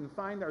ourselves and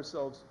confined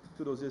ourselves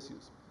to those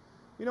issues.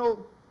 You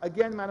know,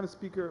 again, Madam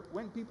Speaker,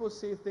 when people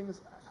say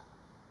things,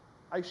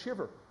 I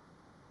shiver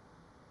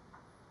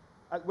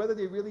at whether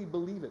they really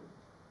believe it.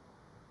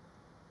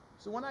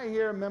 So when I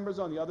hear members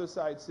on the other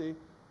side say,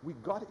 we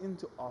got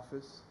into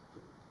office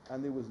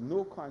and there was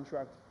no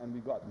contract and we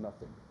got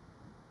nothing.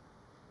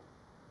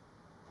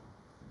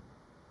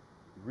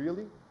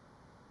 Really?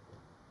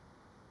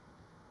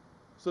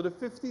 So the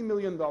 $50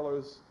 million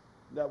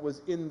that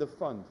was in the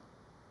fund,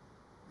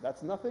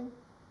 that's nothing?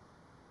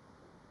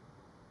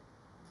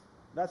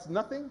 That's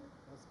nothing?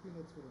 That's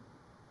peanuts for them.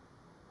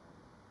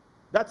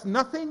 That's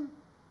nothing?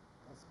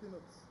 That's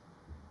peanuts.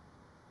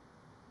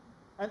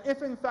 And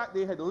if in fact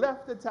they had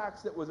left the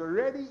tax that was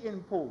already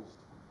imposed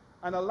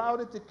and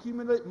allowed it to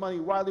accumulate money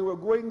while they were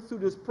going through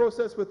this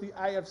process with the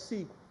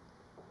IFC,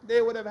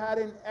 they would have had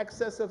in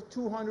excess of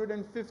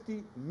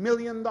 $250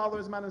 million,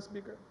 Madam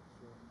Speaker.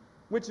 Sure.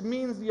 Which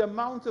means the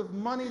amount of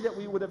money that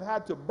we would have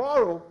had to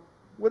borrow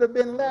would have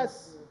been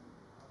less.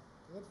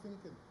 You're not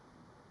thinking.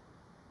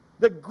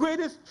 The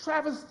greatest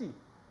travesty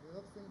You're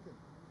not thinking.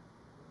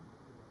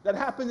 that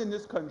happened in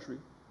this country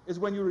is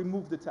when you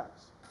remove the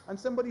tax. And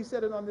somebody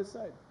said it on this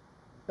side,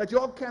 that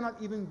y'all cannot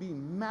even be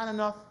man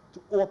enough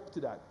to opt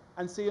to that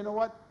and say, you know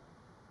what,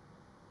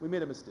 we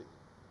made a mistake.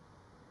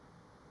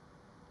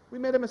 We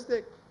made a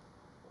mistake.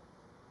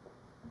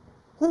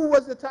 Who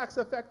was the tax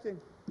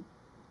affecting?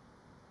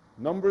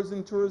 Numbers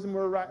in tourism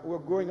were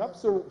going up,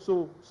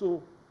 so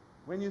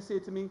when you say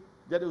to me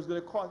that it was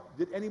going to cost,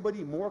 did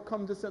anybody more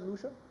come to St.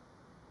 Lucia?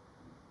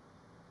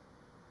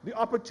 The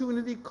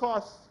opportunity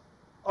cost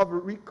of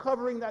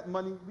recovering that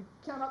money, we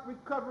cannot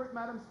recover it,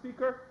 Madam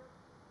Speaker.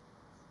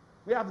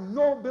 We have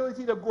no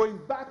ability to going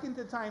back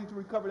into time to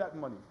recover that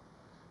money.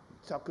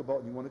 Talk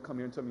about, you want to come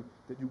here and tell me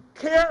that you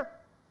care?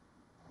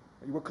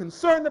 That you were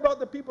concerned about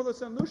the people of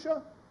St.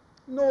 Lucia?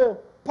 No,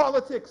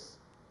 politics.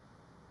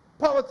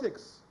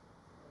 Politics.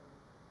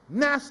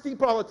 Nasty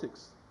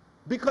politics.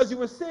 Because you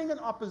were saying in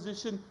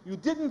opposition, you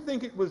didn't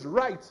think it was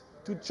right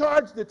to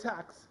charge the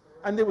tax,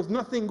 and there was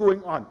nothing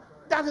going on.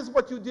 That is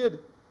what you did.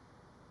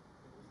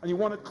 And you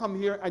want to come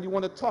here and you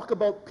want to talk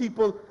about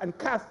people and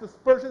cast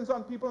aspersions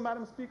on people,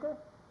 Madam Speaker?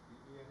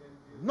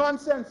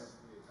 Nonsense.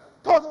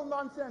 Total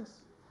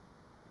nonsense.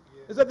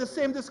 Is that the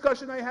same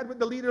discussion I had with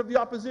the leader of the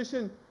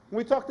opposition?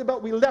 We talked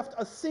about we left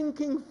a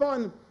sinking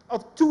fund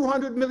of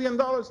 $200 million.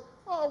 Oh,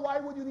 why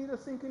would you need a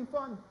sinking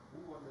fund?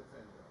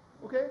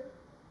 Okay?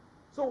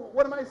 So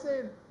what am I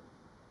saying?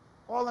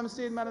 All I'm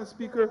saying, Madam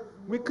Speaker,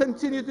 we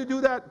continue to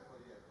do that.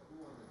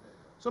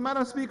 So,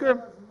 Madam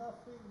Speaker,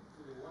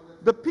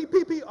 the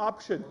PPP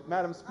option,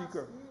 Madam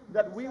Speaker,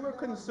 that we were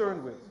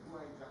concerned with.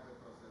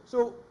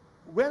 So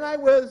when I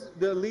was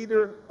the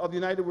leader of the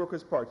United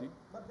Workers' Party,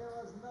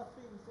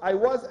 I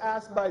was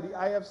asked by the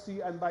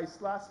IFC and by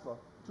SLASPA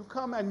to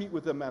come and meet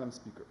with them, Madam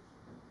Speaker.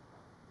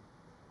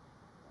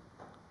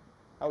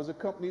 I was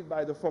accompanied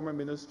by the former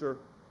Minister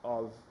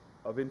of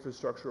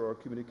Infrastructure or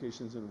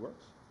Communications and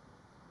Works.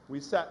 We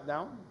sat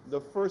down.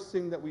 The first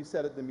thing that we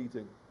said at the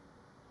meeting,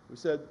 we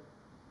said,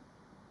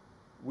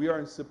 we are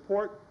in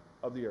support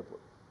of the airport.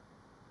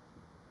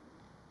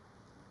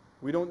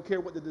 We don't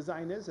care what the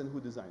design is and who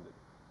designed it.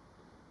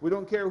 We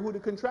don't care who the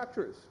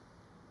contractor is.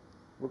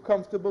 We're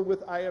comfortable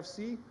with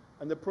IFC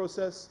and the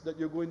process that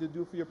you're going to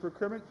do for your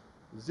procurement.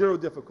 Zero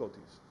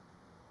difficulties.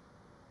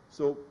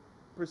 So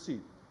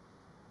proceed.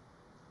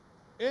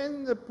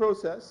 In the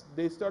process,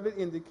 they started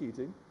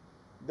indicating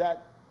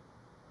that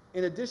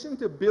in addition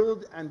to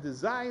build and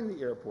design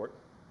the airport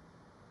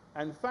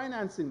and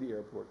financing the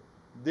airport,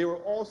 they were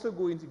also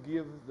going to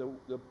give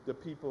the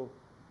people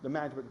the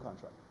management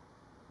contract.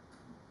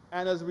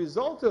 And as a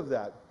result of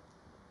that,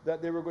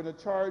 that they were going to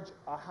charge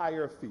a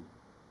higher fee.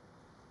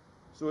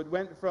 So it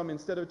went from,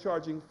 instead of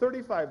charging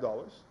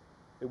 $35,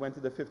 it went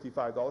to the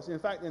 $55. In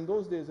fact, in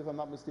those days, if I'm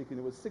not mistaken,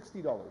 it was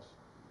 $60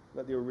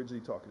 that they were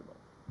originally talking about.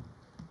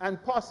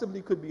 And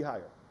possibly could be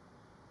higher.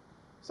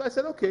 So I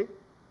said, okay,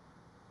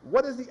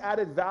 what is the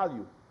added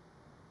value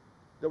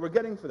that we're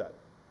getting for that?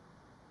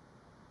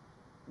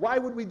 Why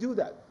would we do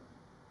that?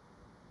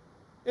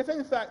 If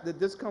in fact that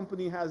this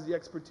company has the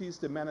expertise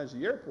to manage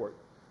the airport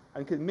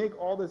and can make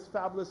all this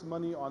fabulous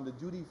money on the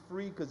duty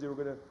free because they were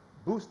going to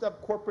boost up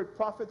corporate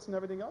profits and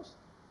everything else,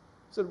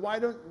 so why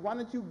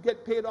don't you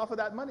get paid off of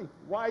that money?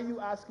 Why are you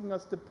asking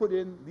us to put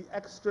in the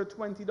extra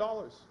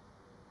 $20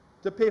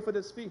 to pay for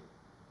this fee?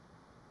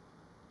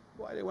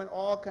 Boy, they went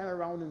all kind of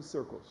around in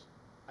circles.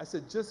 I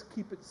said, just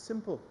keep it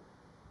simple.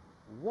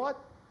 What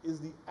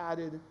is the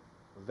added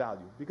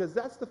value? Because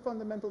that's the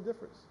fundamental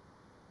difference.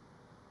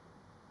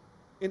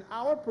 In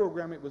our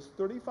program, it was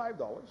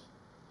 $35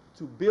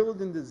 to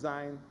build and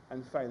design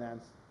and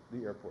finance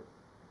the airport.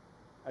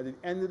 At the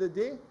end of the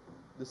day,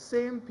 the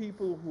same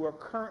people who are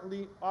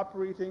currently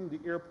operating the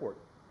airport,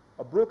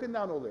 a broken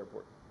down old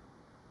airport,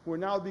 who are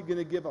now going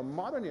to give a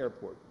modern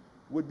airport,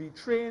 would be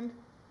trained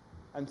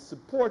and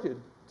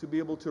supported to be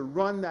able to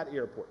run that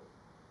airport.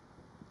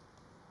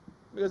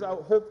 Because I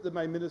hope that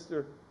my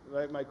minister,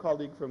 my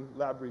colleague from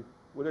Labrie,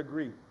 would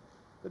agree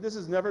that this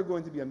is never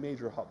going to be a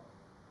major hub.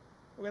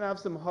 We're going to have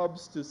some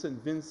hubs to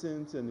St.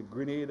 Vincent and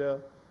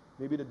Grenada,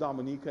 maybe to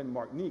Dominica and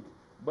Martinique,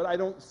 but I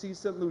don't see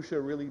St. Lucia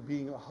really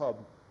being a hub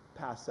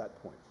past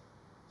that point.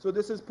 So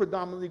this is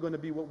predominantly going to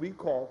be what we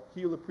call,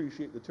 he'll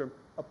appreciate the term,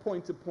 a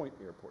point-to-point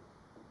airport.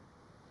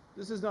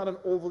 This is not an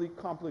overly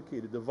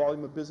complicated, the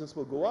volume of business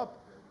will go up,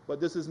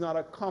 but this is not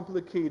a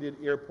complicated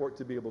airport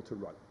to be able to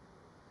run.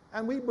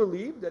 And we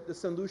believe that the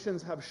St.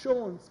 Lucians have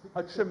shown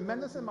a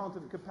tremendous amount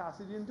of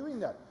capacity in doing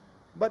that.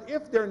 But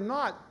if they're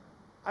not,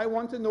 I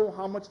want to know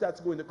how much that's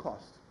going to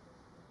cost.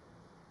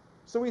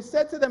 So we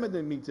said to them in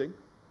the meeting,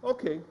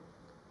 okay,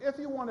 if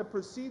you want to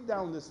proceed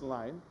down this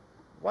line,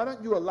 why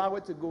don't you allow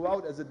it to go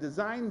out as a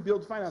design,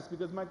 build, finance?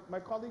 Because my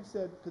colleague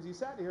said, because he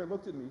sat here and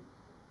looked at me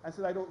and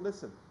said, I don't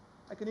listen.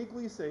 I can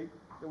equally say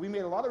that we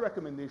made a lot of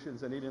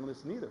recommendations and they didn't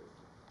listen either.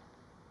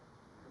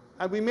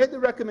 And we made the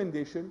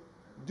recommendation,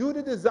 do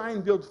the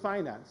design, build,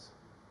 finance.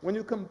 When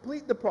you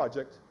complete the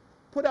project,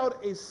 put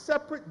out a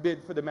separate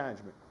bid for the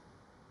management.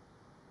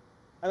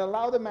 And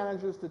allow the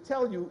managers to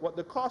tell you what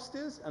the cost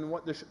is and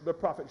what the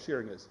profit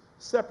sharing is.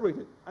 Separate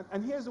it.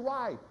 And here's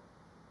why.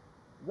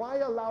 Why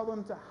allow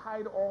them to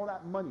hide all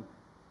that money?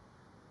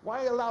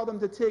 Why allow them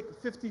to take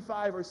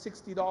 $55 or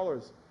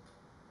 $60,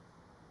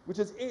 which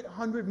is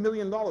 $800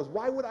 million?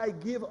 Why would I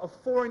give a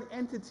foreign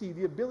entity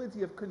the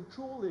ability of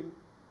controlling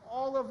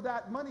all of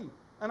that money?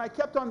 And I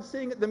kept on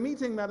saying at the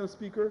meeting, Madam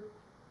Speaker,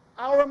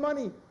 our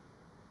money.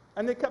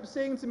 And they kept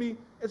saying to me,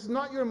 it's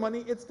not your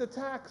money, it's the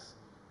tax.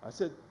 I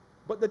said,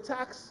 but the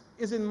tax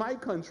is in my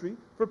country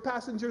for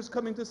passengers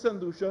coming to St.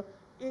 Lucia.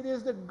 It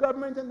is the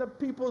government and the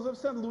peoples of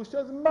St.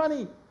 Lucia's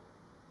money.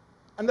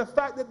 And the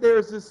fact that there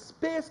is this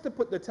space to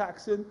put the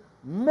tax in,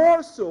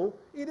 more so,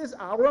 it is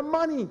our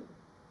money.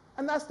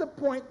 And that's the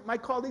point my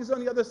colleagues on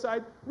the other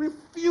side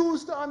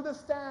refuse to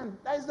understand.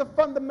 That is the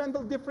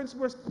fundamental difference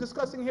we're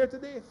discussing here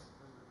today.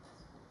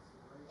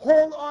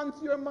 Hold on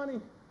to your money.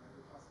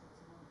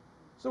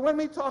 So when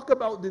we talk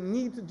about the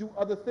need to do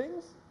other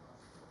things,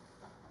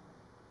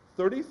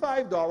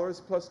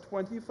 $35 plus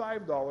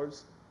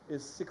 $25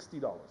 is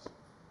 $60.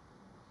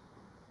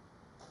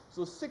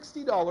 So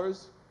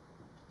 $60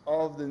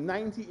 of the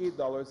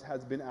 $98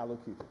 has been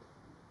allocated.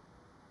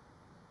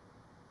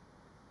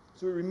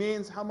 So it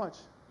remains how much?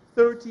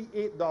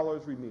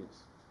 $38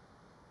 remains.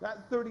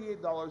 That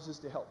 $38 is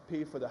to help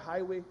pay for the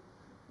highway.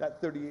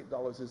 That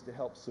 $38 is to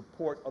help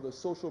support other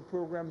social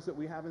programs that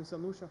we have in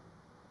St. Lucia.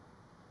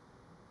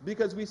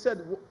 Because we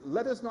said,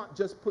 let us not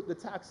just put the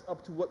tax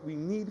up to what we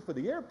need for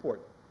the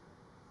airport.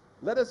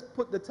 Let us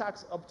put the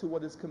tax up to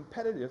what is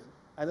competitive,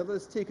 and let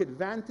us take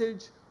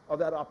advantage of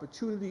that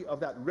opportunity,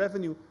 of that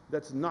revenue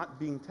that's not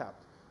being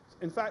tapped.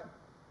 In fact,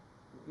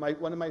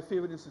 one of my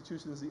favorite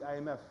institutions, the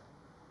IMF,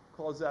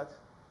 calls that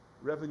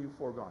revenue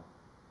foregone.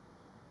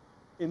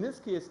 In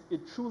this case,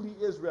 it truly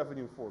is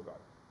revenue foregone.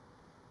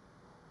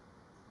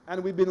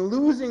 And we've been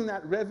losing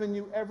that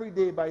revenue every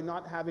day by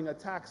not having a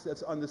tax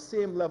that's on the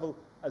same level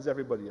as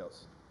everybody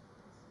else.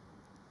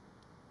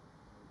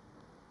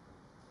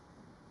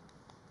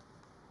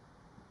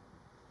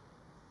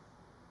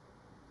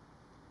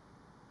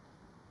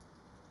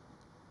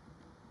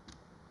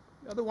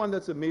 The other one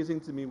that's amazing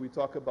to me, we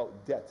talk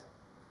about debt.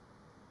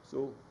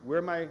 So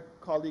where my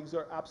colleagues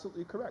are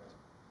absolutely correct.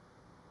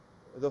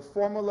 The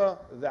formula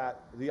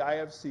that the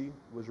IFC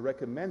was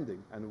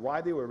recommending and why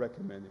they were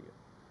recommending it,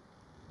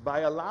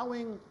 by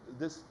allowing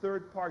this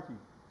third party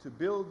to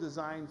build,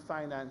 design,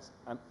 finance,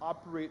 and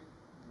operate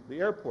the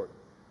airport,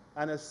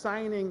 and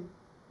assigning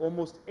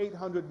almost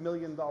 $800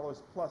 million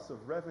plus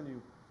of revenue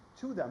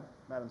to them,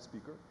 Madam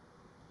Speaker,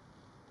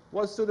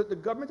 was so that the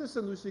government of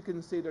St. Lucia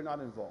can say they're not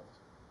involved.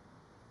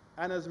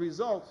 And as a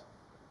result,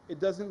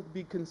 it doesn't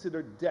be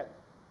considered debt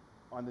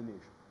on the nation.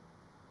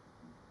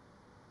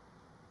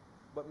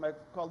 But my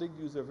colleague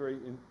used a very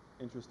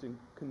interesting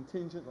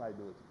contingent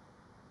liability.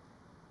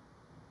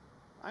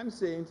 I'm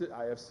saying to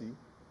IFC,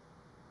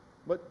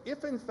 but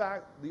if in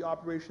fact the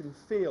operation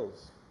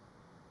fails,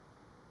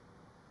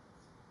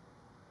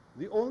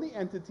 the only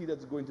entity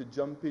that's going to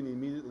jump in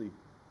immediately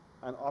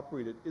and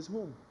operate it is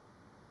whom?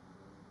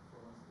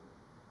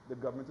 the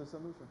government of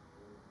St. Lucia.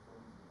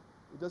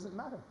 It doesn't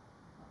matter.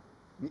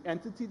 The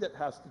entity that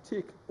has to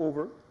take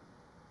over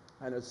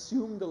and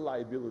assume the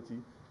liability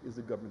is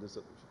the government of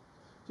St. Lucia.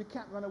 You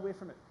can't run away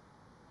from it.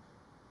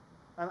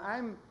 And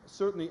I'm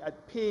certainly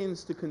at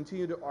pains to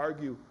continue to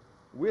argue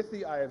with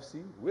the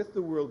IFC, with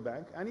the World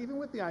Bank, and even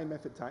with the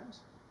IMF at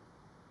times.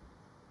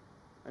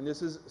 And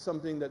this is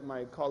something that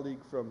my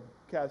colleague from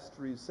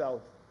Castries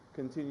South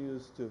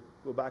continues to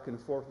go back and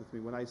forth with me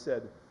when I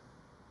said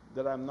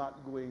that I'm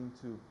not going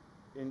to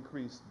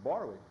increase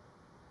borrowing.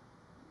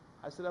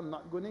 I said I'm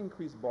not going to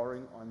increase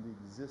borrowing on the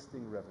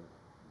existing revenue.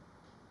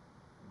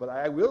 But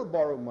I will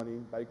borrow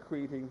money by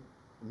creating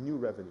new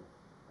revenue.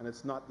 And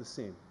it's not the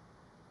same.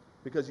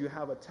 Because you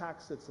have a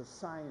tax that's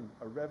assigned,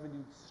 a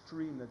revenue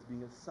stream that's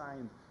being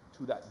assigned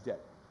to that debt.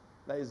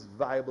 That is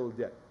viable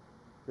debt.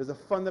 There's a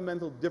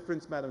fundamental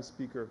difference, Madam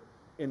Speaker,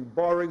 in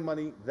borrowing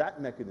money, that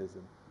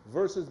mechanism,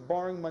 versus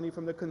borrowing money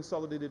from the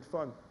consolidated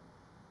fund.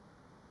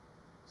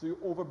 So you're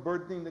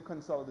overburdening the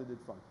consolidated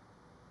fund.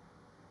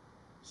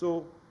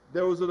 So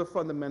those are the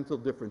fundamental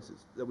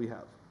differences that we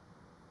have.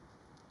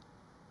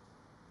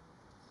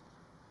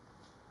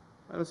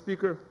 Madam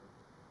Speaker,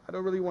 I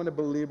don't really want to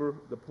belabor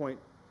the point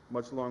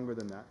much longer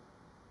than that.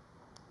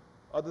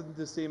 Other than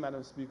to say,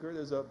 Madam Speaker,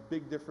 there's a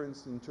big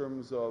difference in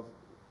terms of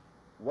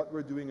what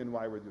we're doing and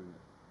why we're doing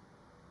it.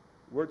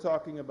 We're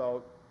talking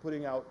about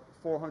putting out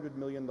 $400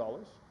 million.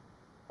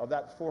 Of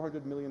that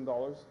 $400 million,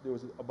 there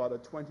was about a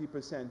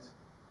 20%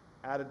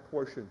 added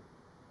portion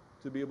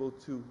to be able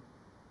to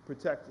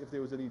protect if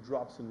there was any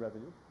drops in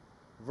revenue,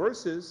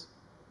 versus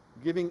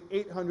giving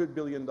 $800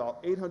 million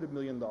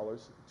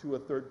to a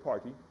third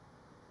party,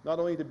 not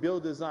only to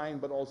build, design,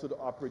 but also to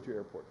operate your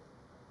airport.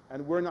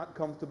 And we're not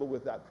comfortable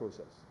with that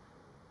process.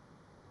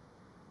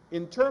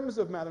 In terms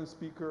of, Madam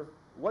Speaker,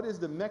 what is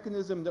the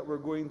mechanism that we're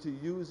going to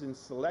use in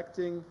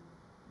selecting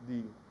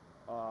the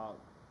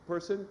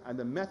person and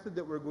the method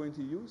that we're going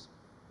to use?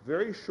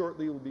 Very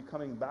shortly, we'll be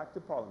coming back to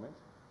Parliament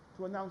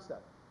to announce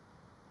that.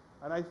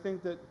 And I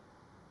think that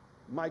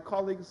my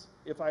colleagues,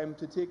 if I am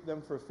to take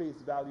them for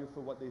face value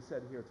for what they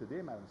said here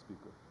today, Madam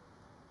Speaker,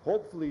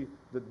 hopefully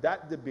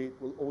that debate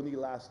will only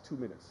last 2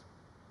 minutes.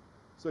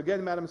 So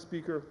again, Madam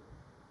Speaker,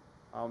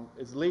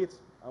 it's late.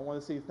 I want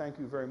to say thank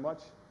you very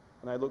much,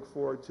 and I look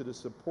forward to the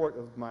support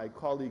of my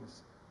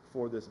colleagues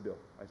for this bill.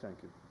 I thank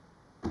you.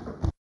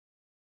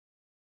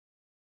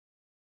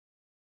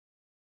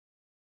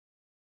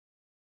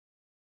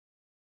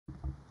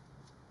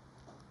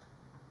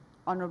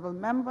 Honourable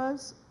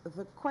members,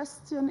 the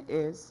question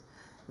is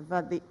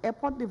that the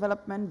Airport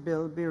Development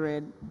Bill be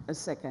read a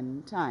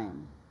second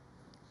time.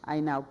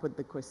 I now put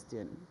the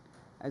question.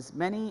 As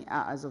many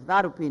as of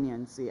that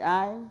opinion say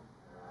aye.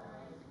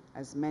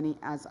 As many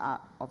as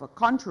are of a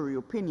contrary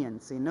opinion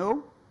say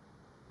no.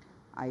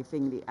 I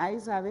think the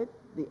ayes have it.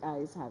 The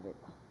ayes have it.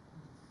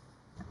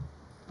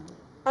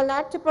 An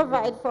act to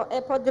provide for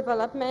airport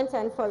development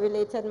and for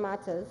related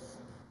matters.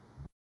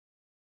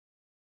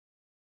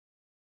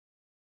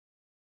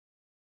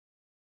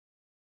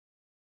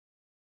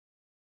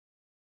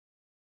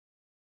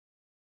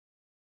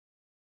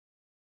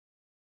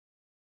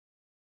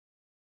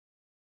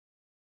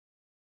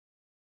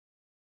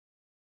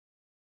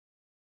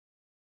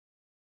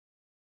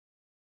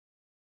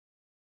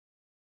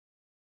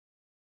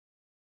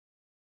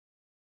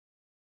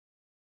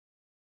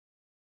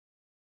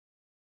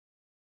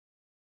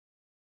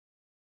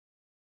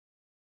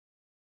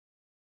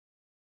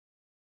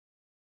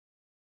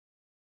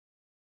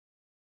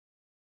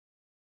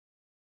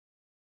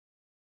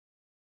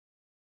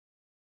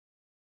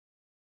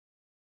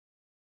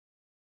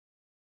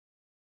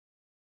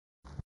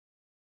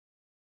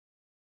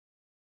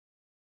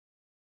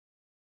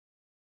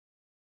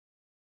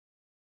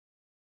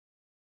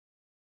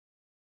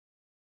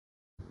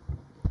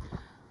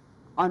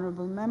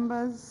 Honourable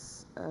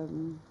members,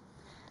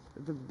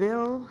 the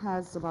bill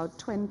has about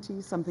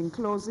 20-something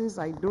clauses.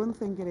 I don't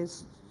think it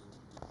is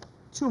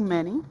too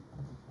many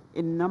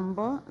in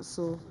number,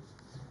 so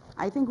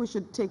I think we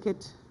should take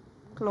it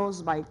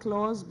clause by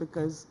clause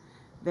because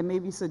there may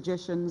be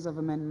suggestions of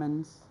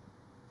amendments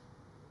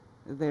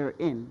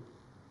therein.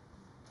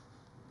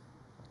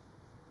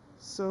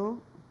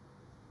 So,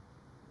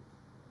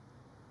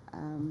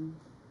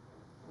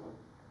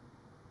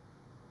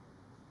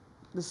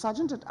 the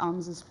Sergeant at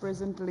Arms is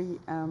presently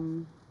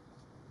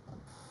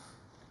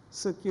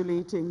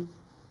circulating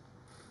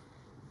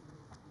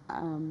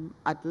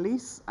at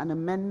least an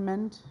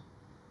amendment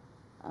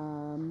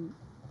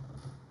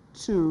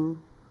to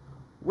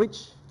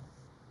which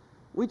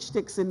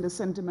takes in the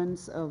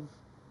sentiments of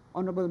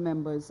honourable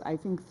members. I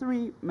think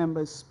 3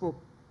 members spoke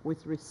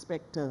with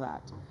respect to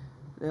that.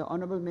 The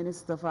Honourable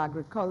Minister for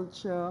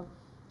Agriculture,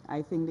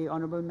 I think the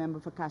Honourable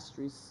Member for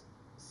Castries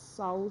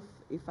South,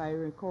 if I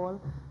recall,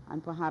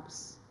 and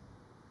perhaps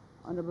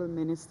Honourable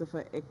Minister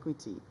for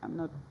Equity. I'm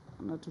not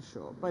too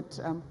sure, but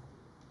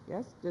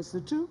yes, just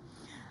the 2.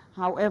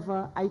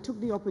 However, I took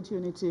the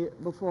opportunity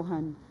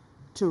beforehand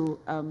to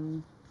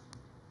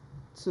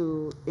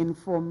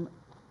inform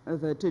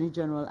the Attorney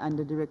General and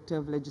the Director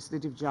of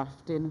Legislative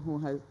Drafting who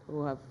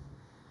have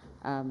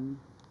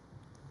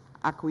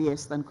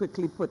acquiesced and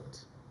quickly put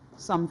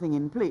something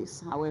in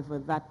place. However,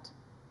 that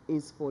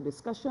is for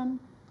discussion,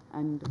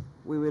 and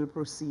we will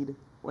proceed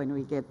when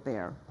we get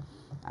there.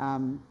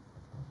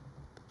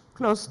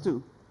 Clause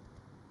 2.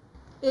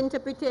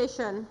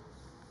 Interpretation.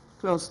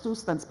 Clause 2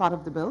 stands part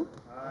of the bill.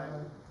 Aye.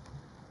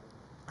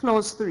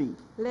 Clause 3.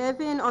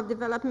 Levying of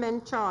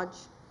development charge.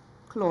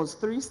 Clause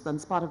 3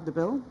 stands part of the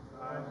bill.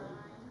 Aye.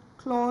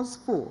 Clause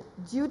 4.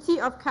 Duty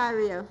of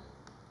carrier.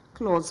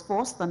 Clause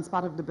 4 stands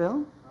part of the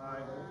bill. Aye.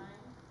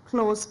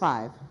 Clause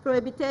 5.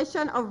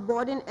 Prohibition of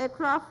boarding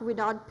aircraft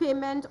without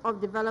payment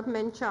of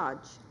development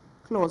charge.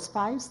 Clause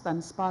 5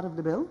 stands part of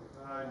the bill.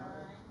 Aye.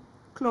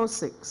 Clause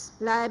 6.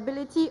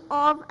 Liability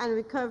of and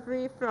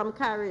recovery from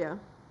carrier.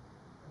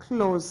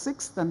 Clause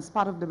 6 stands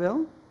part of the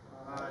bill.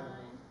 Aye.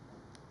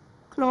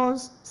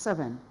 Clause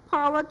 7.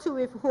 Power to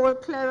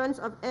withhold clearance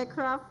of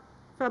aircraft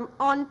from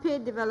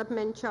unpaid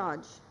development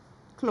charge.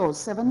 Clause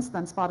 7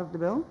 stands part of the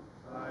bill.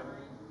 Aye.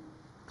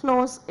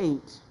 Clause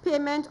 8.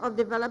 Payment of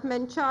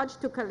development charge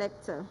to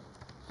collector.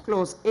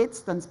 Clause 8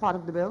 stands part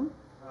of the bill.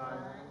 Aye.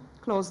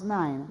 Clause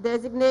 9.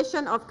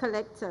 Designation of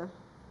collector.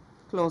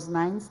 Clause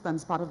 9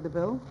 stands part of the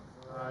bill.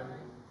 Aye.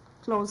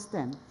 Clause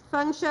 10.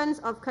 Functions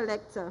of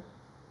collector.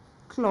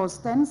 Clause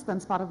 10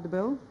 stands part of the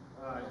bill.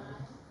 Aye.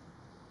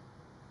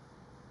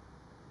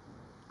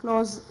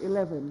 Clause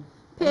 11.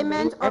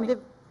 Payment of the...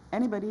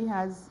 Anybody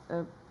has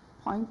a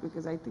point?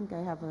 Because I think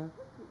I have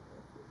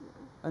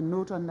a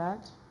note on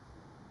that.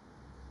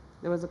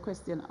 There was a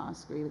question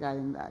asked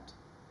regarding that.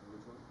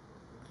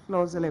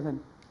 Clause 11.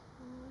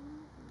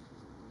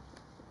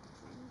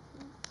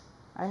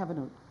 I have a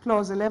note.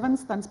 Clause 11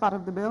 stands part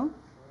of the bill.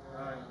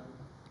 Aye.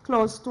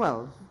 Clause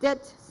 12.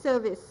 Debt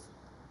service.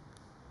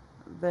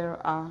 There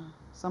are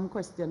some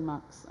question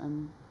marks,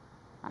 and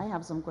I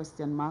have some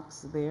question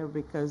marks there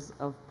because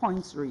of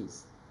points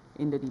raised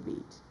in the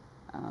debate.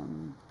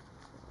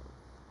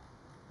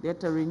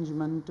 Debt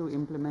arrangement to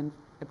implement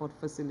airport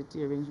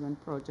facility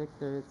arrangement project,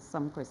 there are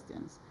some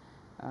questions.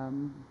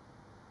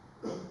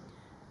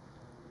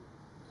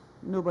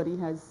 Nobody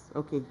has,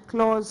 okay,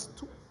 clause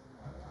 2.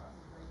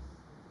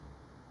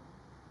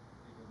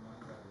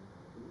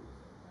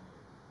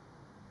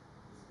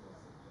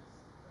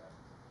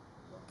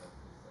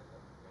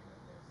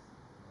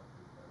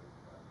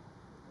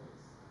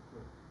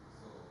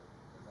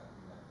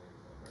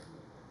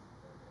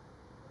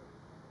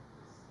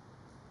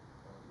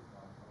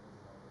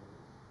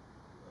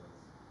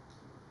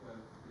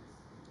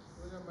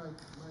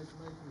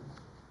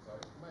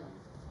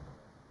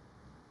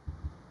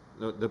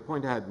 No, the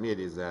point I had made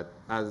is that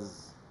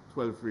as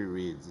 12.3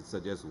 reads, it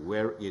suggests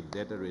where a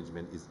debt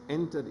arrangement is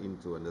entered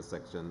into under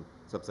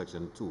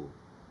subsection 2,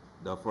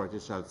 the authority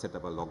shall set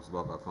up a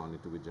lockbox account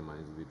into which the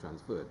monies will be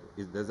transferred.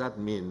 Does that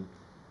mean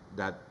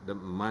that the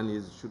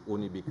monies should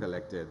only be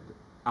collected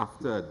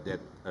after a debt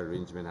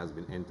arrangement has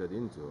been entered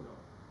into? No.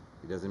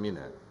 It doesn't mean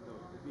that? No,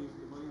 it means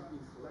the money is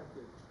being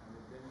collected and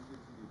it then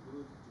gives you the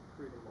ability to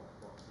create a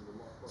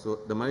lockbox. So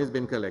the money has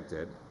been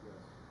collected, yes.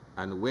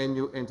 And when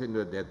you enter into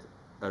a debt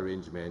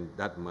arrangement,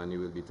 that money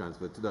will be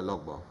transferred to the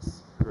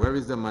lockbox. Correct. Where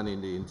is the money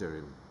in the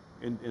interim?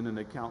 In an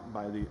account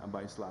by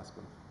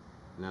SLASPA.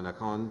 In an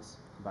account?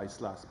 By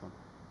SLASPA.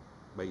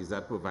 But is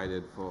that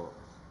provided for?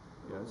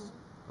 Yes.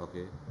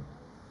 Okay.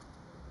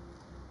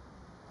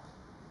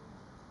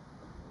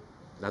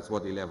 That's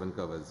what 11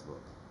 covers for.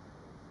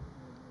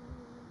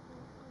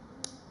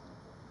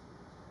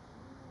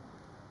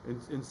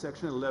 In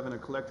section 11, a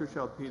collector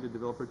shall pay the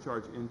developer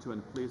charge into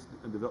and place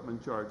a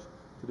development charge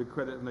to the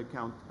credit of an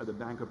account at the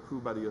bank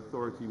approved by the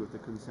authority with the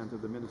consent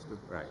of the minister.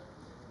 Right.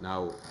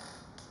 Now,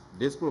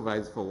 this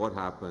provides for what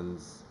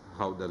happens,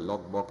 how the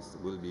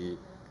lockbox will be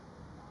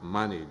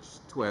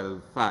managed,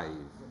 12.5.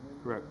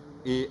 Correct.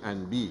 A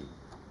and B.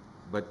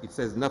 But it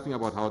says nothing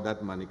about how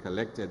that money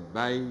collected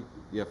by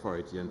the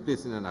authority and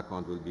placed in an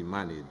account will be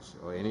managed,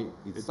 or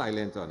it's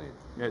silent on it.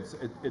 Yeah,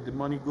 the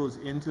money goes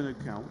into an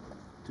account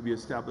to be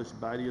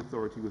established by the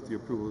authority with the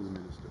approval of the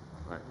minister.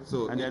 Right.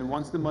 So and then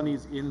once the money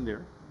is in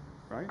there,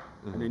 right?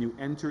 Mm-hmm. And then you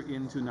enter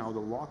into now the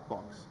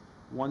lockbox.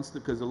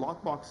 Because the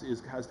lockbox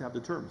has to have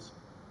the terms.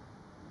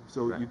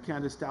 So right. You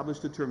can't establish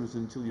the terms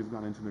until you've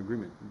gone into an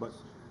agreement. But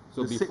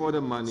so before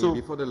the money,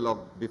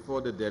 before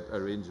the debt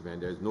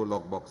arrangement, there's no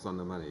lockbox on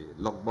the money.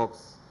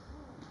 Lockbox,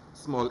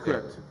 small.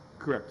 Correct. L.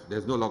 Correct.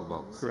 There's no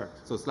lockbox.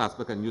 Correct. So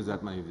SLASPA can use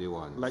that money if they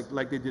want.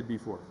 Like they did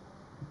before.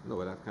 No,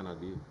 but that cannot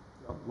be.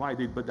 Why?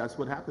 But that's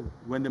what happened.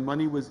 When the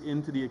money was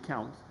into the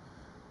account,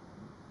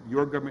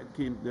 your government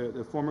came,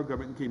 the former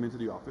government came into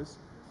the office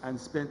and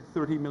spent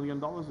 $30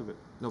 million of it.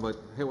 No, but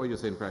hear what you're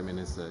saying, Prime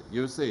Minister.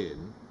 You're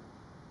saying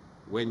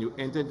when you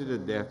enter into the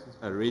debt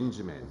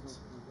arrangement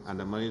and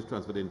the money is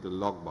transferred into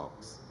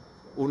lockbox,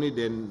 only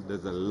then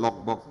does the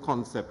lockbox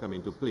concept come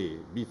into play.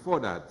 Before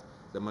that,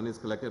 the money is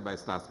collected by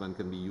SLASPA and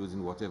can be used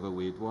in whatever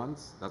way it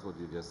wants. That's what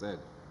you just said.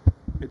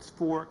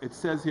 It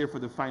says here for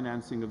the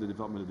financing of the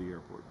development of the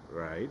airport.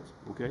 Right.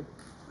 Okay,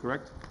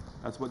 correct?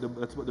 That's what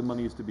the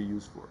money is to be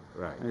used for.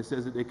 Right. And it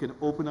says that they can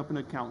open up an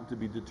account to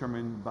be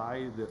determined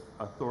by the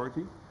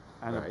authority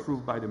and Right.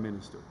 approved by the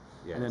minister.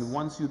 Yes. And then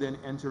once you then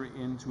enter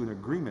into an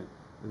agreement,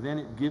 then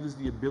it gives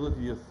the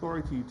ability, the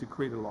authority to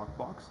create a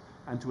lockbox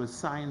and to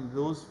assign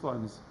those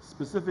funds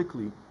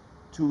specifically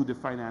to the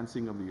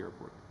financing of the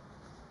airport.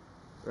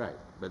 Right.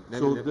 But then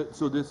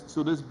So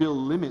this bill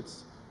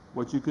limits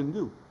what you can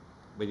do.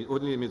 but it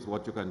only limits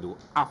what you can do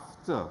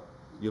after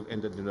you've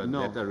entered into a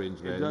No, debt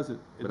arrangement. it doesn't.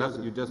 But that's,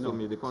 you just told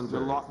me the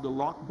contrary. The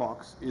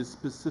lockbox is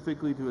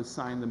specifically to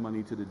assign the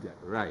money to the debt.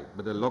 Right.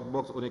 But the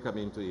lockbox only come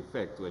into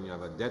effect when you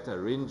have a debt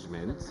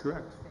arrangement.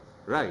 Correct.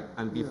 Right.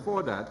 And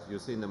before that, you're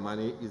saying the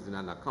money is in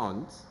an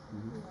account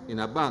in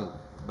a bank.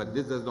 But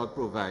this does not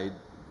provide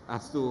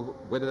as to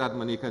whether that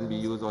money can be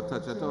used or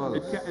touched at all.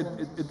 It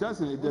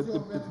doesn't. What's your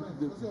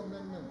amendment? What's your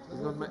amendment?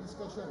 Let's not have my- a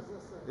discussion.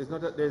 It's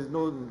not that there's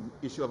no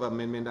issue of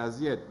amendment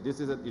as yet. This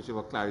is an issue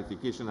of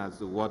clarification as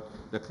to what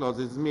the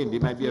clauses mean. They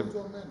might be a, To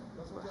amend.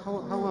 That's what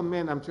you how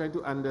amend? I'm trying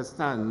to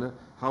understand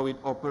how it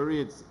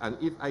operates, and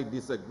if I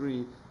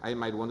disagree, I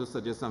might want to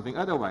suggest something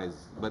otherwise.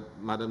 But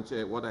Madam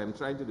Chair, what I'm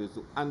trying to do is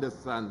to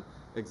understand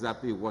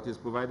exactly what is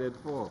provided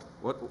for.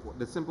 What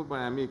the simple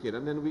point I make it,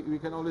 and then we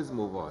can always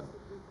move on.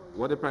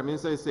 What the Prime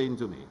Minister is saying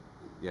to me,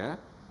 yeah,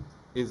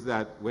 is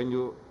that when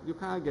you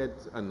can't get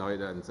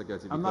annoyed and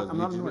security I'm because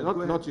not annoyed. Go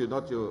ahead.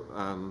 not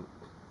you,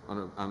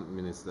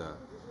 Minister.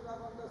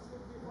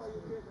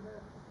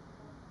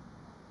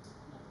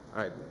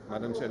 All right,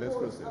 Madam Chair, let's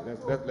proceed.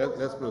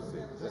 Let's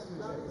proceed.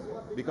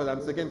 Because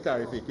I'm seeking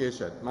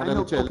clarification.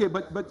 Madam Chair. Okay,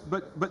 but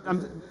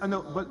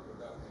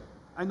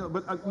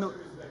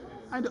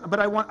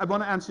I want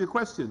to answer your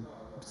question.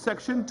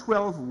 Section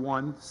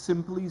 12(1)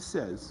 simply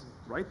says,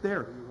 right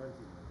there,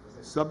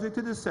 subject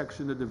to this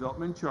section, the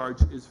development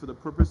charge is for the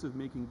purpose of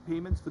making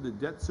payments for the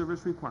debt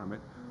service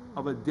requirement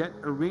of a debt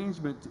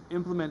arrangement to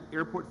implement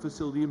airport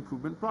facility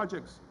improvement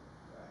projects.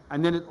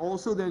 And then it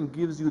also then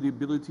gives you the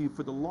ability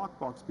for the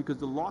lockbox, because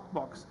the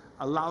lockbox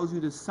allows you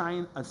to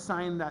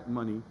assign that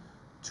money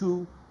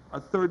to a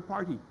third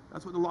party.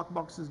 That's what the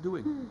lockbox is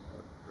doing.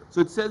 So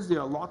it says there,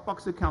 a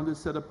lockbox account is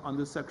set up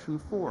under Section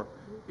 4,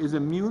 is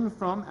immune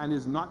from and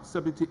is not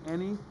subject to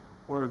any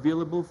or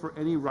available for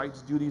any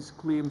rights, duties,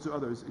 claims, or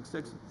others,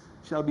 except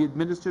shall be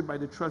administered by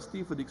the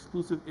trustee for the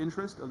exclusive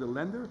interest of the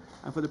lender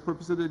and for the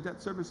purpose of the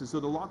debt services. So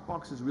the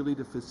lockbox is really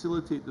to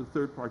facilitate the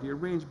third-party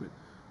arrangement.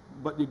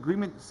 But the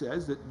agreement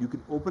says that you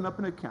can open up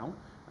an account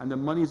and the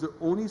monies are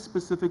only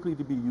specifically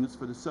to be used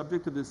for the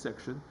subject of this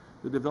section.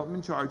 The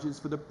development charge is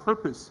for the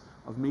purpose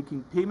of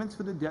making payments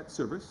for the debt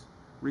service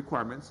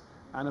requirements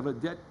and of a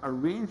debt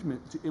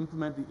arrangement to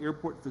implement the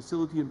airport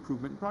facility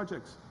improvement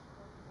projects.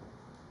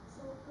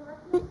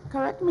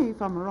 Correct me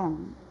if I'm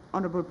wrong,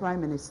 Honorable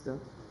Prime Minister.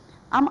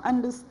 I'm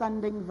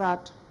understanding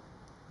that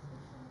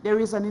there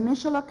is an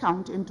initial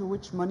account into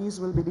which monies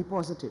will be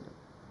deposited.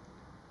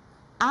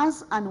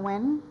 As and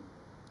when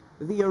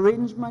the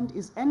arrangement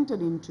is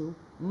entered into,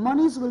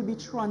 monies will be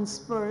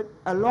transferred,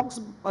 a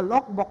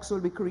lockbox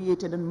will be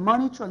created and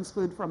money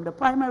transferred from the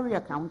primary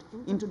account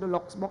into the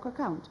lockbox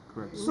account.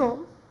 Correct.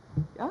 So,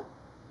 yeah?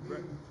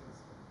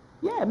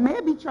 Yeah, it may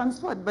be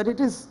transferred, but it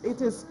is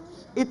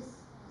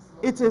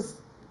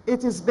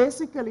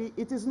basically,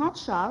 it is not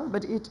shall,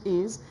 but it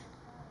is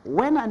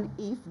when and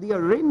if the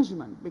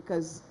arrangement,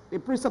 because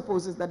it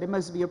presupposes that there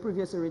must be a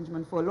previous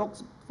arrangement for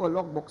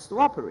lockbox to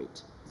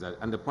operate.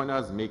 And the point I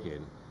was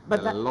making, But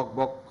the that-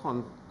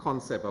 lockbox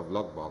concept of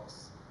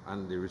lockbox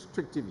and the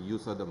restrictive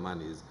use of the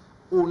monies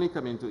only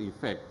come into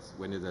effect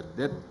when there's a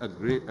debt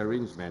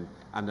arrangement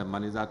and the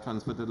monies are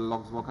transferred to the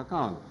lockbox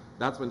account.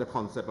 That's when the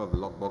concept of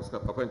lockbox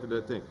comes according to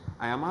the thing.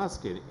 I am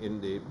asking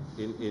in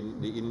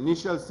the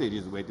initial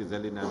stages where it is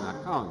held in an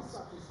account.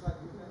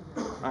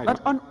 Right.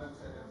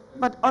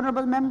 But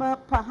Honourable Member,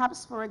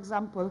 perhaps, for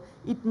example,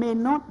 it may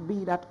not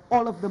be that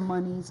all of the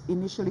monies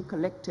initially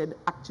collected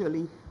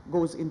actually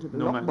goes into the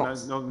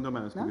lockbox. No,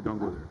 Madam Speaker, No?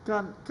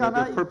 don't go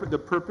there. The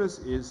purpose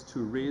is to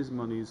raise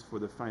monies for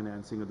the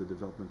financing of the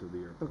development of the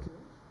airport. Okay.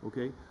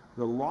 Okay?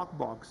 The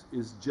lockbox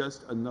is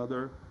just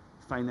another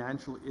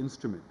financial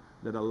instrument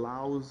that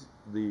allows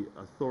the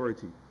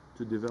authority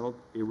to develop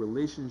a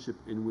relationship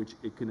in which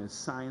it can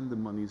assign the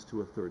monies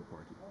to a third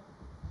party.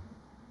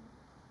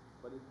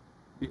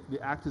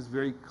 The act is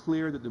very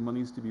clear that the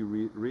monies to be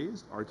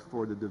raised are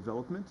for the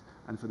development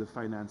and for the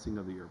financing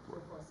of the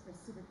airport. For a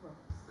specific purpose.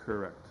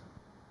 Correct.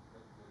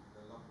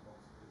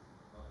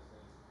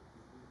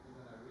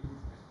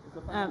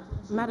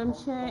 Madam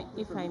Chair,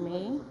 if I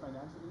may.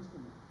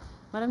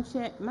 Madam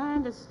Chair, my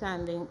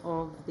understanding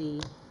of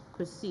the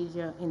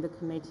procedure in the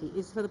committee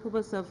is for the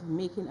purpose of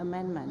making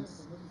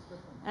amendments.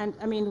 And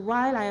I mean,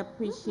 while I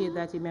appreciate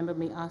that a member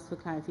may ask for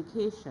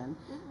clarification,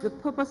 the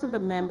purpose of the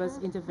member's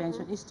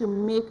intervention is to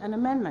make an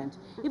amendment.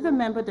 If the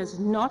member does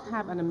not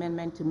have an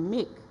amendment to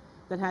make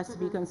that has to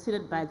be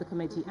considered by the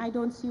committee, I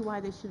don't see why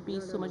there should be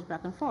so much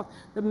back and forth.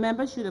 The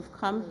member should have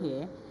come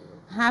here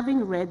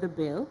having read the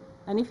bill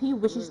and if he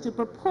wishes to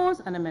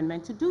propose an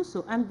amendment, to do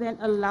so, and then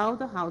allow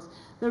the House.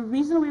 The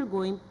reason we're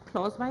going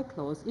clause by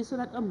clause is so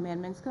that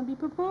amendments can be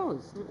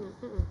proposed.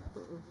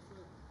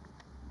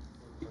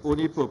 The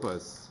only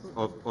purpose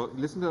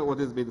listen to what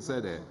has been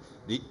said there.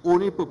 The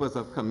only purpose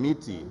of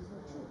committee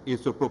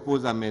is to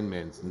propose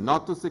amendments,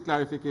 not to seek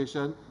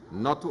clarification,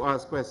 not to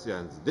ask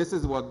questions. This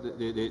is what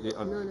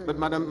but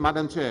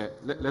Madam Chair,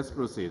 let's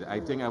proceed. I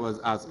think I was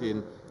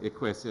asking a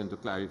question to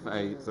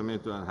clarify something,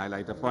 to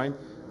highlight a point,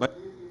 but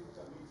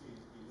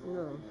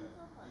No.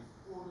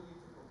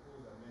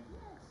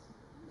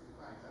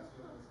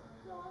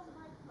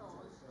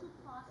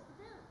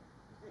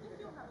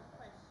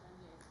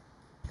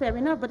 Fair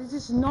enough, but it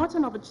is not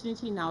an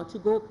opportunity now to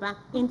go back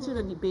into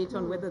the debate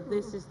on whether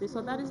this is this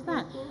or that is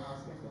that.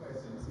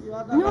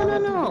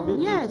 No,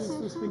 yes,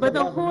 but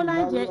the whole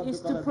idea is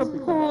to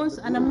propose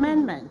an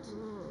amendment.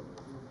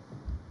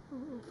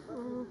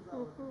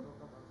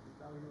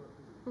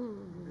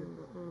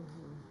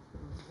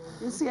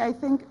 You see, I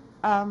think,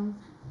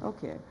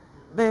 okay,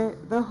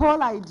 the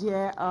whole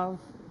idea of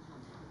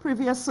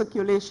previous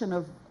circulation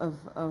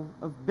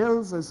of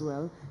bills as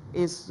well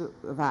is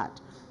that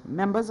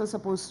members are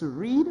supposed to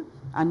read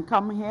and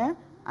come here,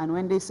 and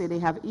when they say they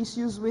have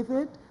issues with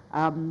it,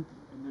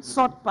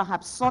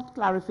 perhaps sought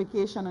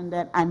clarification,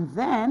 and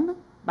then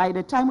by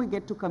the time we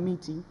get to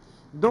committee,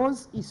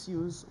 those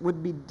issues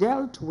would be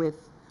dealt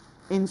with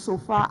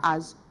insofar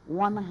as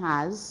one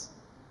has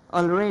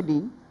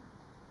already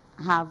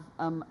have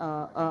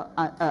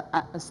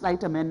a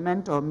slight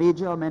amendment or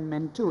major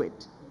amendment to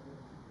it.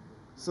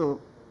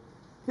 So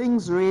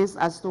things raised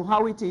as to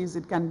how it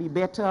can be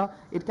better,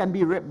 it can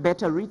be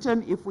better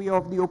written if we are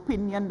of the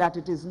opinion that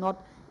it is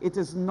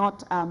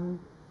not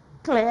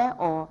clear,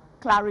 or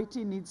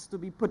clarity needs to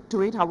be put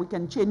to it, how we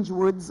can change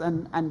words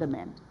and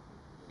amend.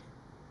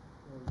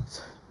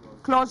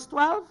 Clause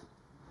 12?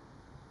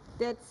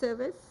 Debt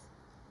service.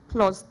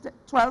 Clause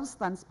 12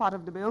 stands part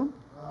of the bill.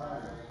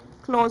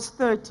 Clause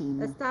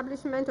 13.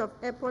 Establishment of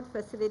Airport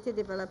Facility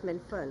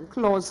Development Fund.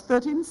 Clause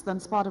 13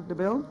 stands part of the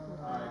bill.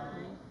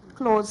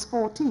 Clause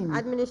 14.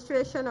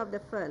 Administration of the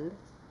fund.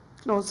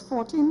 Clause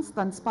 14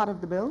 stands part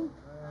of the bill.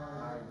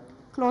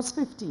 Clause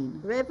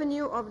 15.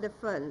 Revenue of the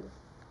fund.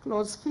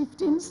 Clause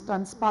 15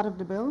 stands part of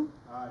the bill.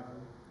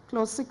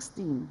 Clause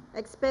 16.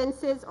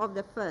 Expenses of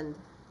the fund.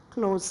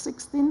 Clause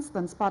 16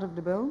 stands part of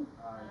the bill.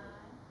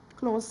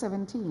 Clause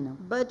 17.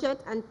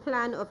 Budget and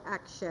plan of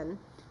action.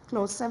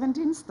 Clause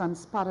 17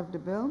 stands part of the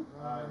bill.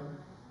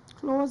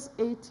 Clause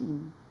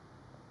 18.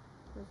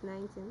 Clause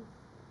 19.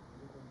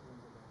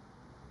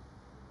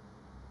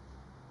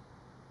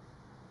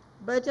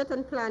 Budget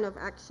and plan of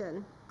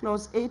action.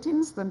 Clause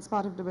 18 stands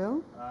part of the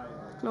bill.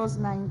 Clause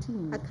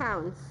 19.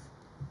 Accounts.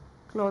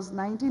 Clause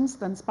 19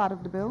 stands part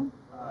of the bill.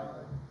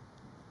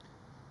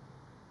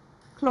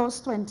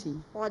 Clause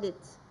 20. Audit.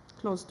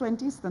 Clause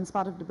 20 stands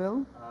part of the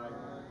bill.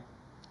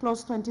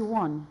 Clause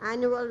 21.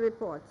 Annual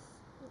reports.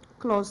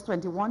 Clause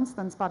 21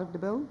 stands part of the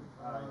bill.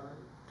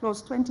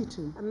 Clause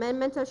 22.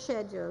 Amendment of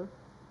schedule.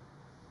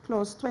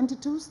 Clause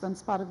 22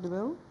 stands part of the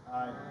bill.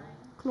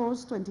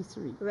 Clause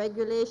 23.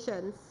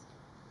 Regulations.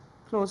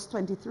 Clause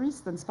 23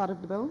 stands part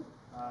of the bill.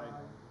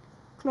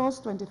 Clause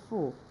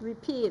 24.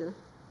 Repeal.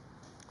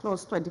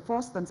 Clause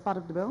 24 stands part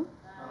of the bill.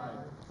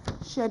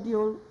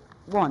 Schedule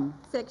 1.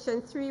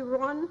 Section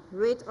 3.1,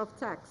 rate of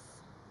tax.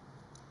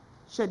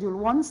 Schedule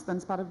 1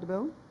 stands part of the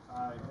bill.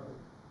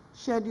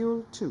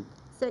 Schedule 2.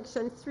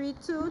 Section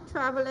 3.2,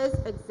 travelers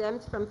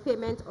exempt from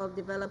payment of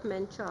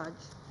development charge.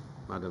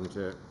 Madam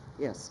Chair,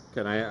 Yes.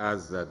 can I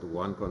ask that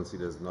one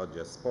considers not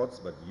just sports,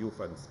 but youth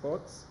and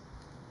sports,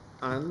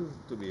 and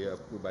to be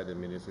approved by the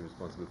ministry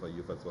responsible for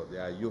youth and sports?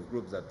 There are youth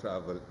groups that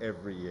travel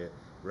every year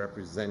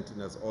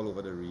representing us all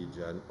over the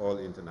region, all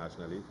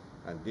internationally,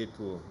 and they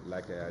too,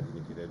 like I had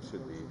indicated,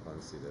 should be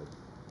considered.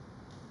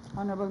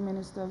 Honorable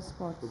Minister of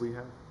Sports. But we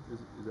have, is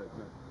that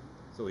not?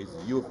 So it's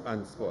youth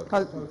and sports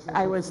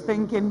I was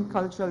thinking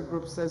cultural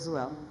groups as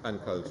well.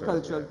 and culture.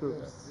 Cultural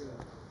groups.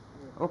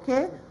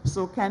 Okay,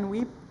 so can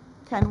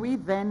we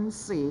then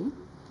say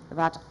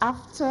that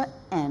after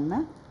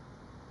N,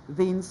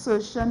 the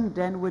insertion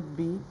then would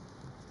be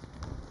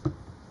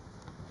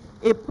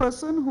a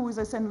person who is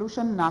a St.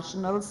 Lucian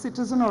national,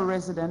 citizen or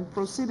resident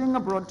proceeding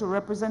abroad to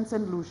represent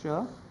St.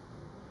 Lucia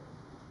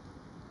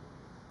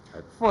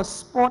for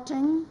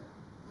sporting,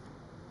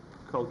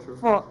 Culture.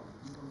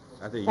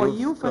 At a for youth,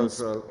 youth and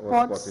cultural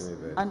or sports sporting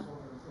event. and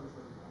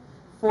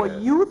for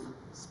Yes. youth,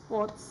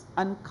 sports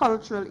and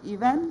cultural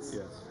events.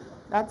 Yes.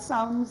 That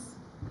sounds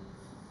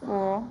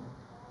for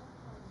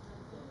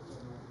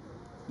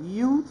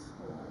youth,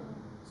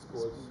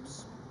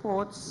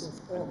 sports,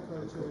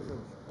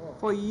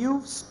 for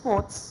youth,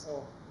 sports,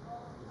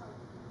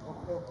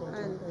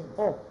 And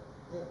or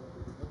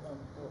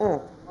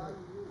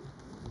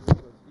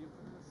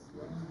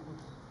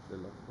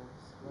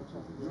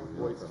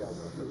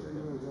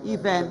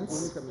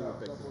events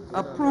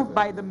approved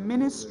by the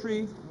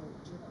ministry,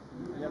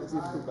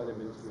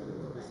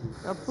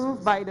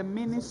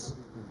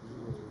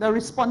 the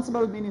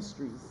responsible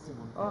ministries.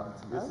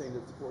 You're saying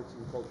that sports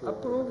and cultural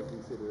Approved. are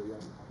considered, yeah.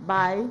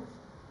 by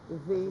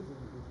the,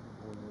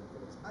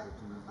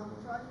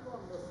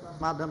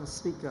 Madam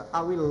Speaker,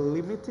 are we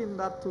limiting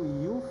that to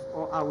youth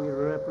or are we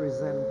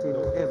representing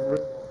every?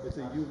 It's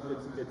a youth,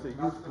 it's a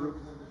youth group.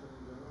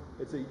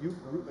 It's a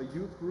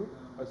youth group,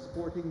 a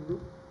sporting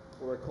group,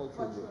 or a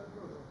cultural group.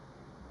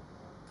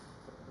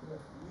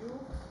 youth,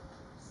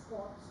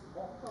 sports,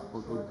 or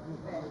cultural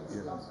events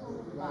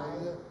approved by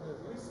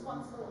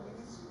responsible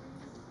ministries?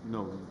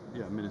 No,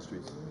 yeah,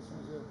 ministries.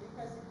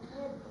 Because it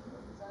may be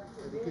that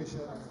today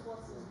Education.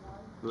 sports is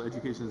one. Well,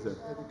 education is there.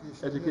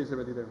 Education is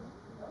already there.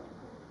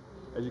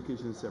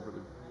 Education is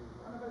separately.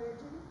 Honorable AG?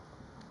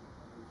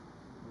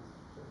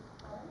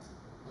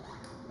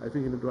 I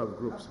think you need to have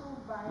groups.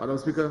 Approved by Madam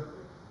Speaker,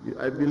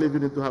 I believe you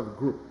need to have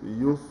group,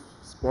 youth,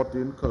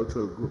 sporting,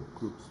 cultural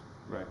groups.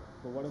 Right.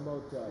 But what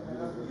about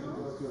university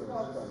students?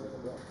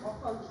 or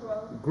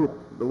cultural.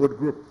 Group, the word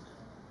group.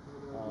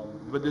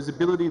 But there's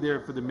ability there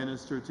for the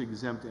minister to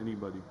exempt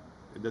anybody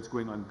that's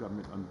going on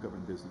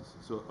government business.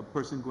 So a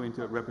person going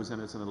to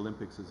represent us in the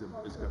Olympics is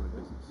government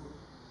business.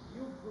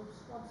 Youth groups,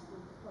 sports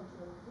groups,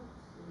 cultural groups.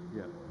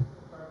 Yeah.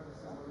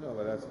 No,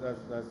 but that's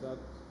not,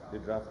 the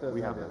drafters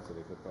We have that, that. so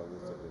they could probably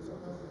check this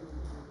out.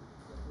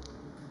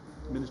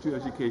 Ministry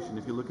of Education,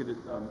 if you look at it,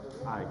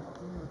 I.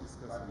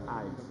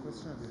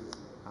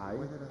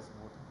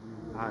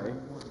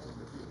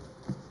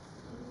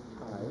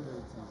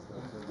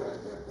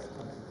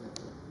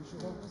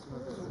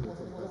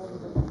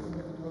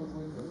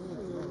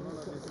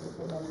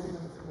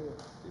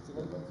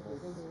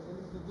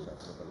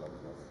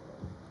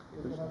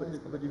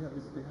 But you have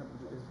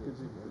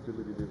the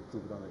ability to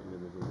prove it on an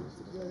individual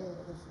basis.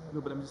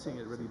 No, but I'm just saying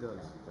it already does.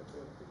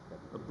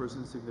 A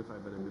person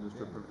signified by the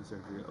minister or permanent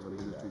secretary of a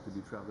ministry to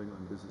be traveling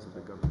on business of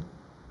the government.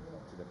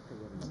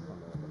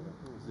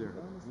 It's there.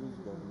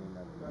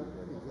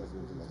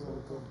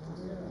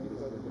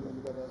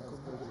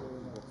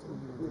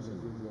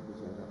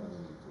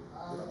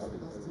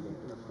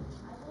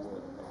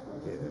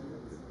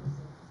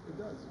 It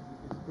does.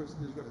 If the person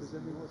is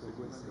representing us, they're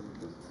going on government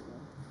business.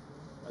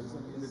 I just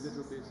on an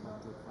individual basis.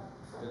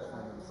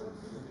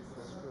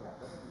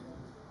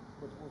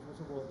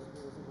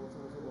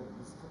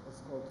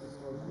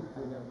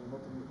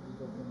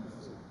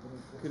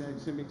 Can I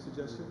actually make a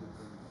suggestion?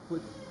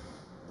 Put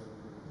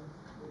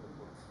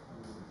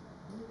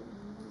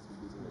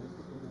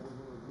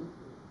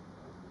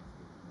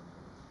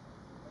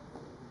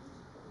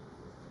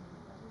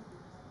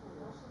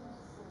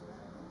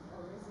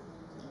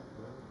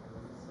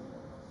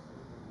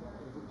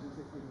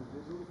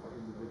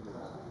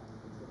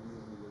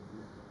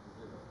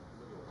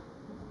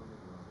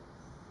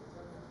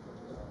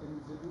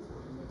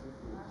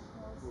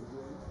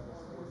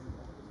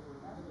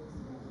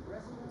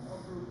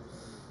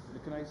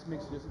Can I make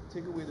a suggestion?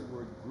 Take away the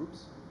word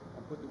groups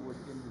and put the word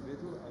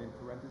individual and in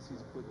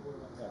parentheses put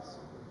S.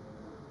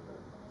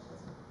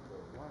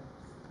 Why?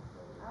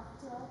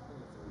 After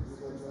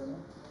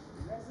citizen,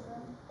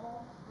 resident,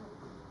 or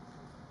group.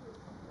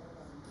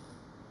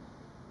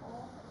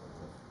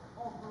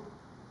 Or group.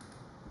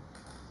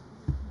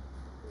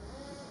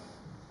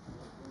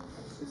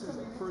 It says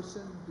a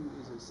person who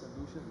is a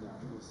Sanusian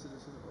national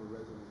citizen or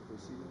resident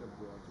proceeding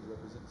abroad to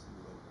represent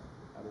Senegal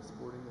at a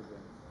sporting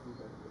event.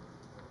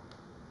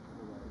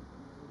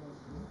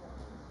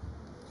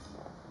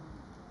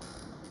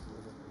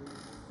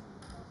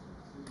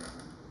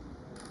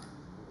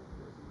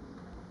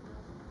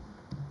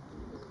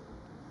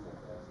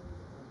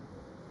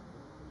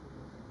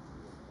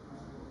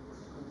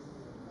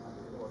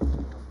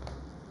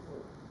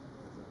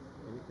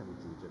 Any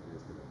committee which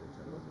appears to be the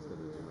channel, Mr.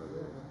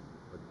 General,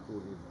 but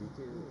only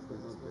details,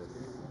 is not just,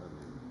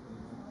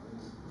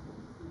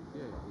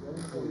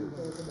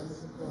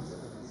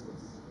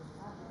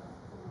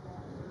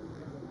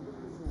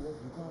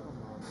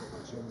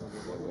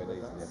 whether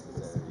it's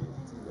necessary,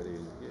 whether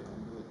it's,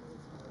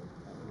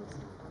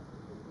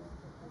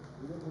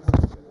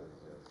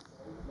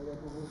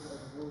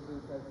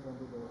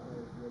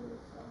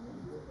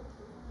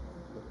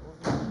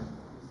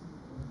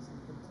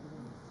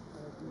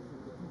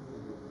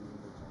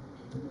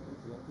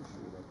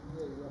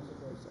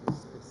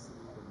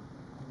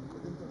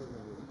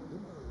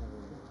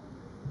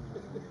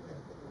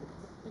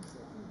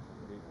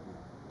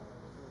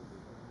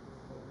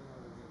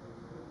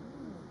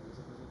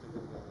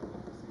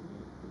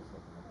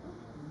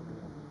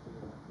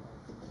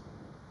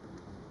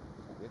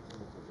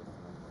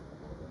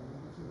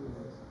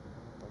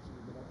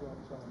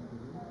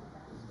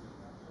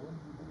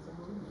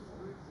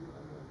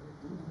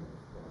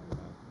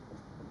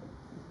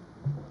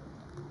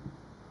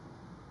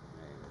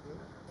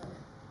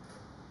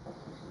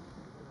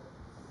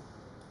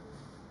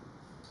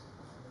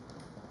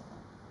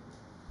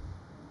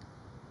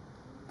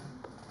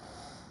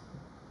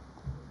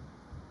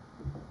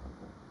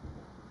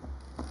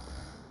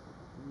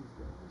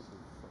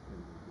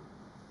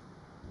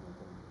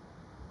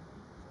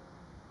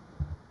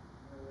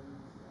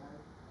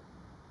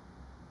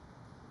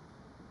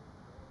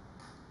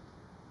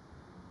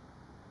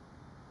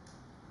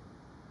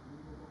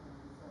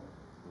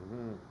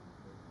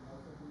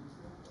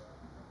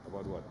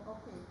 About what?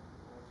 Okay.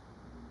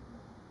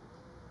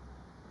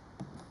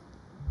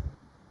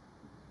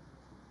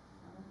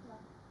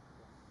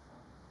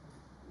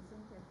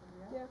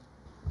 Yeah.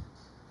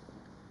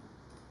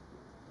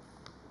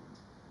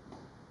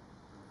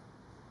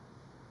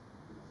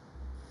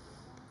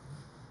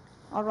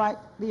 All right,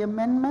 the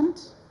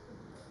amendment,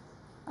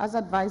 as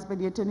advised by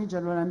the Attorney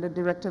General and the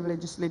Director of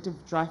Legislative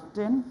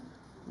Drafting,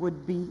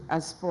 would be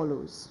as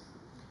follows.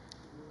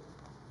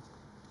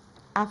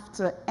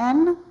 After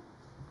N,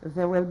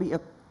 there will be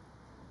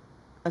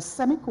a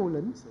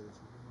semicolon.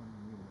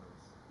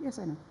 Yes,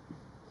 I know.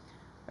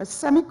 A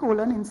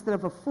semicolon instead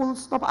of a full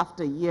stop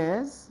after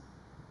years,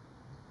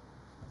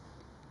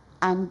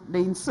 and the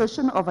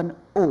insertion of an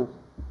O.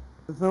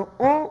 The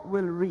O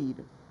will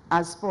read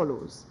as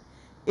follows.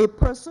 A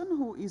person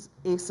who is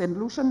a St.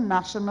 Lucian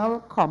national,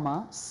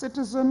 comma,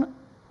 citizen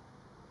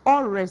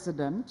or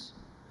resident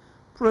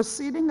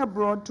proceeding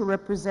abroad to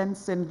represent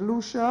St.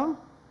 Lucia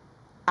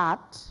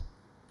at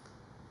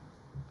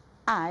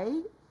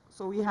I,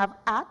 so we have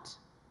at,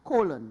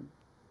 colon.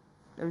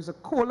 There is a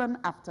colon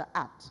after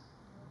at.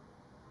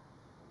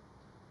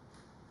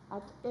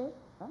 At A?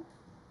 Huh?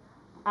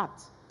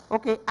 At.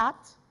 Okay,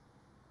 at,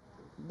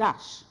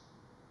 dash.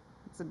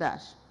 It's a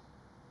dash.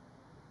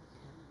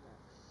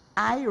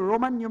 I,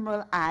 Roman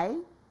numeral I,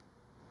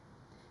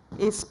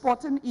 a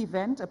sporting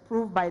event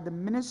approved by the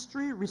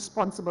ministry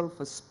responsible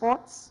for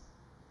sports.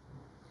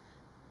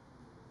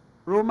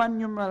 Roman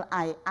numeral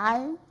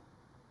II,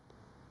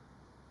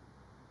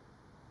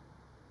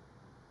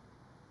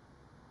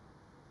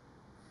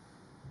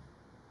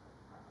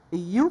 a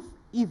youth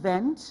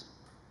event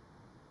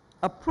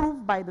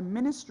approved by the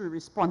ministry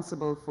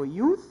responsible for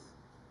youth,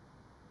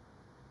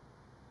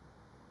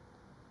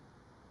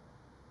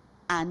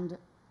 and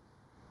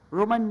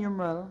Roman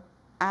numeral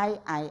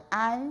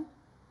III,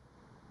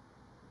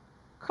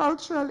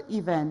 cultural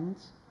event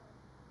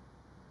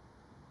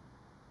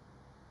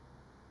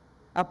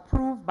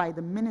approved by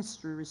the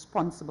ministry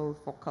responsible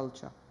for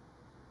culture.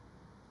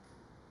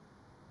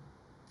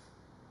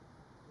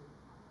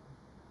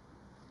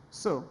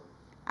 So,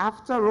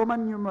 after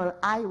Roman numeral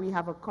I, we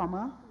have a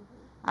comma.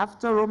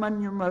 After Roman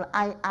numeral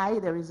II,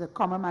 there is a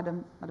comma,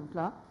 Madam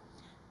Clerk.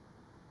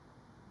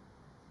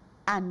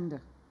 And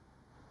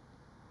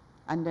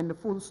then the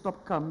full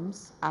stop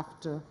comes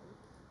after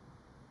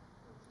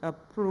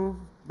approved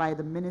by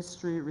the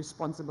ministry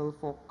responsible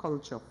for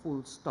culture,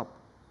 full stop.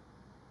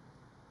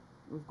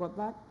 We've got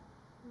that?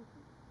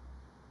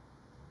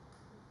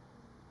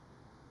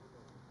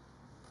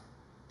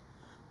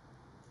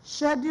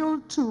 Schedule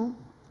 2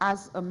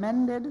 as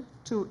amended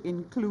to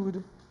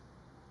include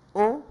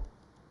O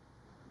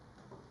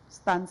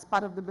stands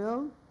part of the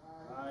bill.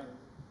 Aye.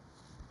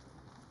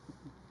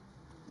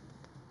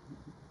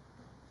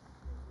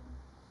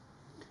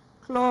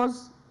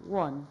 Clause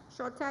 1.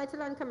 Short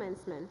title and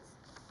commencement.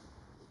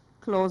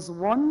 Clause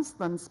 1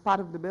 stands part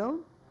of the bill.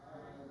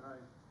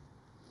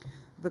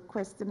 The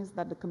question is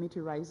that the committee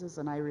rises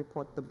and I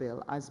report the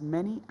bill. As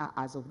many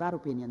as of that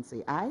opinion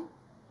say aye.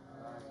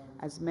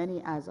 As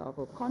many as of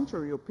a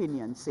contrary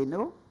opinion say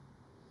no.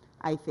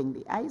 I think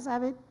the ayes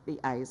have it. The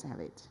ayes have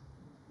it.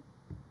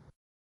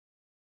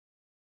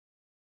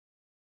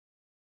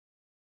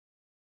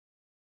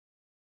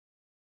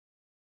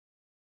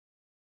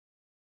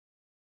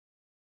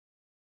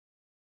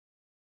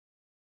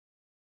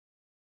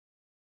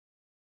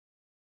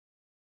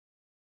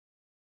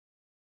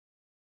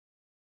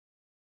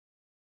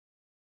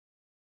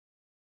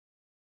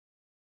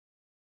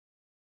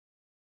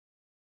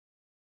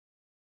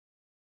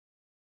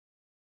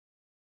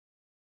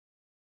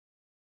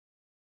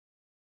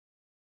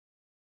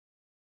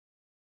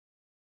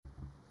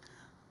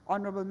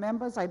 Honorable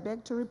members, I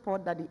beg to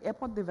report that the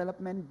Airport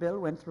Development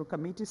Bill went through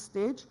committee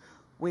stage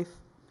with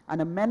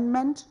an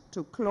amendment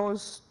to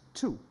Clause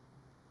 2.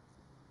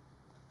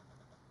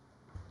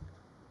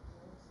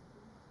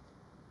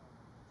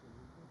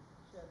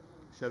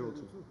 Schedule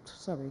 2.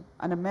 Sorry,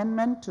 an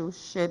amendment to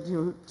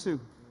Schedule 2.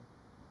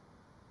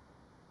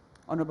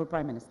 Honorable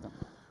Prime Minister.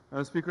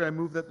 Madam Speaker, I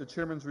move that the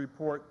chairman's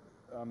report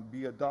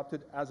be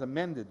adopted as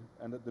amended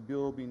and that the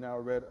bill be now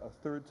read a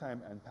third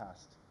time and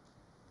passed.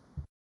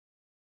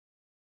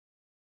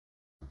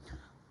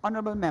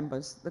 Honorable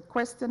members, the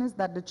question is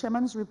that the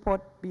chairman's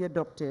report be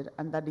adopted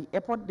and that the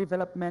Airport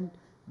Development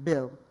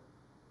Bill,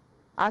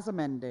 as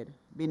amended,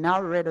 be now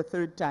read a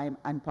third time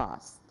and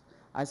passed.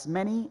 As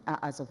many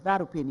as of that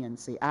opinion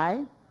say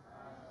aye.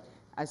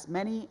 As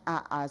many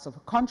as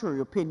of contrary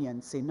opinion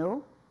say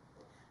no.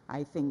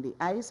 I think the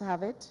ayes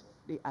have it.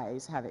 The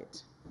ayes have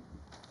it.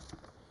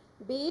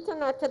 Be it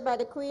enacted by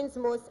the Queen's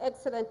Most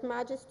Excellent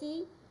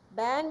Majesty,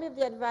 banned with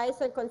the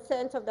advice and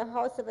consent of the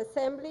House of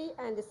Assembly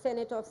and the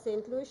Senate of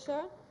St.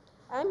 Lucia,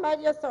 and by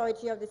the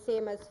authority of the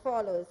same as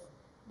follows.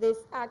 This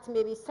act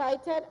may be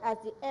cited as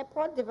the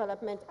Airport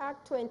Development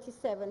Act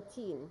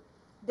 2017.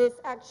 This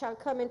act shall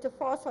come into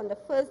force on the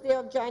first day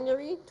of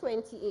January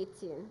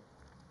 2018.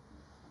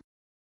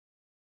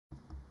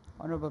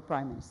 Honorable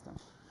Prime Minister.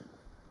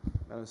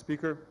 Madam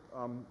Speaker,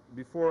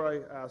 before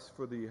I ask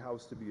for the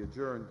House to be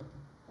adjourned,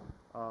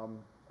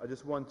 I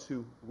just want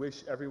to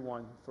wish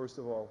everyone, first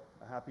of all,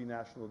 a happy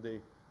National Day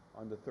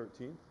on the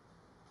 13th.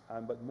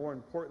 But more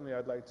importantly,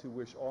 I'd like to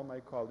wish all my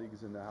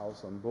colleagues in the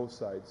House on both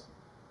sides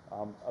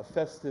a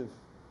festive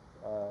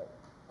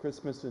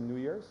Christmas and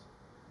New Year's.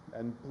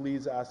 And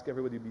please ask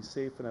everybody to be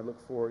safe, and I look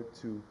forward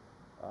to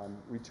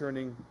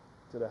returning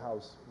to the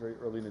House very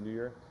early in the new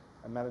year.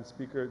 And Madam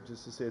Speaker,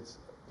 just to say it's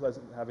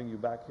pleasant having you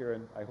back here,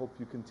 and I hope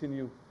you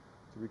continue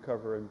to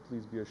recover, and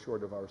please be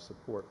assured of our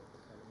support.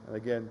 And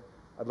again,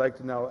 I'd like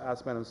to now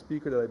ask Madam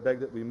Speaker that I beg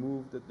that we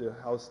move that the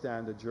House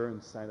stand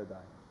adjourned sine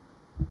die.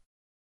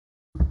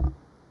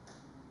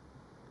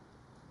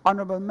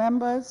 Honorable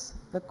members,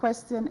 the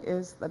question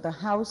is that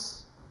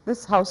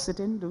this House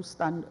sitting do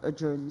stand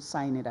adjourned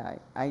sine die.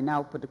 I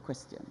now put the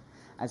question.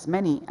 As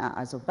many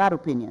as of that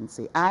opinion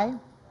say aye.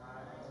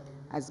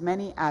 As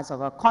many as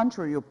of a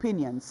contrary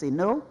opinion say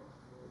no.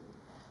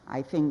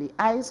 I think the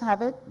ayes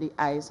have it, the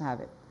ayes have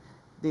it.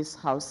 This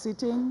House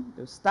sitting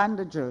do stand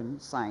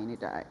adjourned sine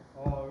die.